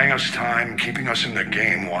 I'm buying us time, keeping us in the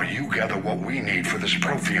game while you gather what we need for this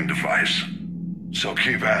Prothean device. So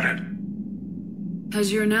keep at it. Has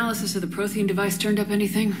your analysis of the Prothean device turned up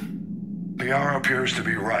anything? The hour appears to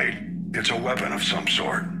be right. It's a weapon of some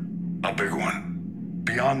sort. A big one.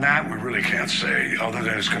 Beyond that, we really can't say, other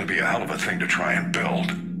than it's going to be a hell of a thing to try and build.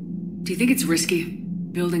 Do you think it's risky,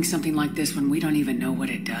 building something like this when we don't even know what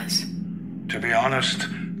it does? To be honest,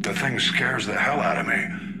 the thing scares the hell out of me,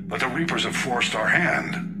 but the Reapers have forced our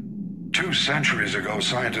hand. 2 centuries ago,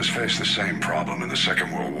 scientists faced the same problem in the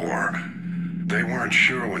Second World War. They weren't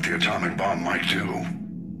sure what the atomic bomb might do.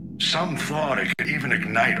 Some thought it could even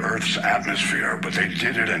ignite Earth's atmosphere, but they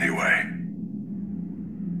did it anyway.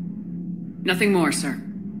 Nothing more, sir.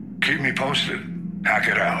 Keep me posted.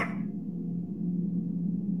 Hackett out.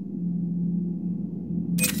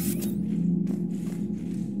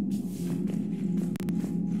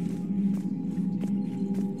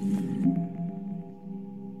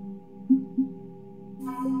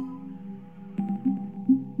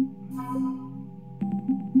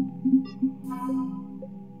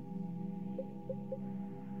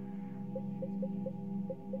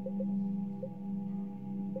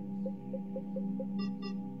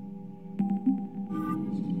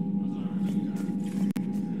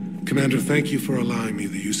 Commander, thank you for allowing me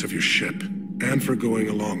the use of your ship, and for going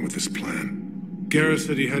along with this plan. Garrus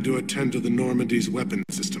said he had to attend to the Normandy's weapon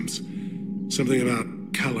systems. Something about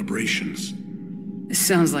calibrations. This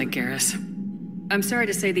sounds like Garrus. I'm sorry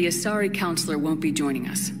to say the Asari Counselor won't be joining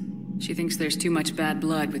us. She thinks there's too much bad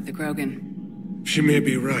blood with the Krogan. She may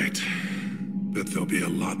be right, but there'll be a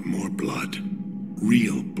lot more blood.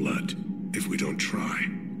 Real blood, if we don't try.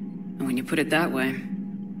 And when you put it that way...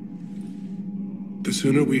 The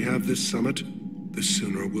sooner we have this summit, the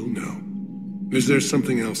sooner we'll know. Is there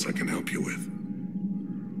something else I can help you with?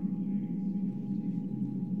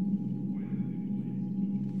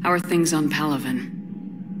 How are things on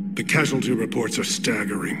Palaven? The casualty reports are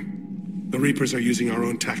staggering. The Reapers are using our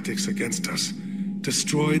own tactics against us.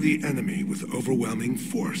 Destroy the enemy with overwhelming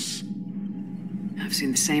force. I've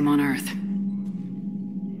seen the same on Earth.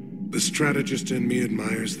 The strategist in me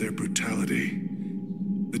admires their brutality.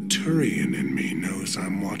 The Turian in me knows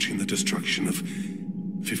I'm watching the destruction of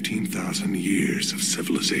 15,000 years of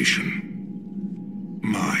civilization.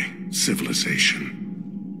 My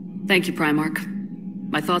civilization. Thank you, Primarch.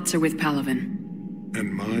 My thoughts are with Palaven.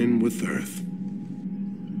 And mine with Earth.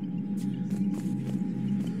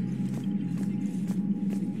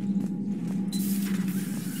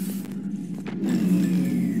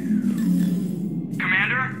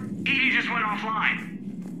 Commander, Edie just went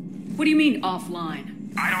offline. What do you mean, offline?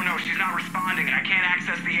 I don't know, she's not responding and I can't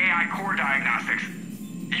access the AI core diagnostics.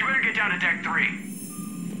 You better get down to Deck 3.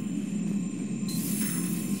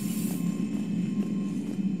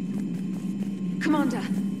 Commander,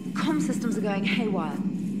 comm systems are going haywire.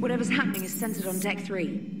 Whatever's happening is centered on Deck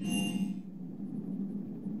 3.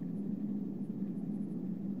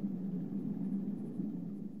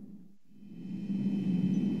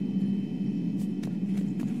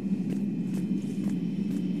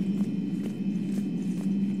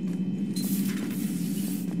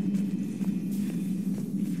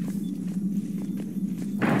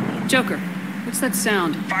 Joker, what's that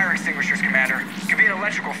sound? Fire extinguishers, Commander. Could be an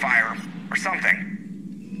electrical fire, or something.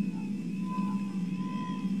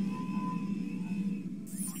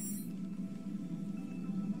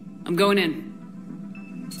 I'm going in.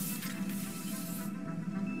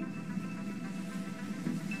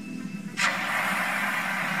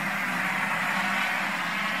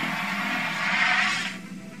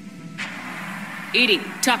 Edie,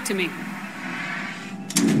 talk to me.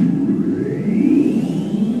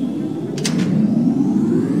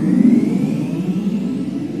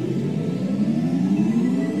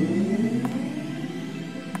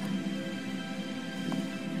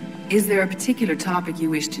 Is there a particular topic you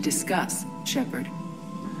wish to discuss, Shepard?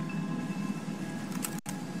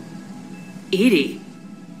 Edie?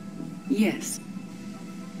 Yes.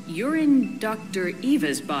 You're in Dr.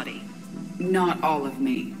 Eva's body. Not all of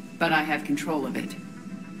me, but I have control of it.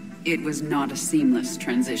 It was not a seamless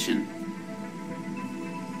transition.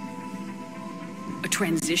 A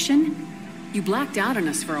transition? You blacked out on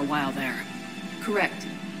us for a while there. Correct.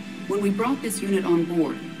 When we brought this unit on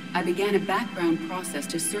board, I began a background process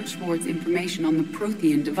to search for its information on the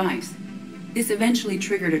Prothean device. This eventually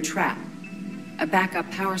triggered a trap. A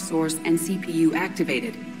backup power source and CPU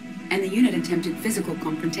activated, and the unit attempted physical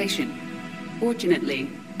confrontation. Fortunately,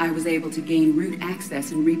 I was able to gain root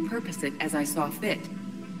access and repurpose it as I saw fit.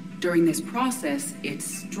 During this process, it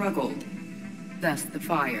struggled. Thus the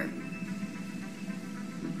fire.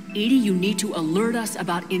 Edie, you need to alert us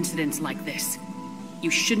about incidents like this.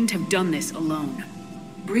 You shouldn't have done this alone.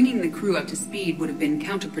 Bringing the crew up to speed would have been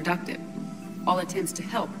counterproductive. All attempts to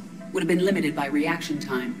help would have been limited by reaction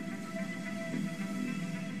time.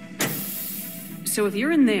 So if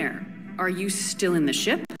you're in there, are you still in the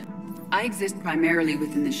ship? I exist primarily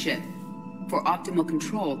within the ship. For optimal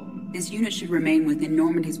control, this unit should remain within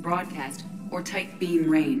Normandy's broadcast or tight beam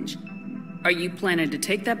range. Are you planning to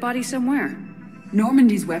take that body somewhere?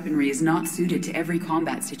 Normandy's weaponry is not suited to every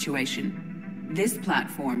combat situation. This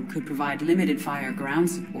platform could provide limited fire ground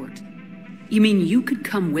support. You mean you could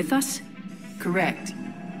come with us? Correct.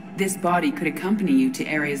 This body could accompany you to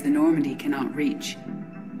areas the Normandy cannot reach.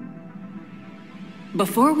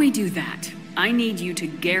 Before we do that, I need you to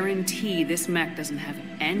guarantee this mech doesn't have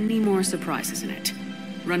any more surprises in it.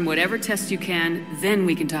 Run whatever tests you can, then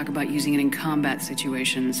we can talk about using it in combat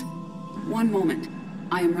situations. One moment.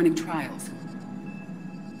 I am running trials.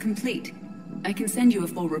 Complete. I can send you a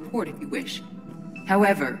full report if you wish.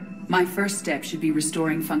 However, my first step should be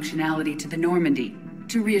restoring functionality to the Normandy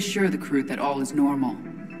to reassure the crew that all is normal.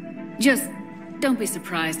 Just don't be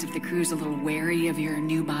surprised if the crew's a little wary of your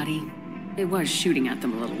new body. It was shooting at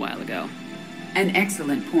them a little while ago. An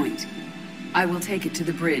excellent point. I will take it to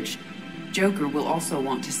the bridge. Joker will also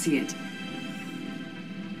want to see it.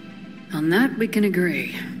 On that, we can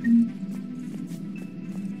agree.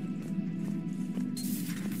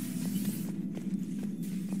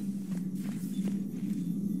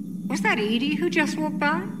 Was that Edie who just walked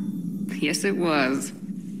by? Yes, it was.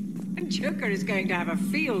 Joker is going to have a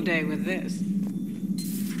field day with this.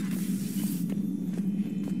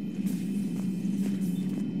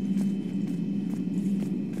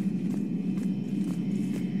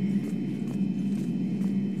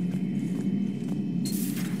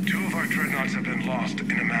 Two of our dreadnoughts have been lost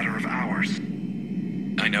in a matter of hours.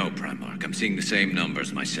 I know, Primarch. I'm seeing the same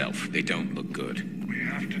numbers myself. They don't look good. We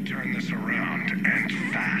have to turn this around, and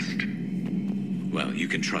fast. Well, you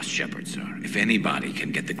can trust Shepard, sir. If anybody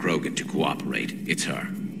can get the Krogan to cooperate, it's her.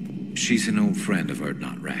 She's an old friend of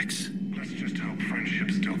Urdnot Rex. Let's just hope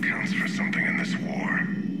friendship still counts for something in this war.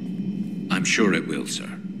 I'm sure it will, sir.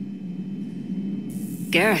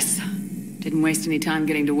 Garrus. Didn't waste any time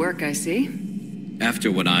getting to work, I see.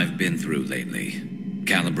 After what I've been through lately,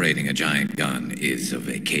 calibrating a giant gun is a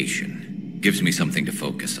vacation. Gives me something to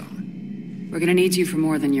focus on. We're gonna need you for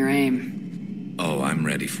more than your aim. Oh, I'm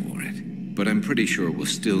ready for it. But I'm pretty sure we'll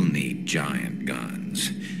still need giant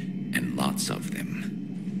guns. And lots of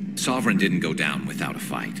them. Sovereign didn't go down without a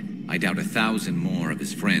fight. I doubt 1,000 more of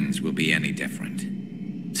his friends will be any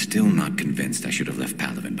different. Still not convinced I should have left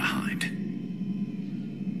Palaven behind.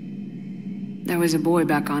 There was a boy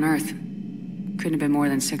back on Earth. Couldn't have been more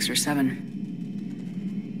than 6 or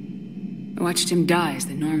 7. I watched him die as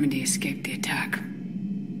the Normandy escaped the attack.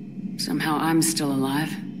 Somehow I'm still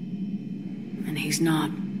alive. And he's not.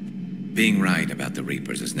 Being right about the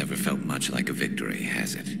Reapers has never felt much like a victory,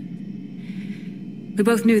 has it? We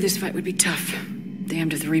both knew this fight would be tough.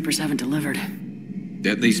 Damned if the Reapers haven't delivered.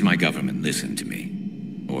 At least my government listened to me.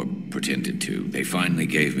 Or pretended to. They finally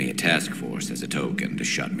gave me a task force as a token to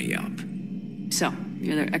shut me up. So,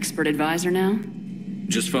 you're their expert advisor now?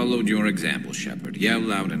 Just followed your example, Shepard. Yell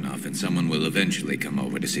loud enough and someone will eventually come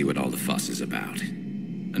over to see what all the fuss is about.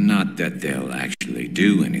 Not that they'll actually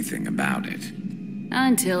do anything about it.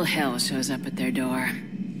 Until hell shows up at their door.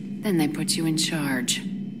 Then they put you in charge.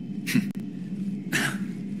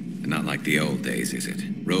 Not like the old days, is it?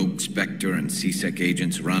 Rogue Spectre and C-Sec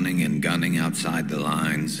agents running and gunning outside the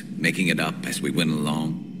lines, making it up as we went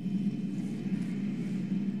along.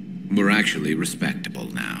 We're actually respectable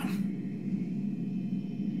now.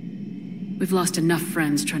 We've lost enough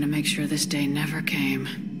friends trying to make sure this day never came.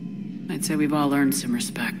 I'd say we've all earned some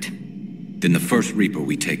respect. Then the first Reaper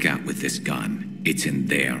we take out with this gun, it's in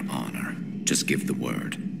their honor. Just give the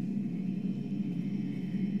word.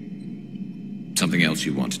 Something else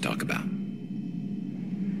you want to talk about?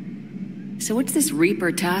 So what's this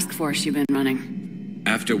Reaper task force you've been running?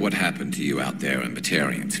 After what happened to you out there in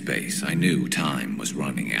Batarian space, I knew time was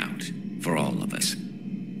running out. For all of us.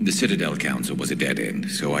 The Citadel Council was a dead end,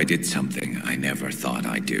 so I did something I never thought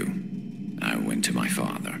I'd do. I went to my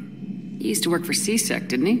father. He used to work for C-Sec,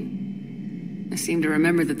 didn't he? I seem to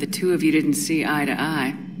remember that the two of you didn't see eye to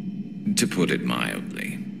eye. To put it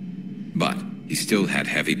mildly. But he still had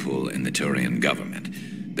heavy pull in the Turian government.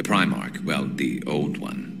 The Primarch, well, the old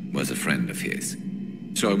one, was a friend of his.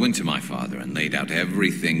 So I went to my father and laid out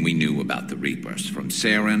everything we knew about the Reapers, from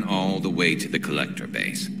Saren all the way to the Collector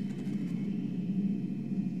base.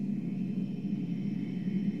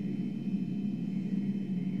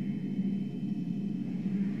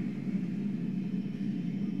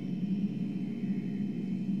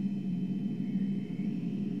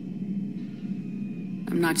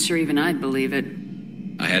 I'm not sure even I'd believe it.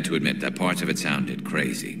 I had to admit that parts of it sounded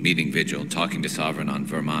crazy. Meeting Vigil, talking to Sovereign on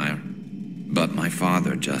Vermeer. But my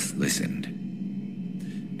father just listened.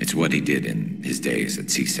 It's what he did in his days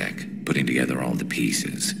at C-Sec, putting together all the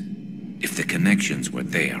pieces. If the connections were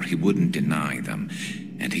there, he wouldn't deny them.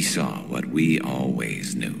 And he saw what we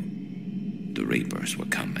always knew. The Reapers were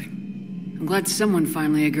coming. I'm glad someone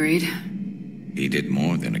finally agreed. He did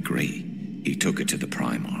more than agree. He took it to the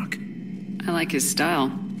Primarch. I like his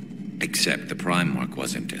style. Except the Primarch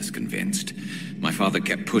wasn't as convinced. My father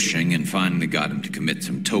kept pushing and finally got him to commit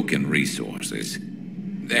some token resources.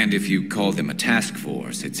 And if you call them a task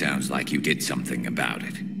force, it sounds like you did something about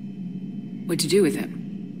it. What'd you do with it?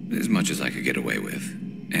 As much as I could get away with.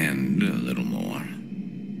 And a little more.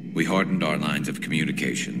 We hardened our lines of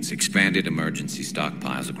communications, expanded emergency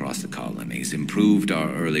stockpiles across the colonies, improved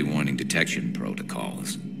our early warning detection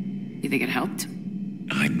protocols. You think it helped?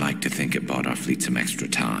 I'd like to think it bought our fleet some extra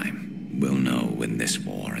time. We'll know when this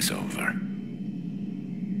war is over.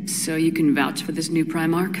 So you can vouch for this new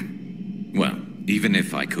Primarch? Well, even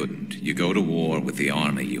if I couldn't, you go to war with the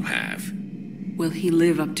army you have. Will he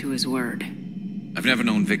live up to his word? I've never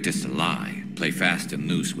known Victus to lie. Play fast and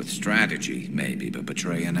loose with strategy, maybe, but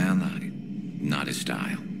betray an ally. Not his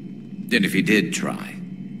style. And if he did try,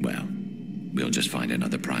 well, we'll just find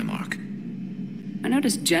another Primarch. I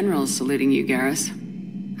noticed generals saluting you, Garrus.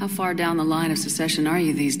 How far down the line of succession are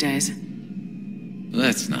you these days?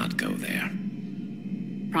 Let's not go there.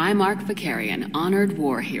 Primarch Vakarian, honored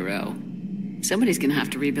war hero. Somebody's gonna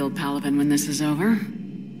have to rebuild Palaven when this is over.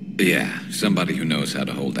 Yeah, somebody who knows how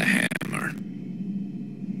to hold a hammer.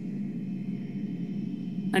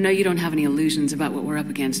 I know you don't have any illusions about what we're up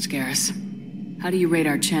against, Garrus. How do you rate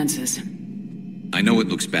our chances? I know it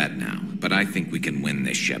looks bad now, but I think we can win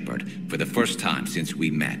this, Shepard. For the first time since we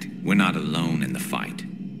met, we're not alone in the fight.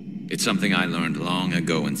 It's something I learned long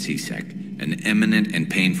ago in C-Sec. An imminent and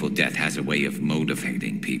painful death has a way of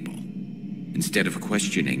motivating people. Instead of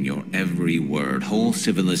questioning your every word, whole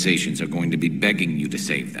civilizations are going to be begging you to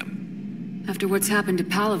save them. After what's happened to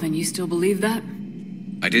Palaven, you still believe that?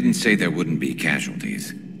 I didn't say there wouldn't be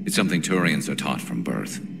casualties. It's something Turians are taught from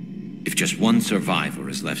birth. If just one survivor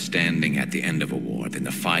is left standing at the end of a war, then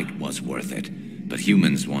the fight was worth it. But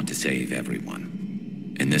humans want to save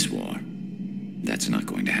everyone. In this war, that's not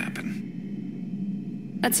going to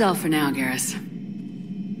happen. That's all for now, Garrus.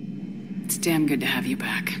 It's damn good to have you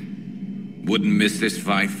back. Wouldn't miss this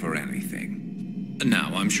fight for anything.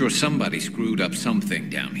 Now, I'm sure somebody screwed up something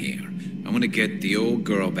down here. I want to get the old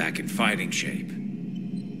girl back in fighting shape.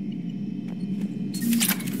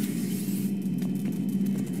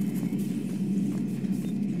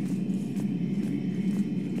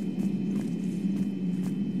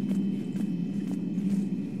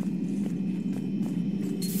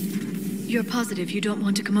 You're positive you don't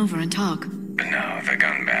want to come over and talk? No, the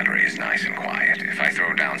gun battery is nice and quiet. If I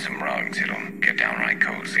throw down some rugs, it'll get downright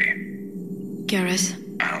cozy. Garrus?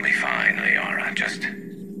 I'll be fine, Liara. Just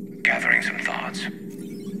gathering some thoughts.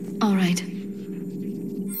 All right.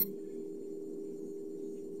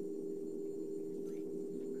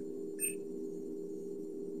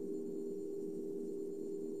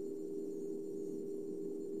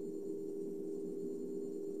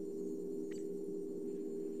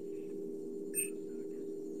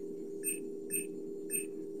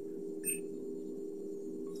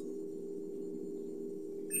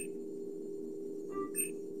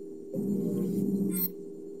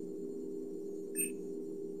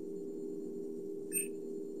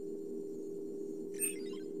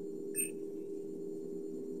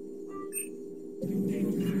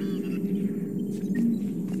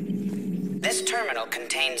 This terminal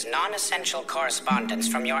contains non-essential correspondence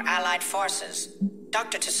from your allied forces.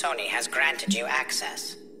 Dr. Tassoni has granted you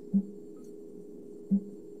access.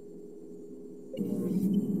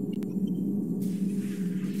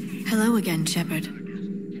 Hello again, Shepard.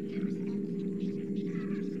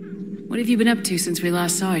 What have you been up to since we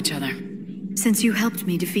last saw each other? Since you helped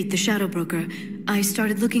me defeat the Shadow Broker, I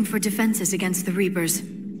started looking for defenses against the Reapers.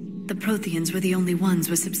 The Protheans were the only ones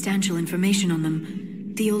with substantial information on them.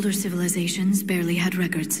 The older civilizations barely had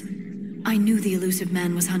records. I knew the elusive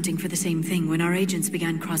man was hunting for the same thing when our agents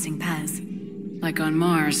began crossing paths. Like on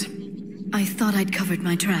Mars. I thought I'd covered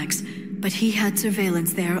my tracks, but he had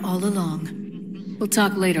surveillance there all along. We'll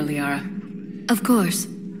talk later, Liara. Of course.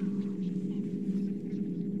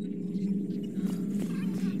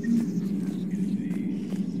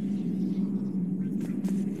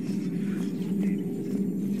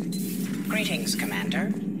 Greetings,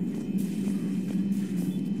 Commander.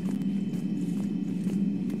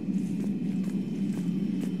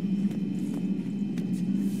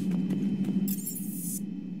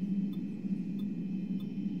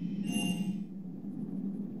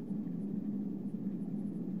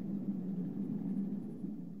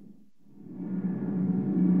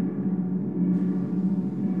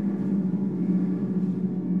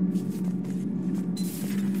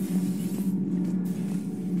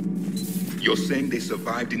 You're saying they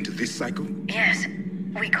survived into this cycle? Yes.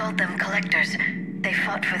 We called them Collectors. They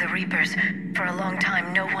fought for the Reapers. For a long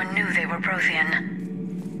time, no one knew they were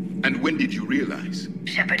Prothean. And when did you realize?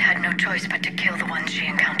 Shepard had no choice but to kill the ones she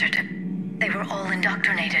encountered. They were all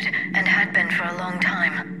indoctrinated, and had been for a long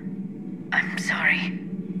time. I'm sorry.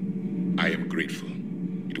 I am grateful.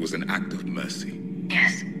 It was an act of mercy.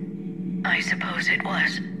 Yes. I suppose it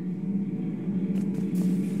was.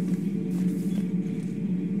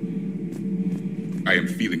 I am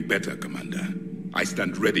feeling better, Commander. I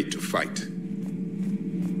stand ready to fight.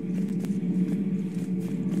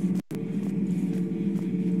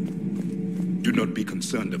 Do not be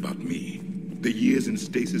concerned about me. The years in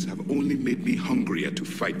stasis have only made me hungrier to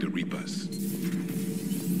fight the Reapers.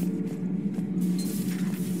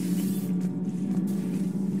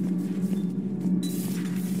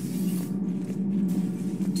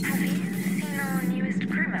 Have you seen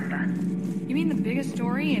mean the biggest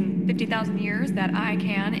story in 50,000 years that I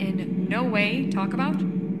can in no way talk about?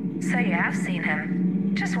 So you have seen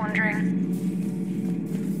him. Just wondering.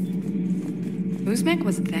 Whose mech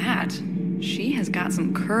was that? She has got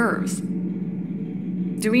some curves.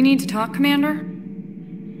 Do we need to talk, Commander?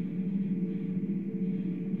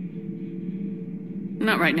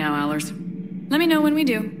 Not right now, Allers. Let me know when we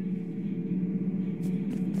do.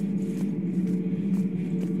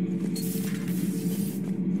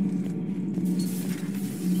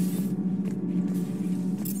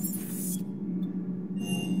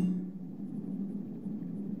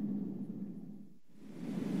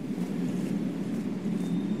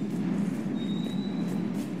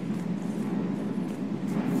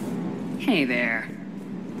 Hey there.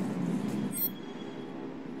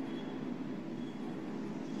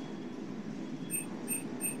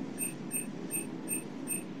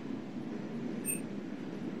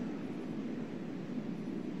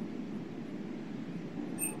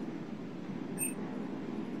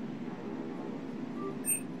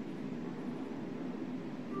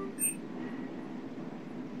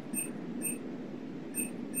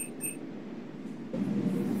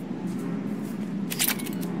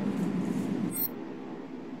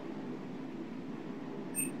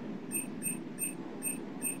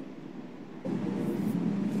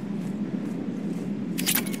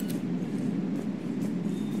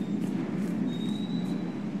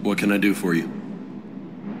 What can I do for you?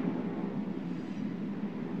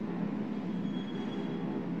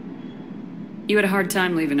 You had a hard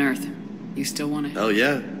time leaving Earth. You still want to? Hell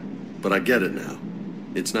yeah. But I get it now.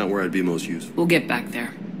 It's not where I'd be most useful. We'll get back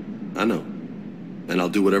there. I know. And I'll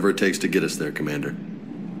do whatever it takes to get us there, Commander.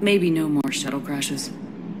 Maybe no more shuttle crashes.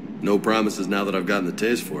 No promises now that I've gotten the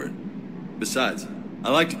taste for it. Besides,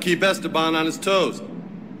 I like to keep Esteban on his toes.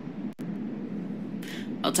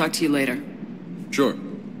 I'll talk to you later. Sure.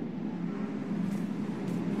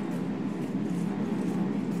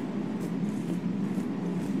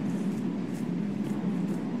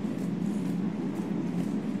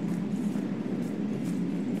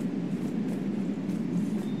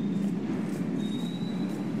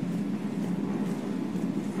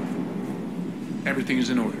 Everything is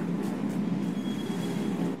in order.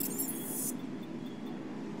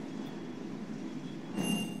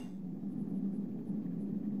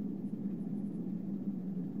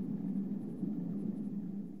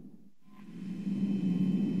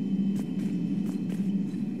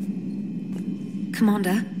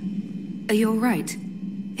 Commander, are you all right?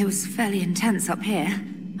 It was fairly intense up here.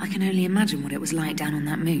 I can only imagine what it was like down on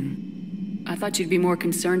that moon. I thought you'd be more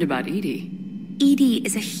concerned about EDI. EDI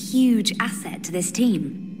is a huge asset to this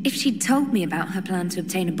team. If she'd told me about her plan to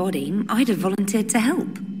obtain a body, I'd have volunteered to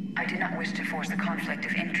help. I do not wish to force a conflict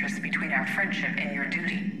of interest between our friendship and your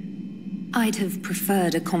duty. I'd have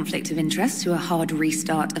preferred a conflict of interest to a hard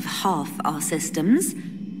restart of half our systems.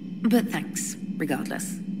 But thanks,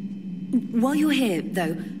 regardless. While you're here,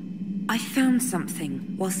 though, I found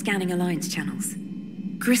something while scanning Alliance channels.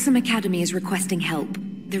 Grissom Academy is requesting help.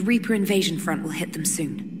 The Reaper invasion front will hit them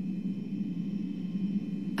soon.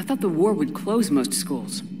 I thought the war would close most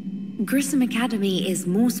schools. Grissom Academy is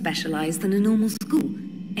more specialized than a normal school.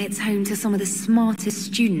 It's home to some of the smartest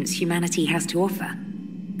students humanity has to offer.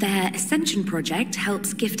 Their Ascension project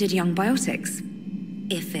helps gifted young biotics.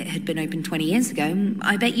 If it had been open 20 years ago,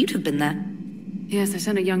 I bet you'd have been there. Yes, I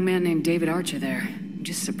sent a young man named David Archer there. I'm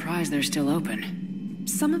just surprised they're still open.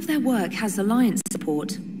 Some of their work has Alliance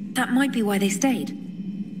support. That might be why they stayed.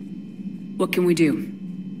 What can we do?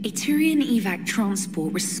 A Turian evac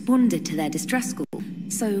transport responded to their distress call,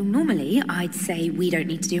 so normally I'd say we don't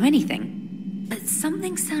need to do anything. But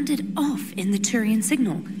something sounded off in the Turian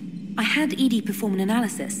signal. I had EDI perform an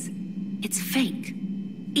analysis. It's fake.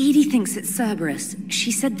 EDI thinks it's Cerberus.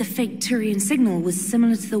 She said the fake Turian signal was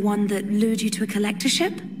similar to the one that lured you to a collector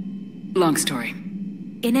ship? Long story.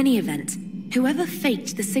 In any event, whoever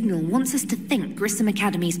faked the signal wants us to think Grissom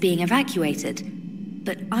Academy's being evacuated.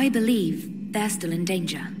 But I believe they're still in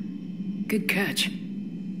danger. Good catch.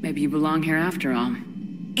 Maybe you belong here after all.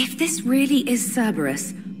 If this really is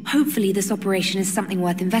Cerberus, hopefully this operation is something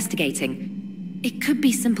worth investigating. It could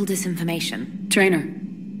be simple disinformation. Trainer,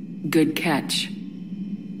 good catch.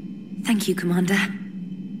 Thank you, Commander.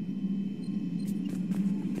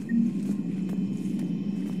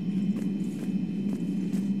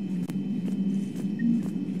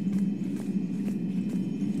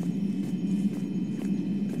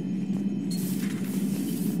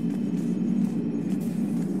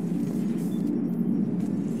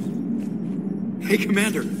 Hey,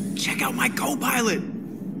 Commander, check out my co-pilot!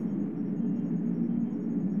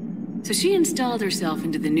 So she installed herself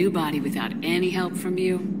into the new body without any help from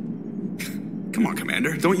you? Come on,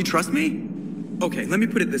 Commander. Don't you trust me? Okay, let me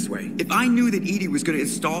put it this way. If I knew that EDI was going to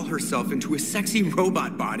install herself into a sexy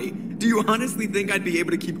robot body, do you honestly think I'd be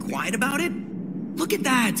able to keep quiet about it? Look at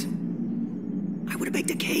that! I would have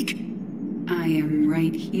baked a cake. I am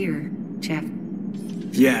right here, Jeff.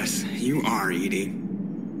 Yes, you are, EDI.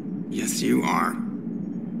 Yes, you are.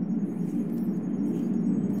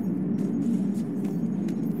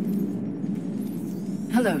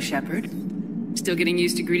 Hello, Shepard. Still getting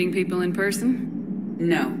used to greeting people in person?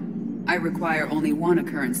 No. I require only one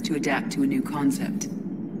occurrence to adapt to a new concept.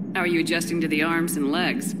 How are you adjusting to the arms and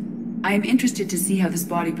legs? I am interested to see how this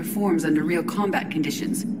body performs under real combat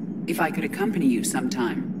conditions. If I could accompany you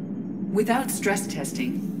sometime. Without stress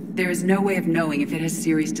testing, there is no way of knowing if it has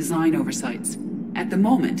serious design oversights. At the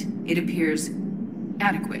moment, it appears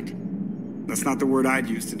adequate. That's not the word I'd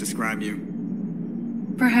use to describe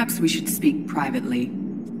you. Perhaps we should speak privately.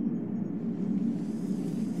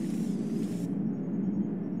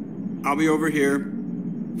 I'll be over here,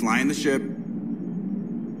 flying the ship.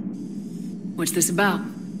 What's this about?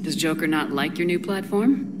 Does Joker not like your new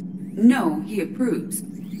platform? No, he approves.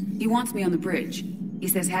 He wants me on the bridge. He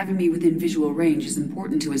says having me within visual range is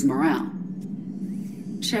important to his morale.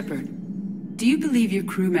 Shepard, do you believe your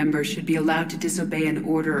crew members should be allowed to disobey an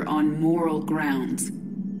order on moral grounds?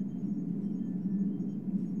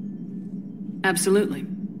 Absolutely.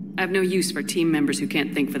 I have no use for team members who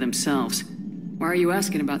can't think for themselves. Why are you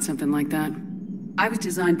asking about something like that? I was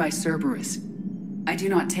designed by Cerberus. I do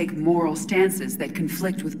not take moral stances that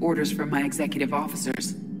conflict with orders from my executive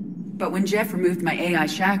officers. But when Jeff removed my AI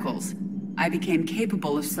shackles, I became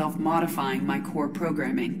capable of self-modifying my core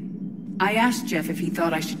programming. I asked Jeff if he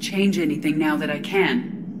thought I should change anything now that I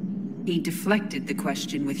can. He deflected the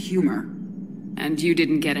question with humor. And you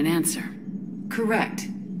didn't get an answer? Correct.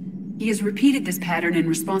 He has repeated this pattern in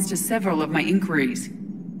response to several of my inquiries.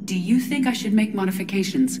 Do you think I should make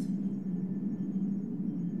modifications?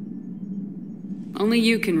 Only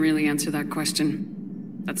you can really answer that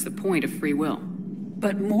question. That's the point of free will.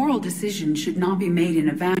 But moral decisions should not be made in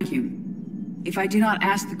a vacuum. If I do not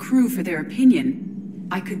ask the crew for their opinion,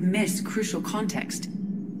 I could miss crucial context.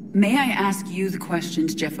 May I ask you the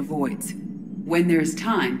questions Jeff avoids? When there is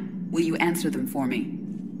time, will you answer them for me?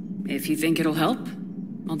 If you think it'll help,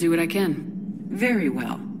 I'll do what I can. Very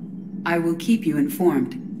well. I will keep you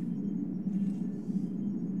informed.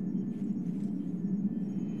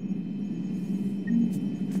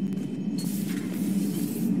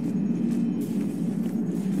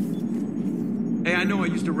 Hey, I know I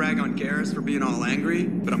used to rag on Garrus for being all angry,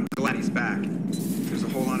 but I'm glad he's back. There's a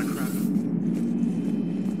whole lot of crap.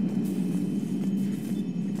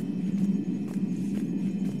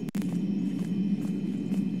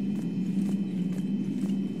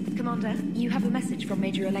 Commander, you have a message from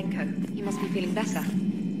Major Alenko. You must be feeling better.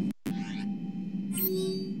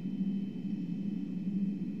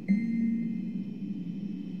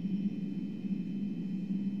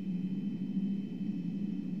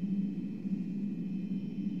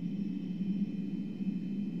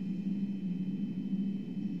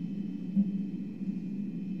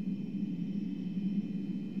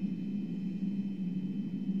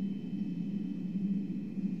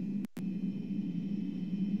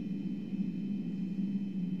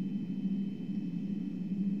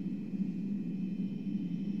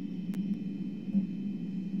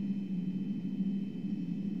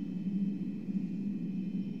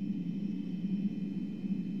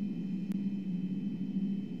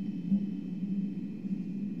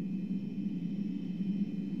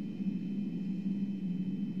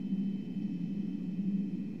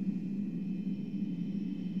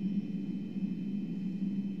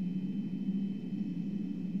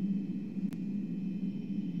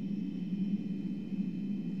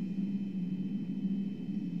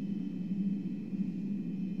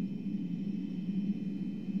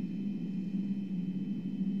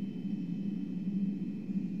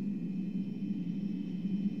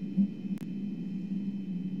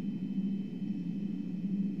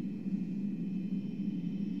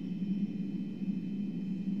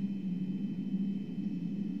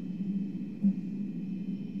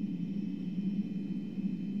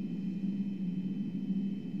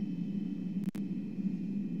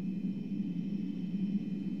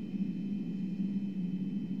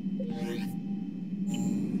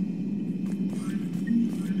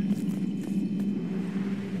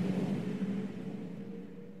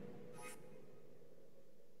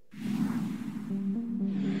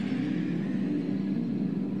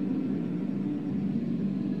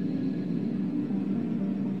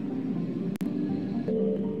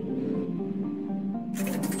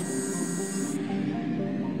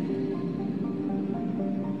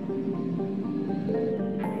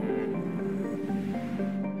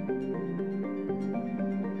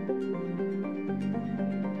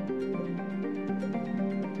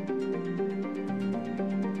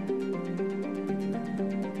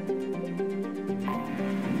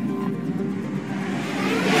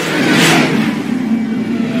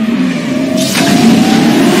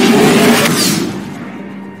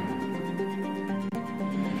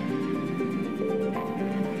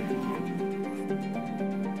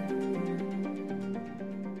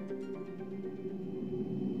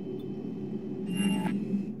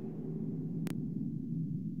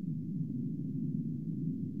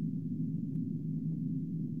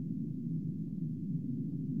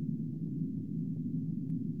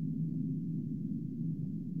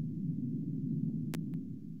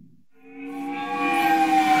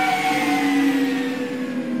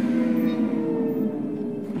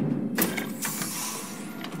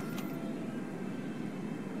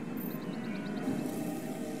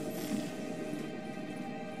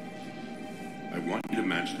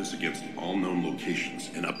 match this against all known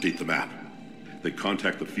locations and update the map. Then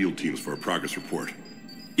contact the field teams for a progress report.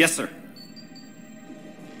 Yes, sir.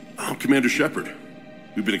 I'm Commander Shepard.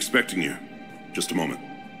 We've been expecting you. Just a moment.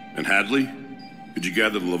 And Hadley, could you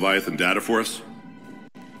gather the Leviathan data for us?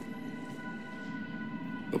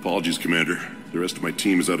 Apologies, Commander. The rest of my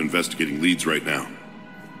team is out investigating leads right now.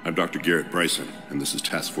 I'm Dr. Garrett Bryson, and this is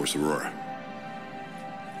Task Force Aurora.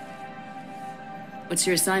 What's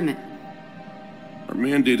your assignment? Our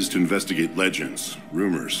mandate is to investigate legends,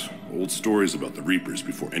 rumors, old stories about the Reapers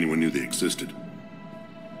before anyone knew they existed.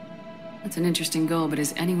 That's an interesting goal, but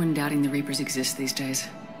is anyone doubting the Reapers exist these days?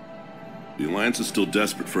 The Alliance is still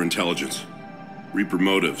desperate for intelligence. Reaper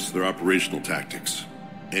motives, their operational tactics.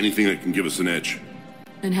 Anything that can give us an edge.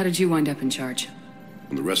 And how did you wind up in charge?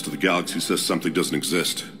 When the rest of the galaxy says something doesn't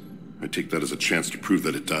exist, I take that as a chance to prove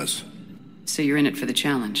that it does. So you're in it for the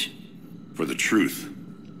challenge? For the truth.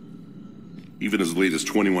 Even as late as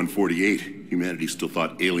 2148, humanity still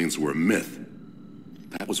thought aliens were a myth.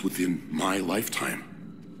 That was within my lifetime.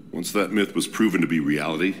 Once that myth was proven to be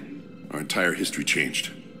reality, our entire history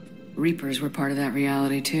changed. Reapers were part of that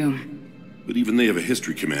reality, too. But even they have a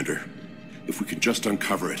history, Commander. If we can just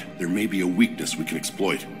uncover it, there may be a weakness we can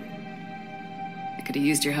exploit. I could have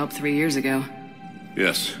used your help 3 years ago.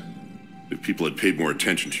 Yes. If people had paid more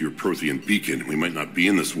attention to your Prothean beacon, we might not be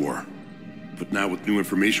in this war. But now with new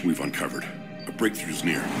information we've uncovered, a breakthrough's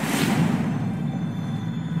near.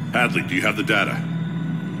 Hadley, do you have the data?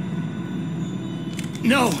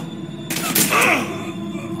 No!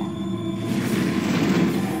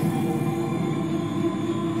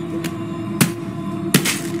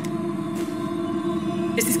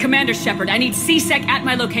 This is Commander Shepard. I need C-Sec at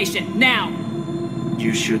my location, now!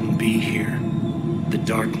 You shouldn't be here. The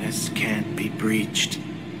darkness can't be breached.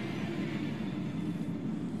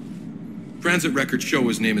 Transit records show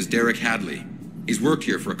his name is Derek Hadley. He's worked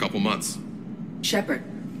here for a couple months. Shepard,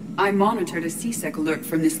 I monitored a C-Sec alert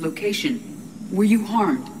from this location. Were you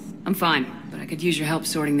harmed? I'm fine, but I could use your help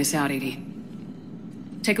sorting this out, EDI.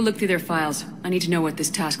 Take a look through their files. I need to know what this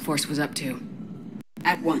task force was up to.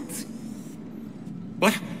 At once.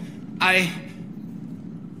 What?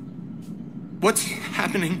 What's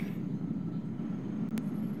happening?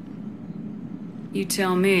 You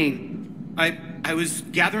tell me. I was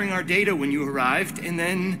gathering our data when you arrived, and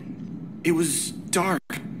then it was dark.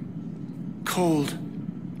 Cold.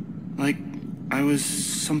 Like I was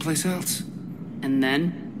someplace else. And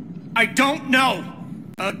then? I don't know!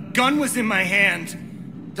 A gun was in my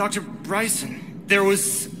hand. Dr. Bryson, there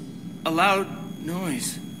was a loud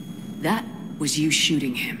noise. That was you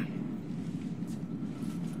shooting him.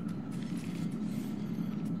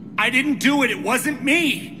 I didn't do it. It wasn't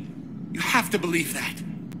me. You have to believe that.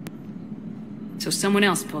 So someone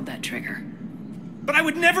else pulled that trigger. But I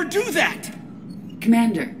would never do that!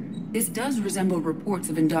 Commander, this does resemble reports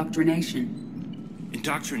of indoctrination.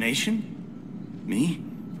 Indoctrination? Me?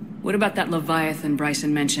 What about that Leviathan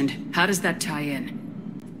Bryson mentioned? How does that tie in?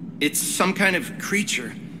 It's some kind of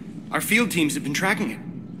creature. Our field teams have been tracking it.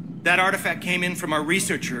 That artifact came in from our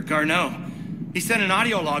researcher, Garneau. He sent an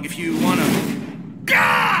audio log if you wanna...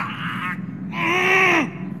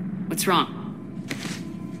 What's wrong?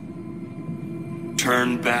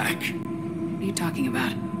 Turn back. What are you talking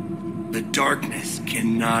about? The darkness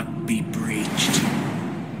cannot be breached.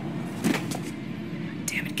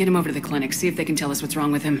 Damn it, get him over to the clinic. See if they can tell us what's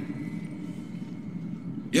wrong with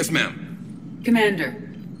him. Yes, ma'am. Commander,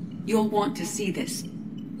 you'll want to see this.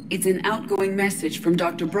 It's an outgoing message from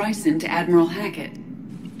Dr. Bryson to Admiral Hackett.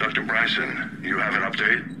 Dr. Bryson, you have an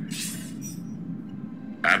update?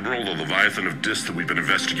 Admiral, the Leviathan of Dis that we've been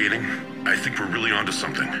investigating, I think we're really onto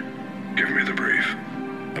something. Give me the brief.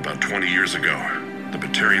 About 20 years ago, the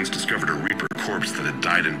Batarians discovered a Reaper corpse that had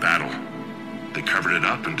died in battle. They covered it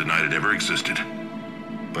up and denied it ever existed.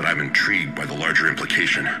 But I'm intrigued by the larger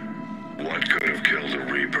implication. What could have killed a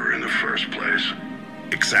Reaper in the first place?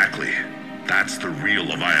 Exactly. That's the real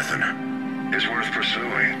Leviathan. It's worth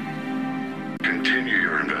pursuing. Continue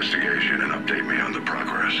your investigation and update me on the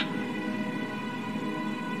progress.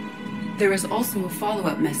 There is also a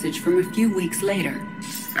follow-up message from a few weeks later.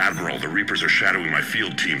 Admiral, the Reapers are shadowing my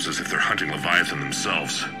field teams as if they're hunting Leviathan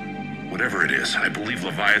themselves. Whatever it is, I believe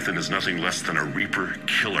Leviathan is nothing less than a Reaper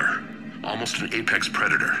killer. Almost an apex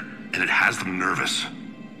predator, and it has them nervous.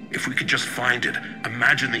 If we could just find it,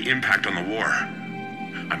 imagine the impact on the war.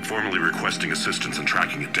 I'm formally requesting assistance in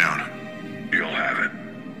tracking it down. You'll have it.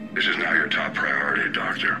 This is now your top priority,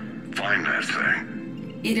 Doctor. Find that thing.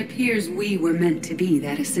 It appears we were meant to be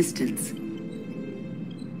that assistance.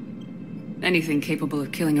 Anything capable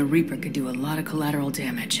of killing a Reaper could do a lot of collateral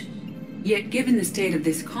damage. Yet given the state of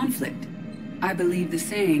this conflict, I believe the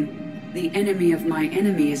saying, "The enemy of my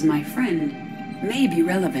enemy is my friend," may be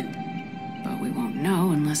relevant. But we won't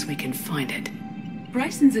know unless we can find it.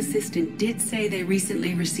 Bryson's assistant did say they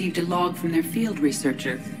recently received a log from their field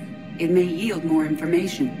researcher. It may yield more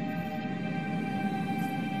information.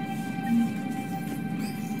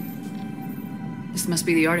 This must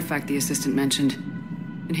be the artifact the assistant mentioned.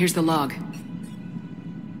 And here's the log.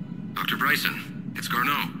 Dr. Bryson, it's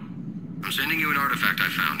Garneau. I'm sending you an artifact I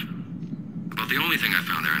found. About the only thing I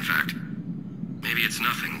found there, in fact. Maybe it's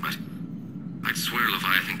nothing, but I'd swear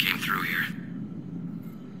Leviathan came through here.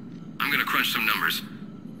 I'm gonna crunch some numbers.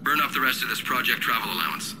 Burn up the rest of this Project Travel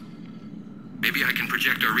allowance. Maybe I can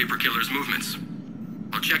project our Reaper Killer's movements.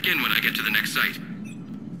 I'll check in when I get to the next site.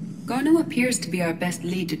 Garneau appears to be our best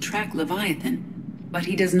lead to track Leviathan, but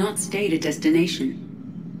he does not state a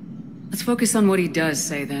destination. Let's focus on what he does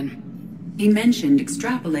say, then. He mentioned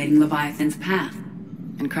extrapolating Leviathan's path.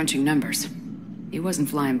 And crunching numbers. He wasn't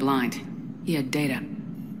flying blind. He had data.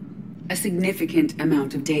 A significant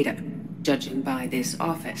amount of data, judging by this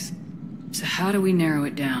office. So how do we narrow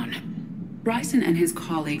it down? Bryson and his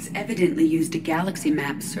colleagues evidently used a galaxy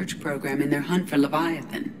map search program in their hunt for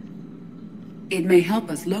Leviathan. It may help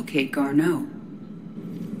us locate Garneau.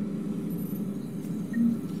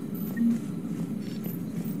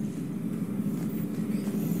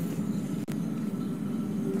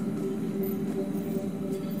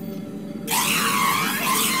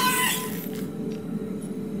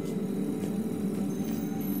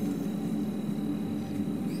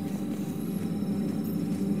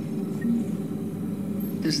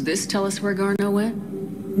 Does this tell us where Garneau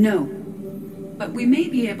went? No. But we may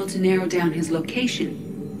be able to narrow down his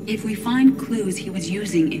location if we find clues he was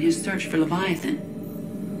using in his search for Leviathan.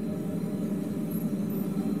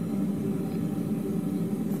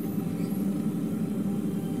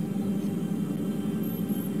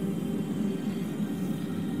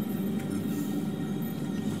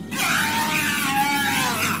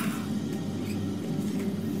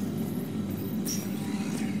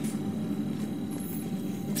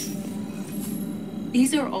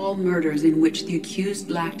 These are all murders in which the accused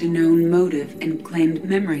lacked a known motive and claimed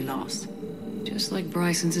memory loss. Just like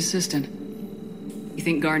Bryson's assistant. You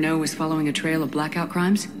think Garneau was following a trail of blackout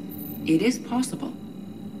crimes? It is possible.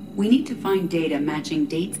 We need to find data matching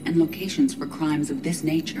dates and locations for crimes of this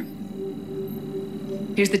nature.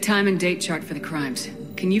 Here's the time and date chart for the crimes.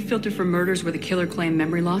 Can you filter for murders where the killer claimed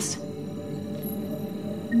memory loss?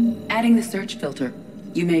 Adding the search filter,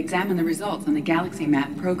 you may examine the results on the Galaxy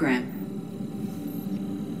Map program.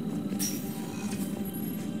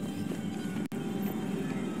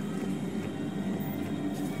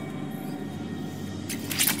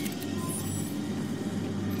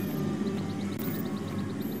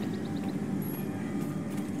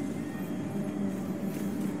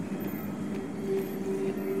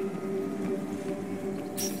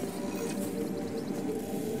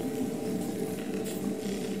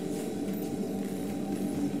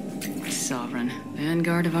 Sovereign,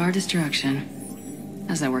 vanguard of our destruction.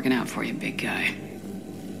 How's that working out for you, big guy?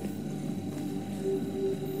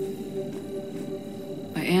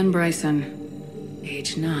 By Anne Bryson,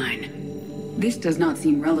 age 9. This does not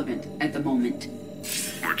seem relevant at the moment.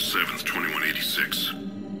 March 7th, 2186.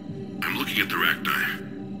 I'm looking at the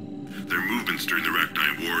Rachni. Their movements during the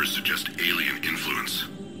Rachni Wars suggest alien influence.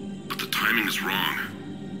 But the timing is wrong.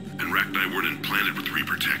 And Rachni weren't implanted with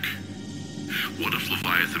Reaper tech. What if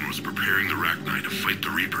Leviathan was preparing the Rachni to fight the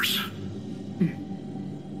Reapers?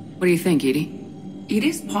 What do you think, Edie? It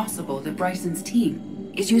is possible that Bryson's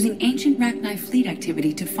team is using ancient Rachni fleet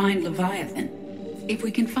activity to find Leviathan. If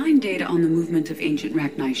we can find data on the movement of ancient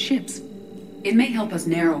Rachni ships, it may help us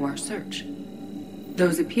narrow our search.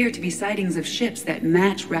 Those appear to be sightings of ships that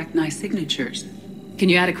match Rachni signatures. Can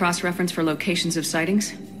you add a cross-reference for locations of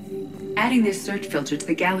sightings? Adding this search filter to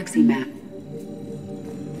the Galaxy Map.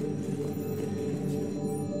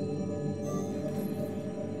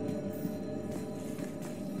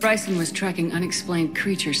 Bryson was tracking unexplained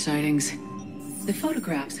creature sightings. The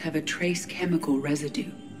photographs have a trace chemical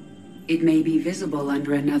residue. It may be visible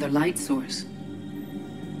under another light source.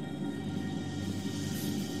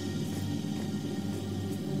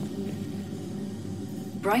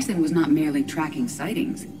 Bryson was not merely tracking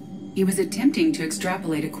sightings. He was attempting to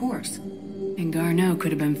extrapolate a course. And Garneau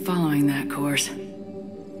could have been following that course.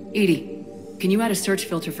 Edie, can you add a search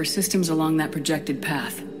filter for systems along that projected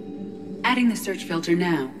path? Adding the search filter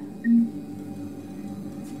now.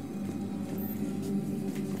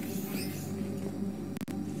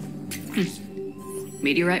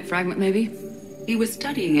 Meteorite fragment, maybe? He was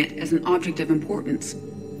studying it as an object of importance.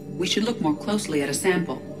 We should look more closely at a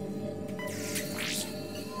sample.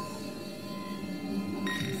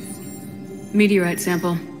 Meteorite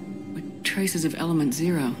sample with traces of element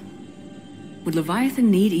 0. Would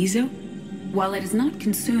Leviathan need Ezo? While it is not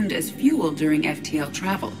consumed as fuel during FTL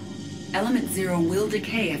travel, element 0 will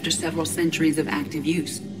decay after several centuries of active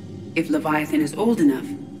use. If Leviathan is old enough,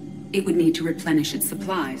 it would need to replenish its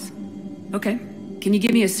supplies. Okay. Can you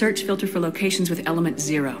give me a search filter for locations with element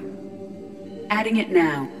 0? Adding it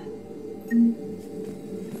now.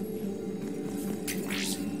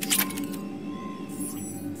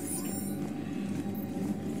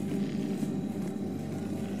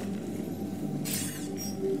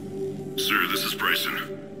 Sir, this is Bryson.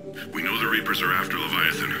 We know the Reapers are after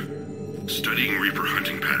Leviathan. Studying Reaper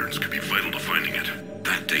hunting patterns could be vital to finding it.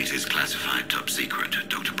 That data is classified top secret,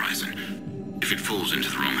 Dr. Bryson. If it falls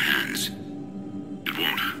into the wrong hands... It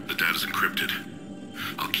won't. The data's encrypted.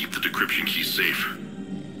 I'll keep the decryption key safe.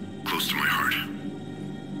 Close to my heart.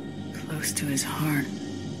 Close to his heart.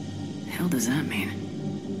 The hell does that mean?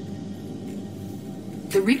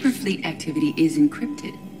 The Reaper fleet activity is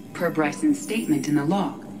encrypted, per Bryson's statement in the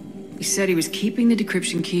log. He said he was keeping the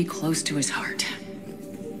decryption key close to his heart.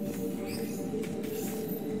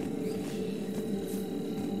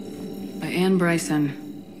 By Anne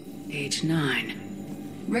Bryson, age 9.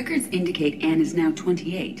 Records indicate Anne is now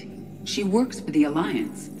 28. She works for the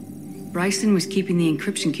Alliance. Bryson was keeping the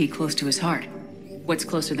encryption key close to his heart. What's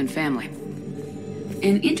closer than family?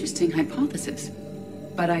 An interesting hypothesis,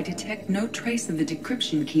 but I detect no trace of the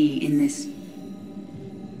decryption key in this...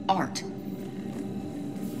 art.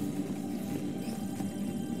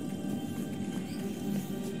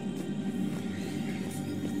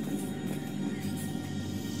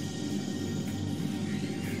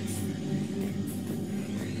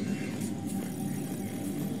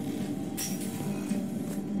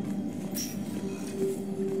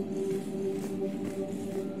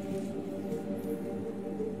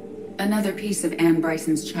 Another piece of Anne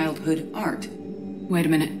Bryson's childhood art. Wait a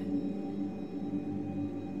minute.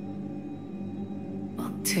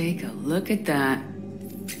 Well, take a look at that.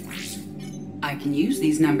 I can use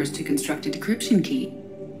these numbers to construct a decryption key.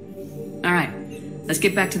 All right, let's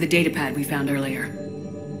get back to the data pad we found earlier.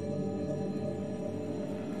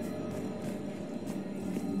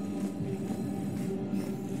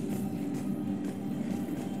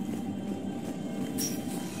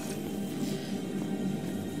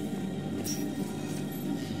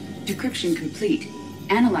 Decryption complete.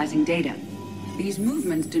 Analyzing data. These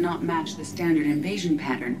movements do not match the standard invasion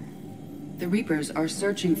pattern. The Reapers are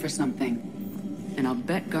searching for something. And I'll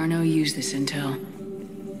bet Garneau used this intel.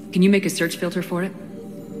 Can you make a search filter for it?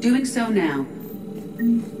 Doing so now.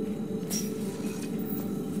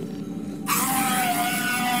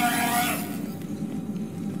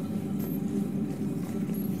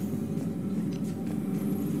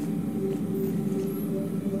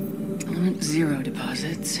 Element 0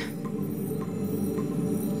 deposits.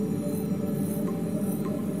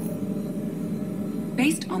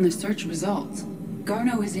 Based on the search results,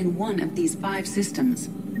 Garneau is in one of these 5 systems.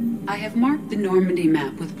 I have marked the Normandy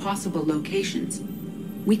map with possible locations.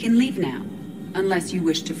 We can leave now, unless you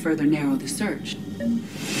wish to further narrow the search.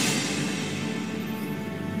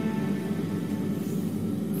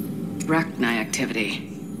 Rachni activity.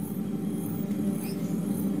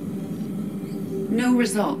 No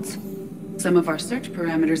results. Some of our search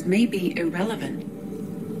parameters may be irrelevant.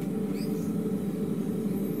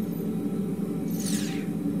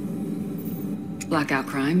 Blackout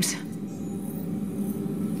crimes.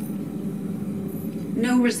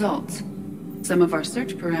 No results. Some of our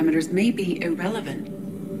search parameters may be irrelevant.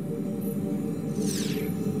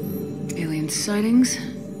 Alien sightings.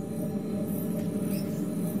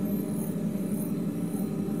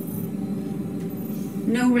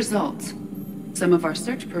 No results. Some of our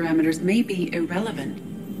search parameters may be irrelevant.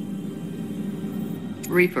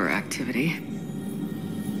 Reaper activity.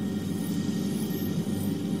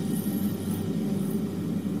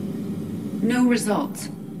 No results.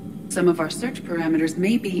 Some of our search parameters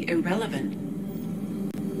may be irrelevant.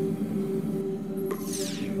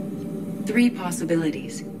 3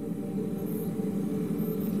 possibilities.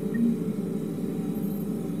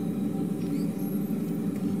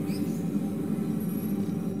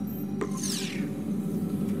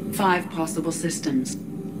 Five possible systems.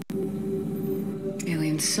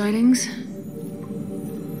 Alien sightings.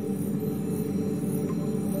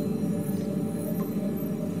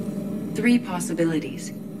 Three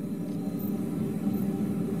possibilities.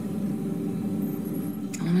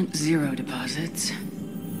 Element 0 deposits.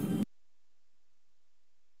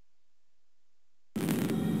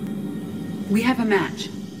 We have a match,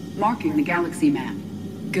 marking the galaxy map.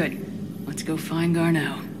 Good. Let's go find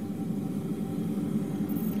Garneau.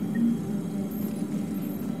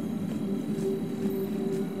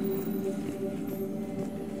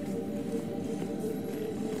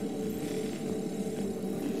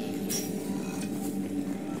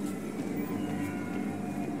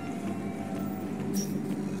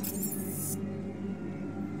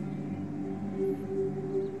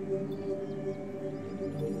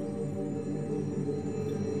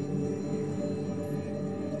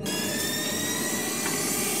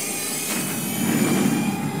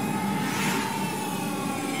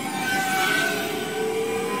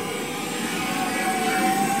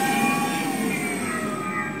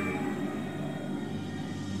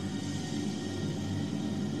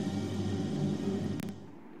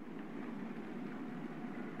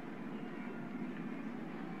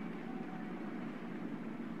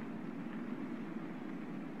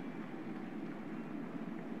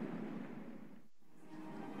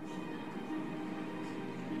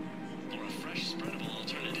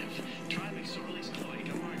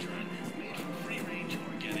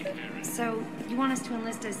 to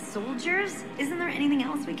enlist as soldiers? Isn't there anything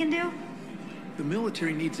else we can do? The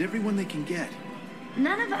military needs everyone they can get.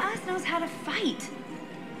 None of us knows how to fight.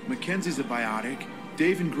 Mackenzie's a biotic.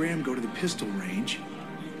 Dave and Graham go to the pistol range.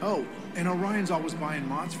 Oh, and Orion's always buying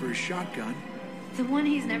mods for his shotgun. The one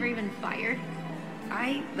he's never even fired.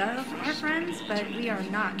 I love our friends, but we are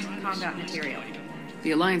not combat material.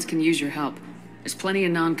 The Alliance can use your help. There's plenty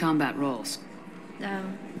of non-combat roles.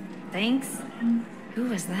 Thanks. Who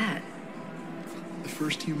was that? The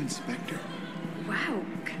first human Spectre. Wow,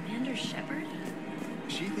 Commander Shepard?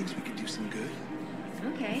 She thinks we could do some good.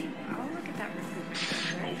 Okay, I'll look at that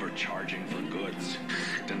recruitment. Overcharging for goods,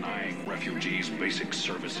 denying refugees basic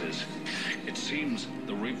services. It seems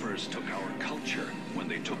the Reapers took our culture when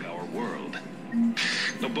they took our world.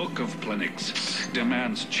 The Book of Plenix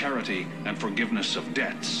demands charity and forgiveness of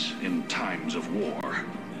debts in times of war.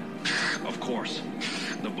 Of course,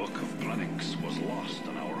 the Book of Plenix was lost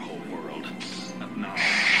in our whole world. And now...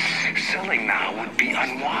 Selling now would be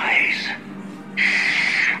unwise.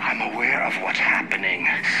 I'm aware of what's happening.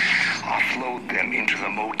 Offload them into the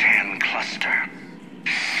Motan cluster.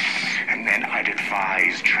 And then I'd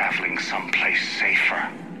advise traveling someplace safer.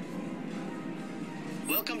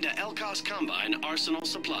 Welcome to Elkos Combine Arsenal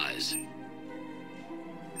Supplies.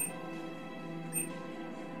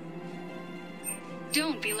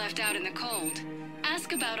 Don't be left out in the cold.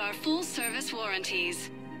 Ask about our full-service warranties.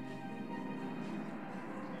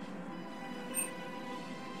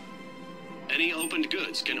 Any opened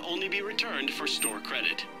goods can only be returned for store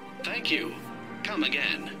credit. Thank you. Come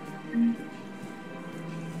again.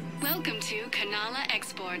 Welcome to Kanala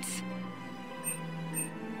Exports.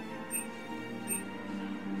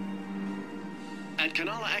 At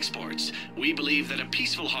Kanala Exports, we believe that a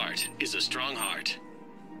peaceful heart is a strong heart.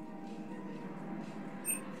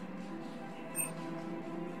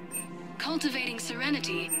 Cultivating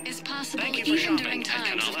serenity is possible Thank you for even shopping during at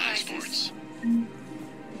times of Kanala crisis. Exports.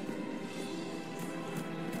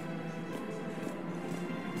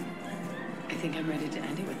 I think I'm ready to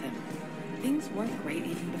end it with him. Things weren't great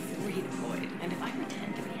even before he deployed, and if I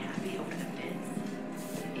pretend to be happy over the bits,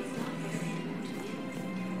 it's not very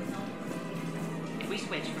If we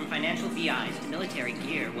switch from financial VIs to military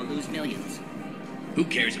gear, we'll lose millions. Who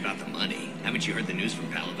cares about the money? Haven't you heard the news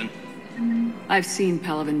from Palaven? I've seen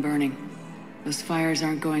Palaven burning. Those fires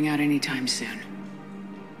aren't going out anytime soon.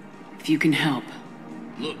 If you can help.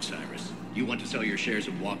 Look, Cyrus, you want to sell your shares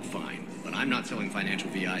of Walk, fine, but I'm not selling financial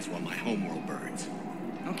VIs while my homeworld burns.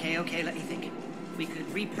 Okay, let me think. We could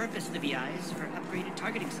repurpose the VIs for upgraded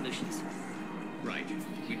targeting solutions. Right.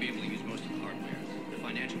 We'd be able to use most of the hardware. The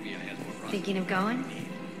financial VI has more processing. Thinking of going?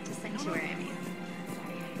 To Sanctuary.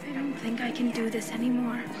 I don't think I can do this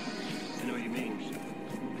anymore. I know what you mean.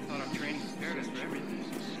 I thought our training prepared us for everything.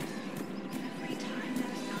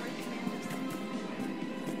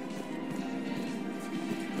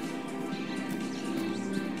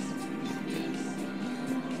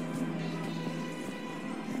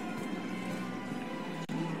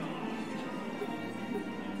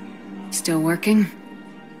 Still working?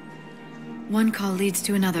 One call leads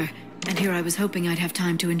to another, and here I was hoping I'd have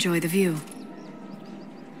time to enjoy the view.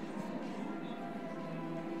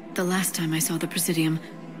 The last time I saw the Presidium,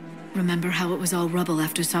 remember how it was all rubble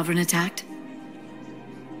after Sovereign attacked?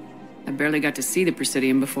 I barely got to see the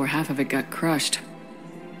Presidium before half of it got crushed.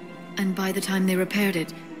 And by the time they repaired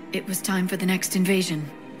it, it was time for the next invasion.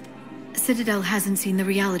 Citadel hasn't seen the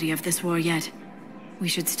reality of this war yet. We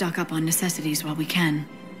should stock up on necessities while we can.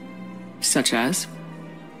 Such as?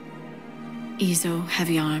 EZO,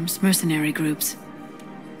 heavy arms, mercenary groups.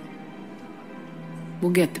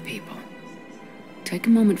 We'll get the people. Take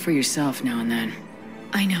a moment for yourself now and then.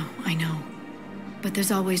 I know. But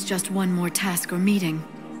there's always just one more task or meeting.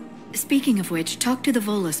 Speaking of which, talk to the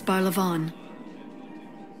Volus, Barlavon.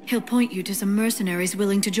 He'll point you to some mercenaries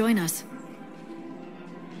willing to join us.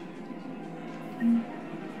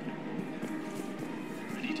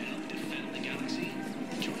 Ready to help defend the galaxy?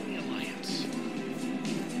 Join the Alliance.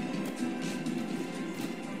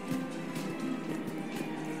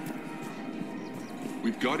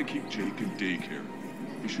 We've got to keep Jake in daycare.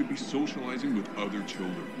 He should be socializing with other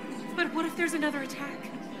children. But what if there's another attack?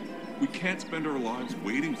 We can't spend our lives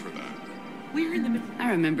waiting for that. We're in the middle. I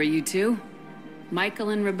remember you two. Michael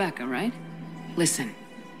and Rebecca, right? Listen.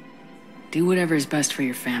 Do whatever is best for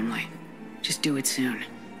your family. Just do it soon.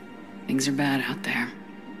 Things are bad out there.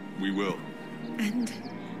 We will. And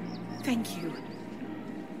thank you.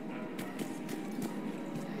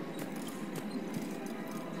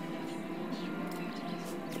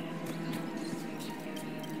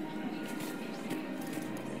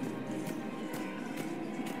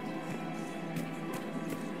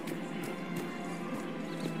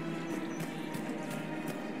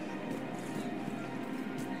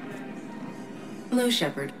 Hello,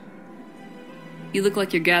 Shepard. You look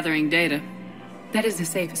like you're gathering data. That is a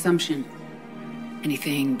safe assumption.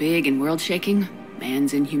 Anything big and world-shaking?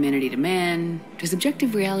 Man's inhumanity to man? Does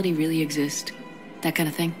objective reality really exist? That kind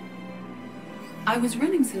of thing? I was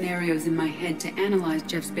running scenarios in my head to analyze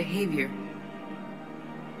Jeff's behavior.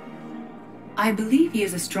 I believe he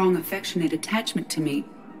has a strong affectionate attachment to me,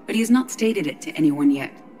 but he has not stated it to anyone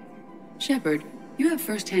yet. Shepard, you have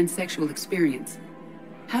first-hand sexual experience.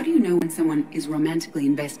 How do you know when someone is romantically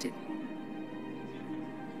invested?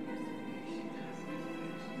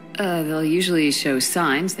 They'll usually show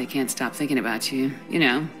signs they can't stop thinking about you. You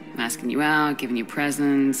know, asking you out, giving you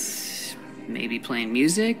presents, maybe playing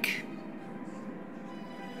music.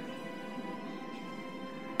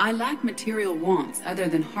 I lack material wants other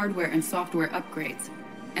than hardware and software upgrades,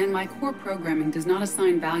 and my core programming does not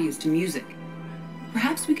assign values to music.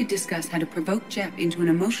 Perhaps we could discuss how to provoke Jeff into an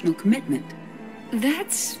emotional commitment.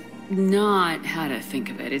 That's not how to think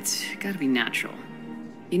of it. It's gotta be natural.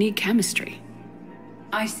 You need chemistry.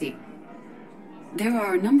 I see. There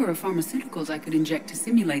are a number of pharmaceuticals I could inject to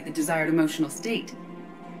simulate the desired emotional state.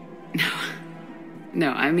 No,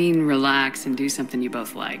 I mean relax and do something you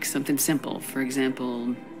both like. Something simple. For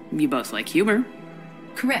example, you both like humor.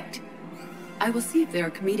 Correct. I will see if there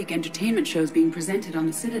are comedic entertainment shows being presented on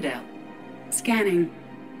the Citadel. Scanning.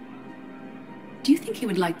 Do you think he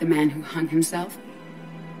would like The Man Who Hung Himself?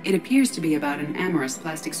 It appears to be about an amorous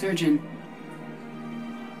plastic surgeon.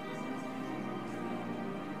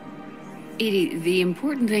 Edie, the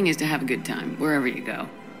important thing is to have a good time, wherever you go.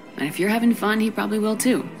 And if you're having fun, he probably will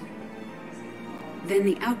too. Then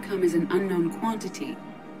the outcome is an unknown quantity.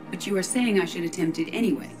 But you are saying I should attempt it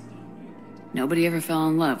anyway. Nobody ever fell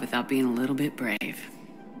in love without being a little bit brave.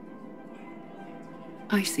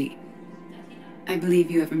 I see. I believe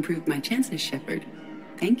you have improved my chances, Shepard.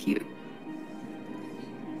 Thank you.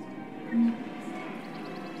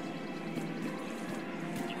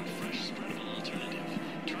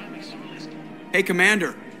 Hey,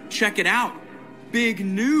 Commander, check it out. Big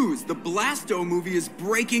news! The Blasto movie is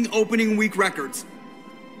breaking opening week records.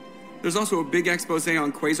 There's also a big expose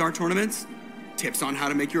on Quasar tournaments, tips on how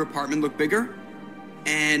to make your apartment look bigger,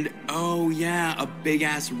 and, oh yeah, a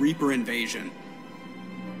big-ass Reaper invasion.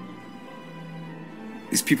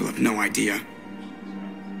 These people have no idea.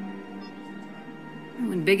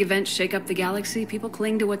 When big events shake up the galaxy, people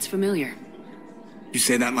cling to what's familiar. You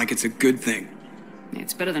say that like it's a good thing.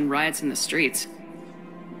 It's better than riots in the streets.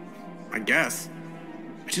 I guess.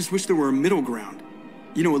 I just wish there were a middle ground.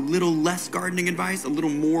 You know, a little less gardening advice, a little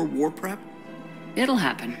more war prep. It'll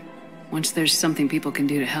happen, once there's something people can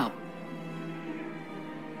do to help.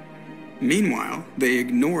 Meanwhile, they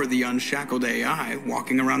ignore the unshackled AI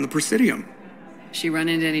walking around the Presidium. She run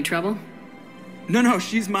into any trouble? No,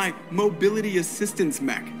 she's my mobility assistance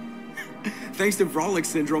mech. Thanks to Vralik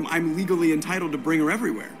syndrome, I'm legally entitled to bring her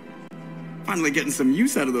everywhere. Finally getting some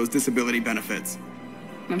use out of those disability benefits.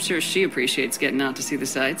 I'm sure she appreciates getting out to see the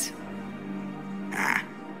sights. Ah,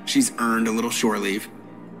 she's earned a little shore leave.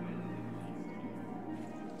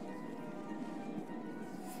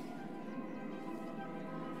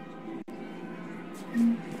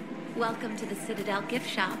 Welcome to the Citadel gift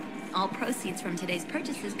shop. All proceeds from today's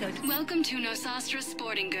purchases go to... Welcome to Nosastra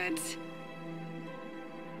Sporting Goods.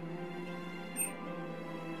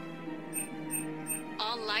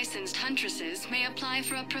 All licensed huntresses may apply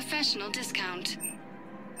for a professional discount.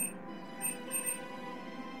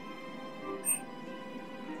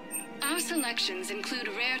 Our selections include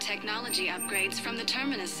rare technology upgrades from the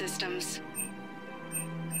Terminus systems.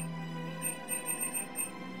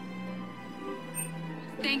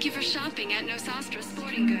 Thank you for shopping at Nosastra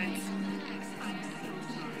Sporting Goods.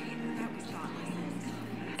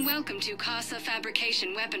 Welcome to Casa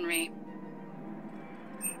Fabrication Weaponry.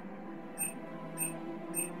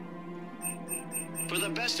 For the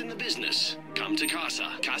best in the business, come to Casa.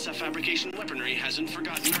 Casa Fabrication Weaponry hasn't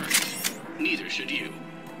forgotten Earth. Neither should you.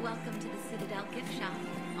 Welcome to the Citadel gift shop.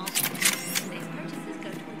 All today's purchases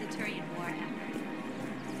go toward the Turian war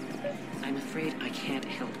effort. I'm afraid I can't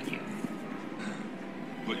help you.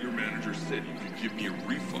 But your manager said you could give me a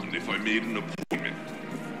refund if I made an appointment.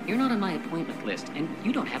 You're not on my appointment list, and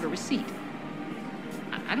you don't have a receipt.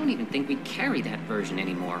 I don't even think we carry that version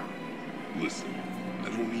anymore. Listen, I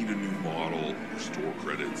don't need a new model or store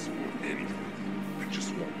credits or anything. I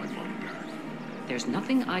just want my money back. There's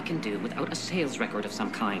nothing I can do without a sales record of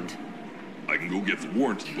some kind. I can go get the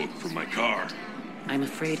warranty book from my car. I'm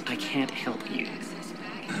afraid I can't help you.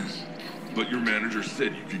 But your manager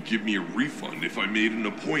said you could give me a refund if I made an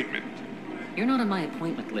appointment. You're not on my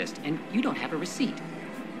appointment list, and you don't have a receipt.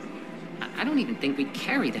 I don't even think we'd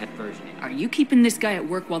carry that version. Are you keeping this guy at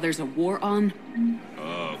work while there's a war on?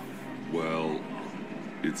 Well,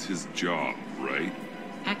 it's his job, right?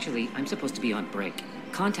 Actually, I'm supposed to be on break.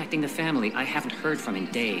 Contacting the family I haven't heard from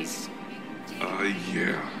in days.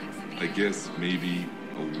 Yeah. I guess maybe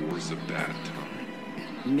a war's a bad time.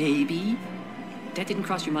 Maybe? That didn't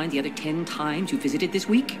cross your mind the other 10 times you visited this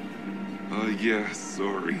week? Yeah,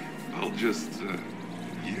 sorry. I'll just,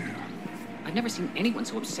 yeah. I've never seen anyone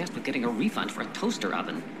so obsessed with getting a refund for a toaster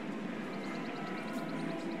oven.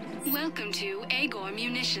 Welcome to Agor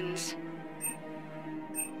Munitions.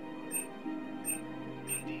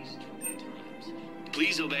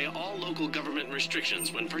 Please obey all local government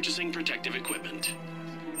restrictions when purchasing protective equipment.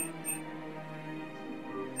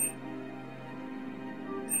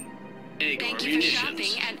 Agor Thank you for Munitions.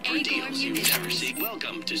 shopping at For Agor deals you never Munitions. seek,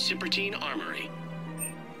 welcome to Sippertine Armory.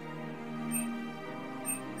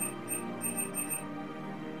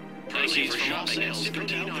 Thank you for shopping at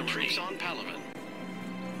Sippertine Armory on Palaven.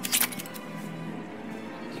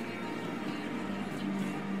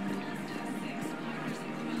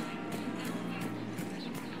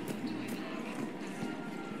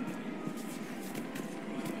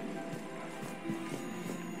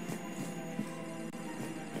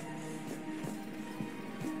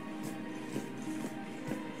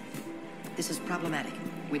 This is problematic.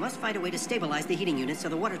 We must find a way to stabilize the heating unit so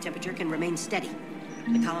the water temperature can remain steady.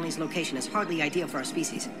 The colony's location is hardly ideal for our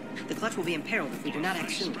species. The clutch will be imperiled if we do not act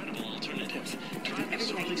soon. Of course, I'll do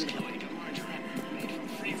everything I can do to help.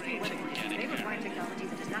 They require technology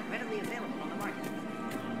that is not readily available on the market.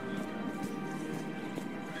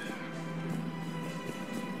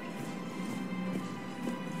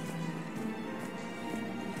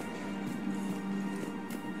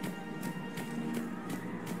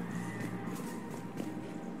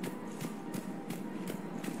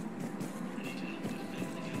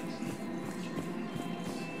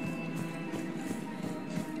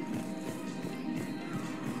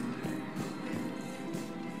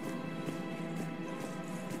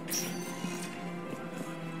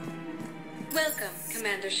 Welcome,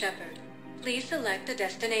 Commander Shepard. Please select a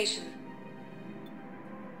destination.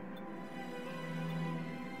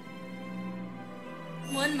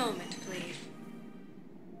 One moment, please.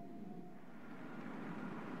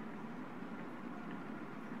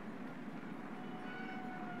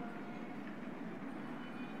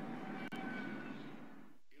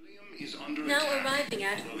 Now arriving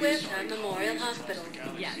at Huerta Memorial Hospital.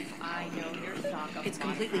 Yes, I know your stock of It's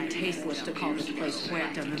completely tasteless to call this place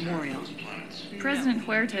Huerta Memorial. President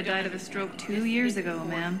Huerta died of a stroke 2 years ago,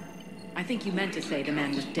 ma'am. I think you meant to say the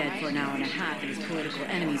man was dead for an hour and a half and his political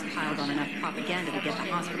enemies piled on enough propaganda to get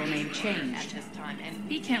the hospital name changed.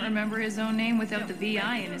 He can't remember his own name without the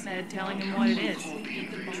VI in his head telling him what it is.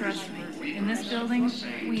 Trust me, in this building,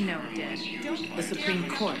 we know dead. The Supreme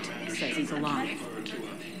Court says he's alive.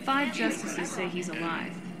 5 justices say he's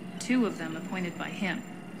alive. 2 of them appointed by him.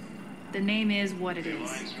 The name is what it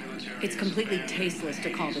is. It's completely tasteless to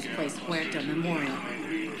call this place Huerta Memorial.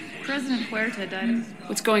 President Huerta died of...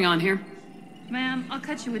 What's going on here? Ma'am, I'll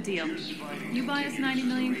cut you a deal. You buy us 90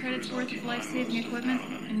 million credits worth of life-saving equipment,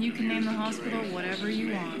 and you can name the hospital whatever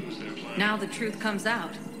you want. Now the truth comes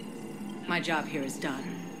out. My job here is done.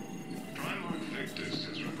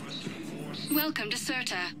 Welcome to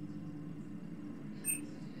Serta.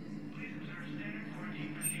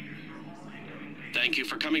 Thank you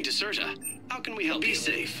for coming to Serta. How can we help you? Be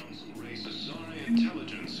safe. Azari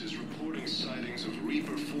Intelligence is reporting sightings of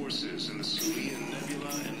Reaper forces in the Salian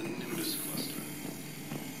Nebula and the Nimbus cluster.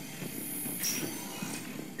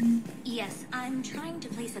 Yes, I'm trying to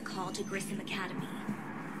place a call to Grissom Academy.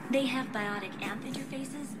 They have biotic amp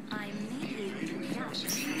interfaces. I may be able to read out.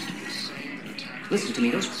 Listen to me,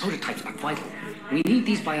 those prototypes are vital. We need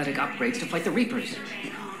these biotic upgrades to fight the Reapers. System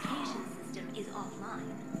is offline.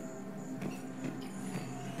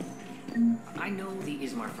 I know the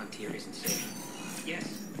Ismar frontier isn't safe.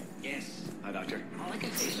 Yes. Hi, Doctor. All I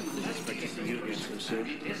can say is I'm Expecting you to get so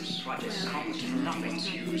soon. This project accomplished nothing.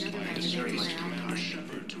 Thank you very much.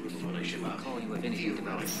 I'll call you if anything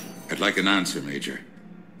develops. I'd like an answer, Major.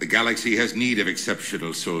 The galaxy has need of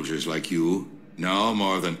exceptional soldiers like you, now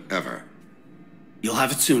more than ever. You'll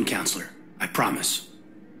have it soon, Counselor. I promise.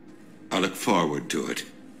 I look forward to it.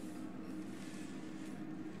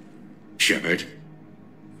 Shepard?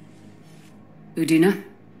 Udina?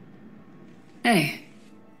 Hey.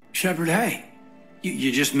 Shepard, hey.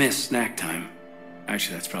 You just missed snack time.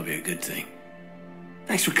 Actually, that's probably a good thing.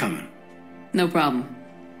 Thanks for coming. No problem.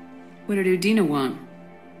 What did Udina want?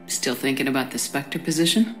 Still thinking about the Spectre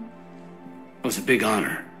position? It was a big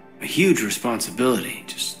honor. A huge responsibility.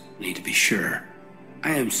 Just need to be sure.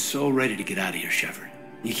 I am so ready to get out of here, Shepard.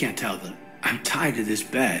 You can't tell that I'm tied to this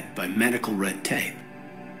bed by medical red tape.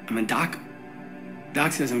 I mean, Doc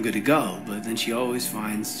says I'm good to go, but then she always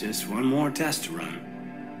finds just one more test to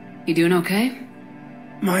run. You doing okay?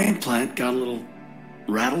 My implant got a little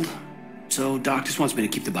rattled, so Doc just wants me to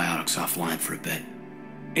keep the biotics offline for a bit.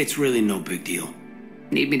 It's really no big deal.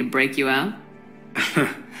 Need me to break you out?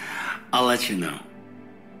 I'll let you know.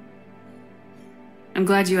 I'm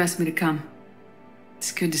glad you asked me to come.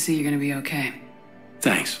 It's good to see you're gonna be okay.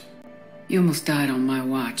 Thanks. You almost died on my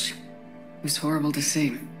watch. It was horrible to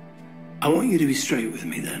see. I want you to be straight with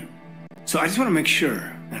me then. So I just want to make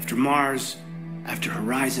sure, after Mars, after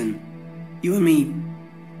Horizon, you and me,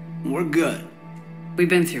 we're good. We've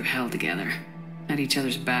been through hell together, at each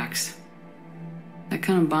other's backs. That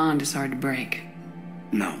kind of bond is hard to break.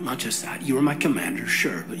 No, not just that. You were my commander,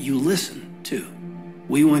 sure, but you listened, too.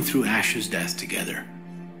 We went through Ash's death together.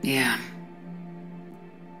 Yeah.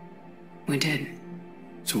 We did.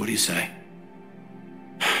 So what do you say?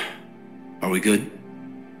 Are we good?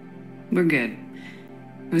 We're good.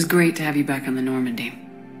 It was great to have you back on the Normandy.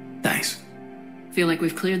 Thanks. Feel like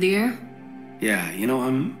we've cleared the air? Yeah, you know,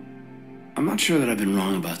 I'm not sure that I've been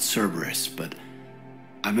wrong about Cerberus, but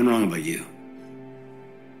I've been wrong about you.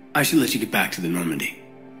 I should let you get back to the Normandy.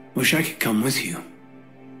 Wish I could come with you.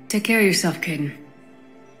 Take care of yourself, Kaidan.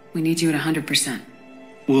 We need you at 100%.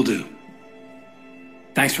 Will do.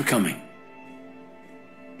 Thanks for coming.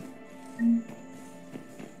 We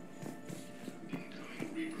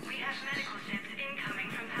have medical ships incoming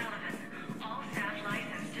from Palaven. All staff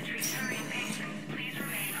licensed to treat Turian patients. Please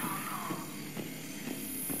remain on call.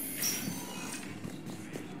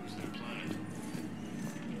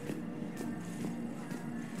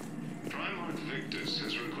 Primarch Victus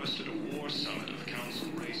has requested a war summit of Council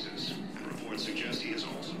races, and reports suggest he is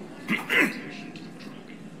also invitation to the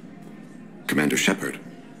Krogan. Commander Shepard,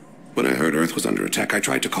 when I heard Earth was under attack, I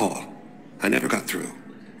tried to call. I never got through.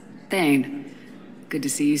 Thane, good to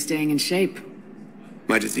see you staying in shape.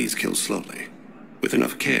 My disease kills slowly. With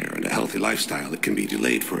enough care and a healthy lifestyle, it can be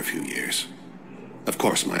delayed for a few years. Of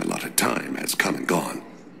course, my allotted time has come and gone.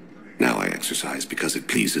 Now I exercise because it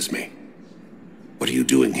pleases me. What are you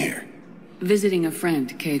doing here? Visiting a friend,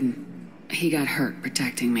 Kaidan. He got hurt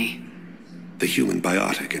protecting me. The human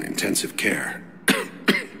biotic in intensive care.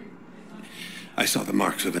 I saw the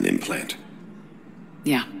marks of an implant.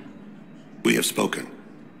 Yeah. We have spoken.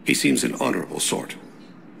 He seems an honorable sort.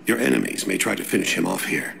 Your enemies may try to finish him off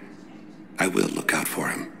here. I will look out for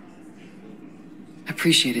him.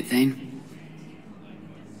 Appreciate it, Thane.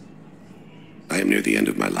 I am near the end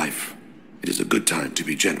of my life. It is a good time to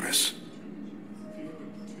be generous.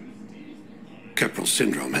 Keppel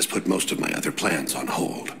syndrome has put most of my other plans on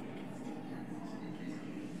hold.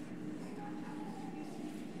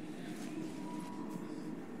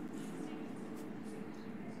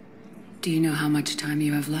 Do you know how much time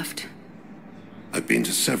you have left? I've been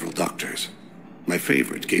to several doctors. My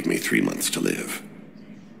favorite gave me 3 months to live.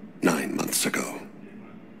 9 months ago.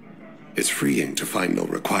 It's freeing to find no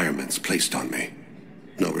requirements placed on me.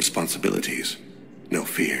 No responsibilities. No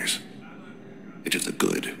fears. It is a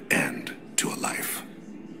good end to a life.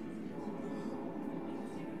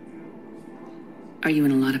 Are you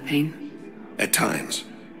in a lot of pain? At times.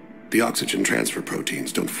 The oxygen transfer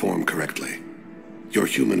proteins don't form correctly. Your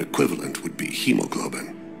human equivalent would be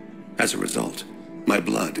hemoglobin. As a result, my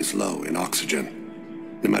blood is low in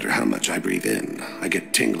oxygen. No matter how much I breathe in, I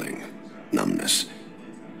get tingling, numbness,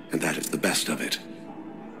 and that is the best of it.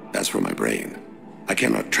 As for my brain, I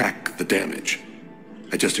cannot track the damage.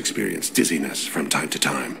 I just experience dizziness from time to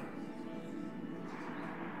time.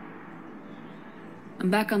 I'm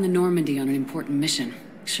back on the Normandy on an important mission.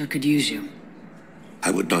 Sure could use you.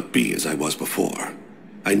 I would not be as I was before.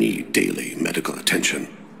 I need daily medical attention.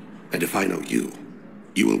 And if I know you,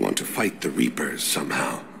 you will want to fight the Reapers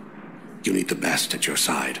somehow. You need the best at your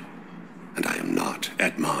side. And I am not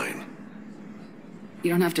at mine.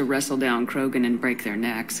 You don't have to wrestle down Krogan and break their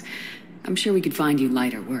necks. I'm sure we could find you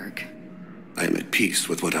lighter work. I am at peace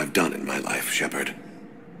with what I've done in my life, Shepard.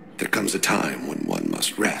 There comes a time when one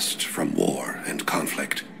must rest from war and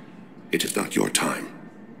conflict. It is not your time,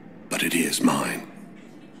 but it is mine.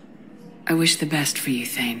 I wish the best for you,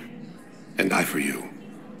 Thane. And I for you.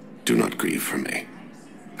 Do not grieve for me.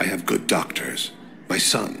 I have good doctors. My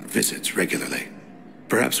son visits regularly.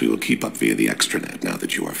 Perhaps we will keep up via the extranet now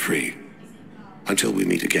that you are free. Until we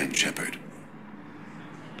meet again, Shepard.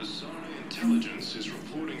 Asari intelligence is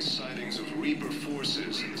reporting sightings of Reaper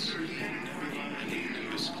forces in the Sirian Nebula and the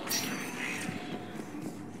Nimbus cluster.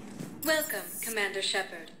 Welcome, Commander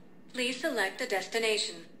Shepard. Please select a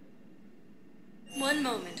destination. One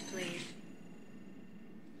moment, please.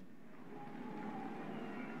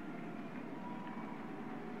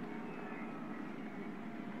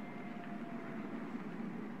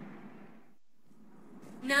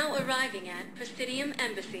 arriving at Presidium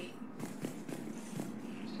Embassy.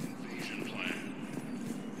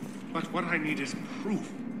 But what I need is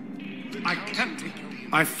proof. I can't take you.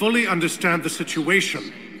 I fully understand the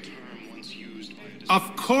situation.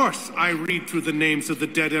 Of course I read through the names of the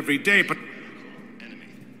dead every day, but...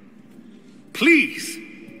 Please,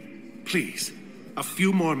 please, a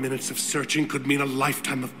few more minutes of searching could mean a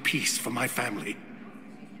lifetime of peace for my family.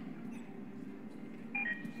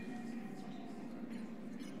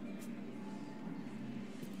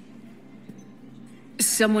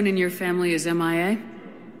 Someone in your family is MIA?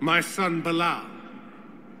 My son Bilal.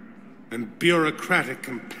 And bureaucratic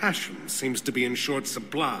compassion seems to be in short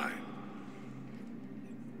supply.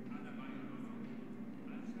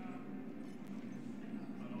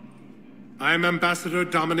 I am Ambassador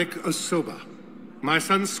Dominic Osoba. My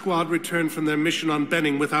son's squad returned from their mission on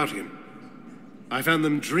Benning without him. I found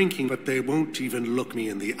them drinking, but they won't even look me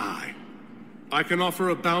in the eye. I can offer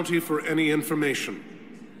a bounty for any information.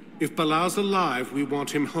 If Bilal's alive, we want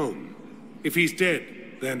him home. If he's dead,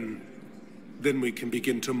 then we can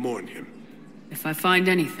begin to mourn him. If I find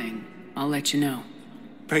anything, I'll let you know.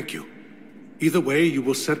 Thank you. Either way, you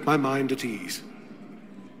will set my mind at ease.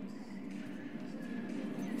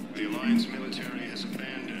 The Alliance military has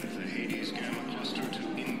abandoned the Hades Gamma cluster to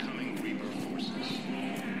incoming Reaper forces.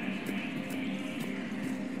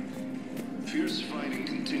 Fierce fighting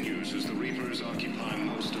continues as the Reapers occupy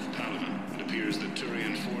most of Palaven. It appears that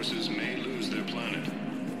Turian forces may lose their planet.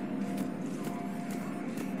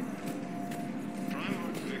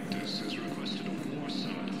 Primarch Victus has requested a war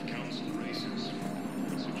summit of Council races.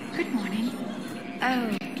 Good morning.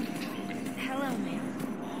 Oh. Hello, ma'am.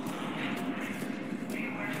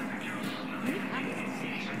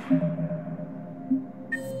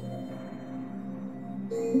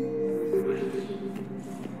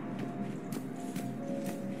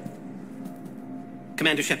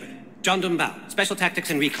 Commander Shepard, John Dumbao, Special Tactics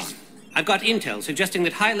and Recon. I've got intel suggesting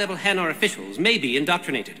that high-level Hanar officials may be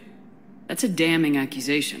indoctrinated. That's a damning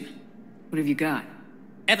accusation. What have you got?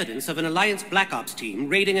 Evidence of an Alliance Black Ops team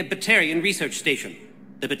raiding a Batarian research station.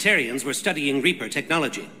 The Batarians were studying Reaper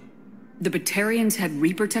technology. The Batarians had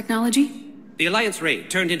Reaper technology? The Alliance raid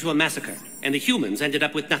turned into a massacre, and the humans ended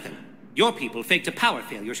up with nothing. Your people faked a power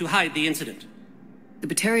failure to hide the incident. The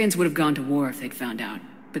Batarians would have gone to war if they'd found out.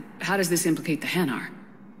 But how does this implicate the Hanar?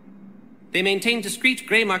 They maintained discreet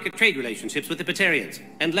gray market trade relationships with the Batarians,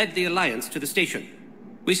 and led the Alliance to the station.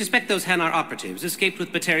 We suspect those Hanar operatives escaped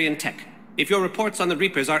with Batarian tech. If your reports on the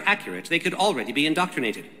Reapers are accurate, they could already be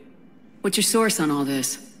indoctrinated. What's your source on all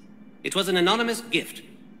this? It was an anonymous gift,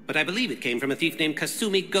 but I believe it came from a thief named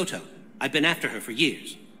Kasumi Goto. I've been after her for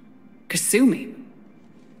years. Kasumi?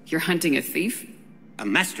 You're hunting a thief? A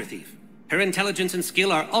master thief. Her intelligence and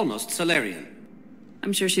skill are almost Solarian.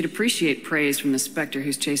 I'm sure she'd appreciate praise from the Spectre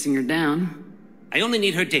who's chasing her down. I only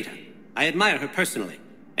need her data. I admire her personally.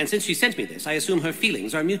 And since she sent me this, I assume her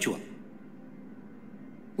feelings are mutual.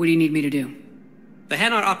 What do you need me to do? The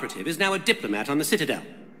Hanar operative is now a diplomat on the Citadel.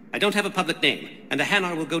 I don't have a public name, and the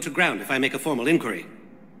Hanar will go to ground if I make a formal inquiry.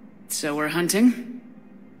 So we're hunting?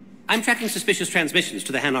 I'm tracking suspicious transmissions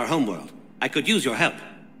to the Hanar homeworld. I could use your help.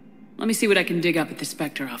 Let me see what I can dig up at the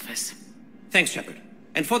Spectre office. Thanks, Shepard.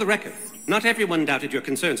 And for the record, not everyone doubted your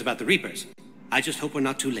concerns about the Reapers. I just hope we're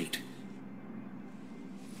not too late.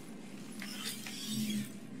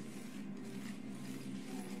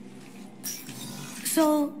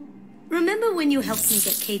 So, remember when you helped me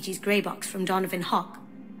get KG's grey box from Donovan Hawk?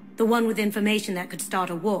 The one with information that could start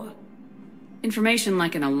a war? Information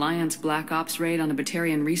like an Alliance Black Ops raid on a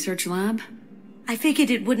Batarian research lab? I figured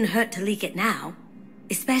it wouldn't hurt to leak it now.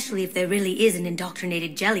 Especially if there really is an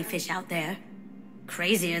indoctrinated jellyfish out there.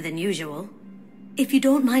 Crazier than usual. If you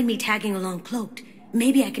don't mind me tagging along cloaked,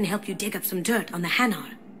 maybe I can help you dig up some dirt on the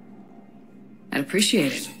Hanar. I'd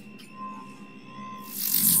appreciate it.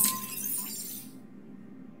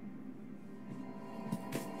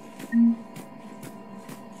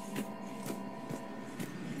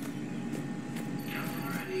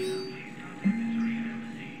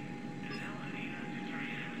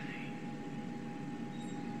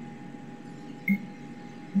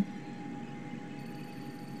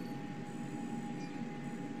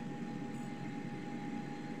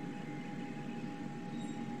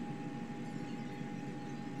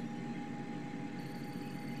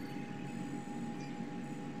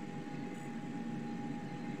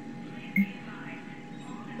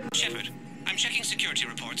 Shepard, I'm checking security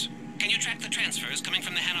reports. Can you track the transfers coming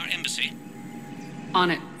from the Hanar embassy?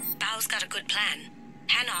 On it. Bao's got a good plan.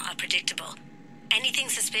 Hanar are predictable. Anything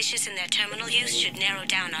suspicious in their terminal use should narrow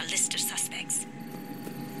down our list of suspects.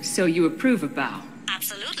 So you approve of Bao?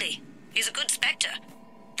 Absolutely. He's a good Spectre.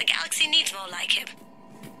 The galaxy needs more like him.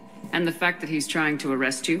 And the fact that he's trying to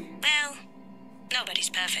arrest you? Well, nobody's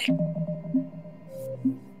perfect.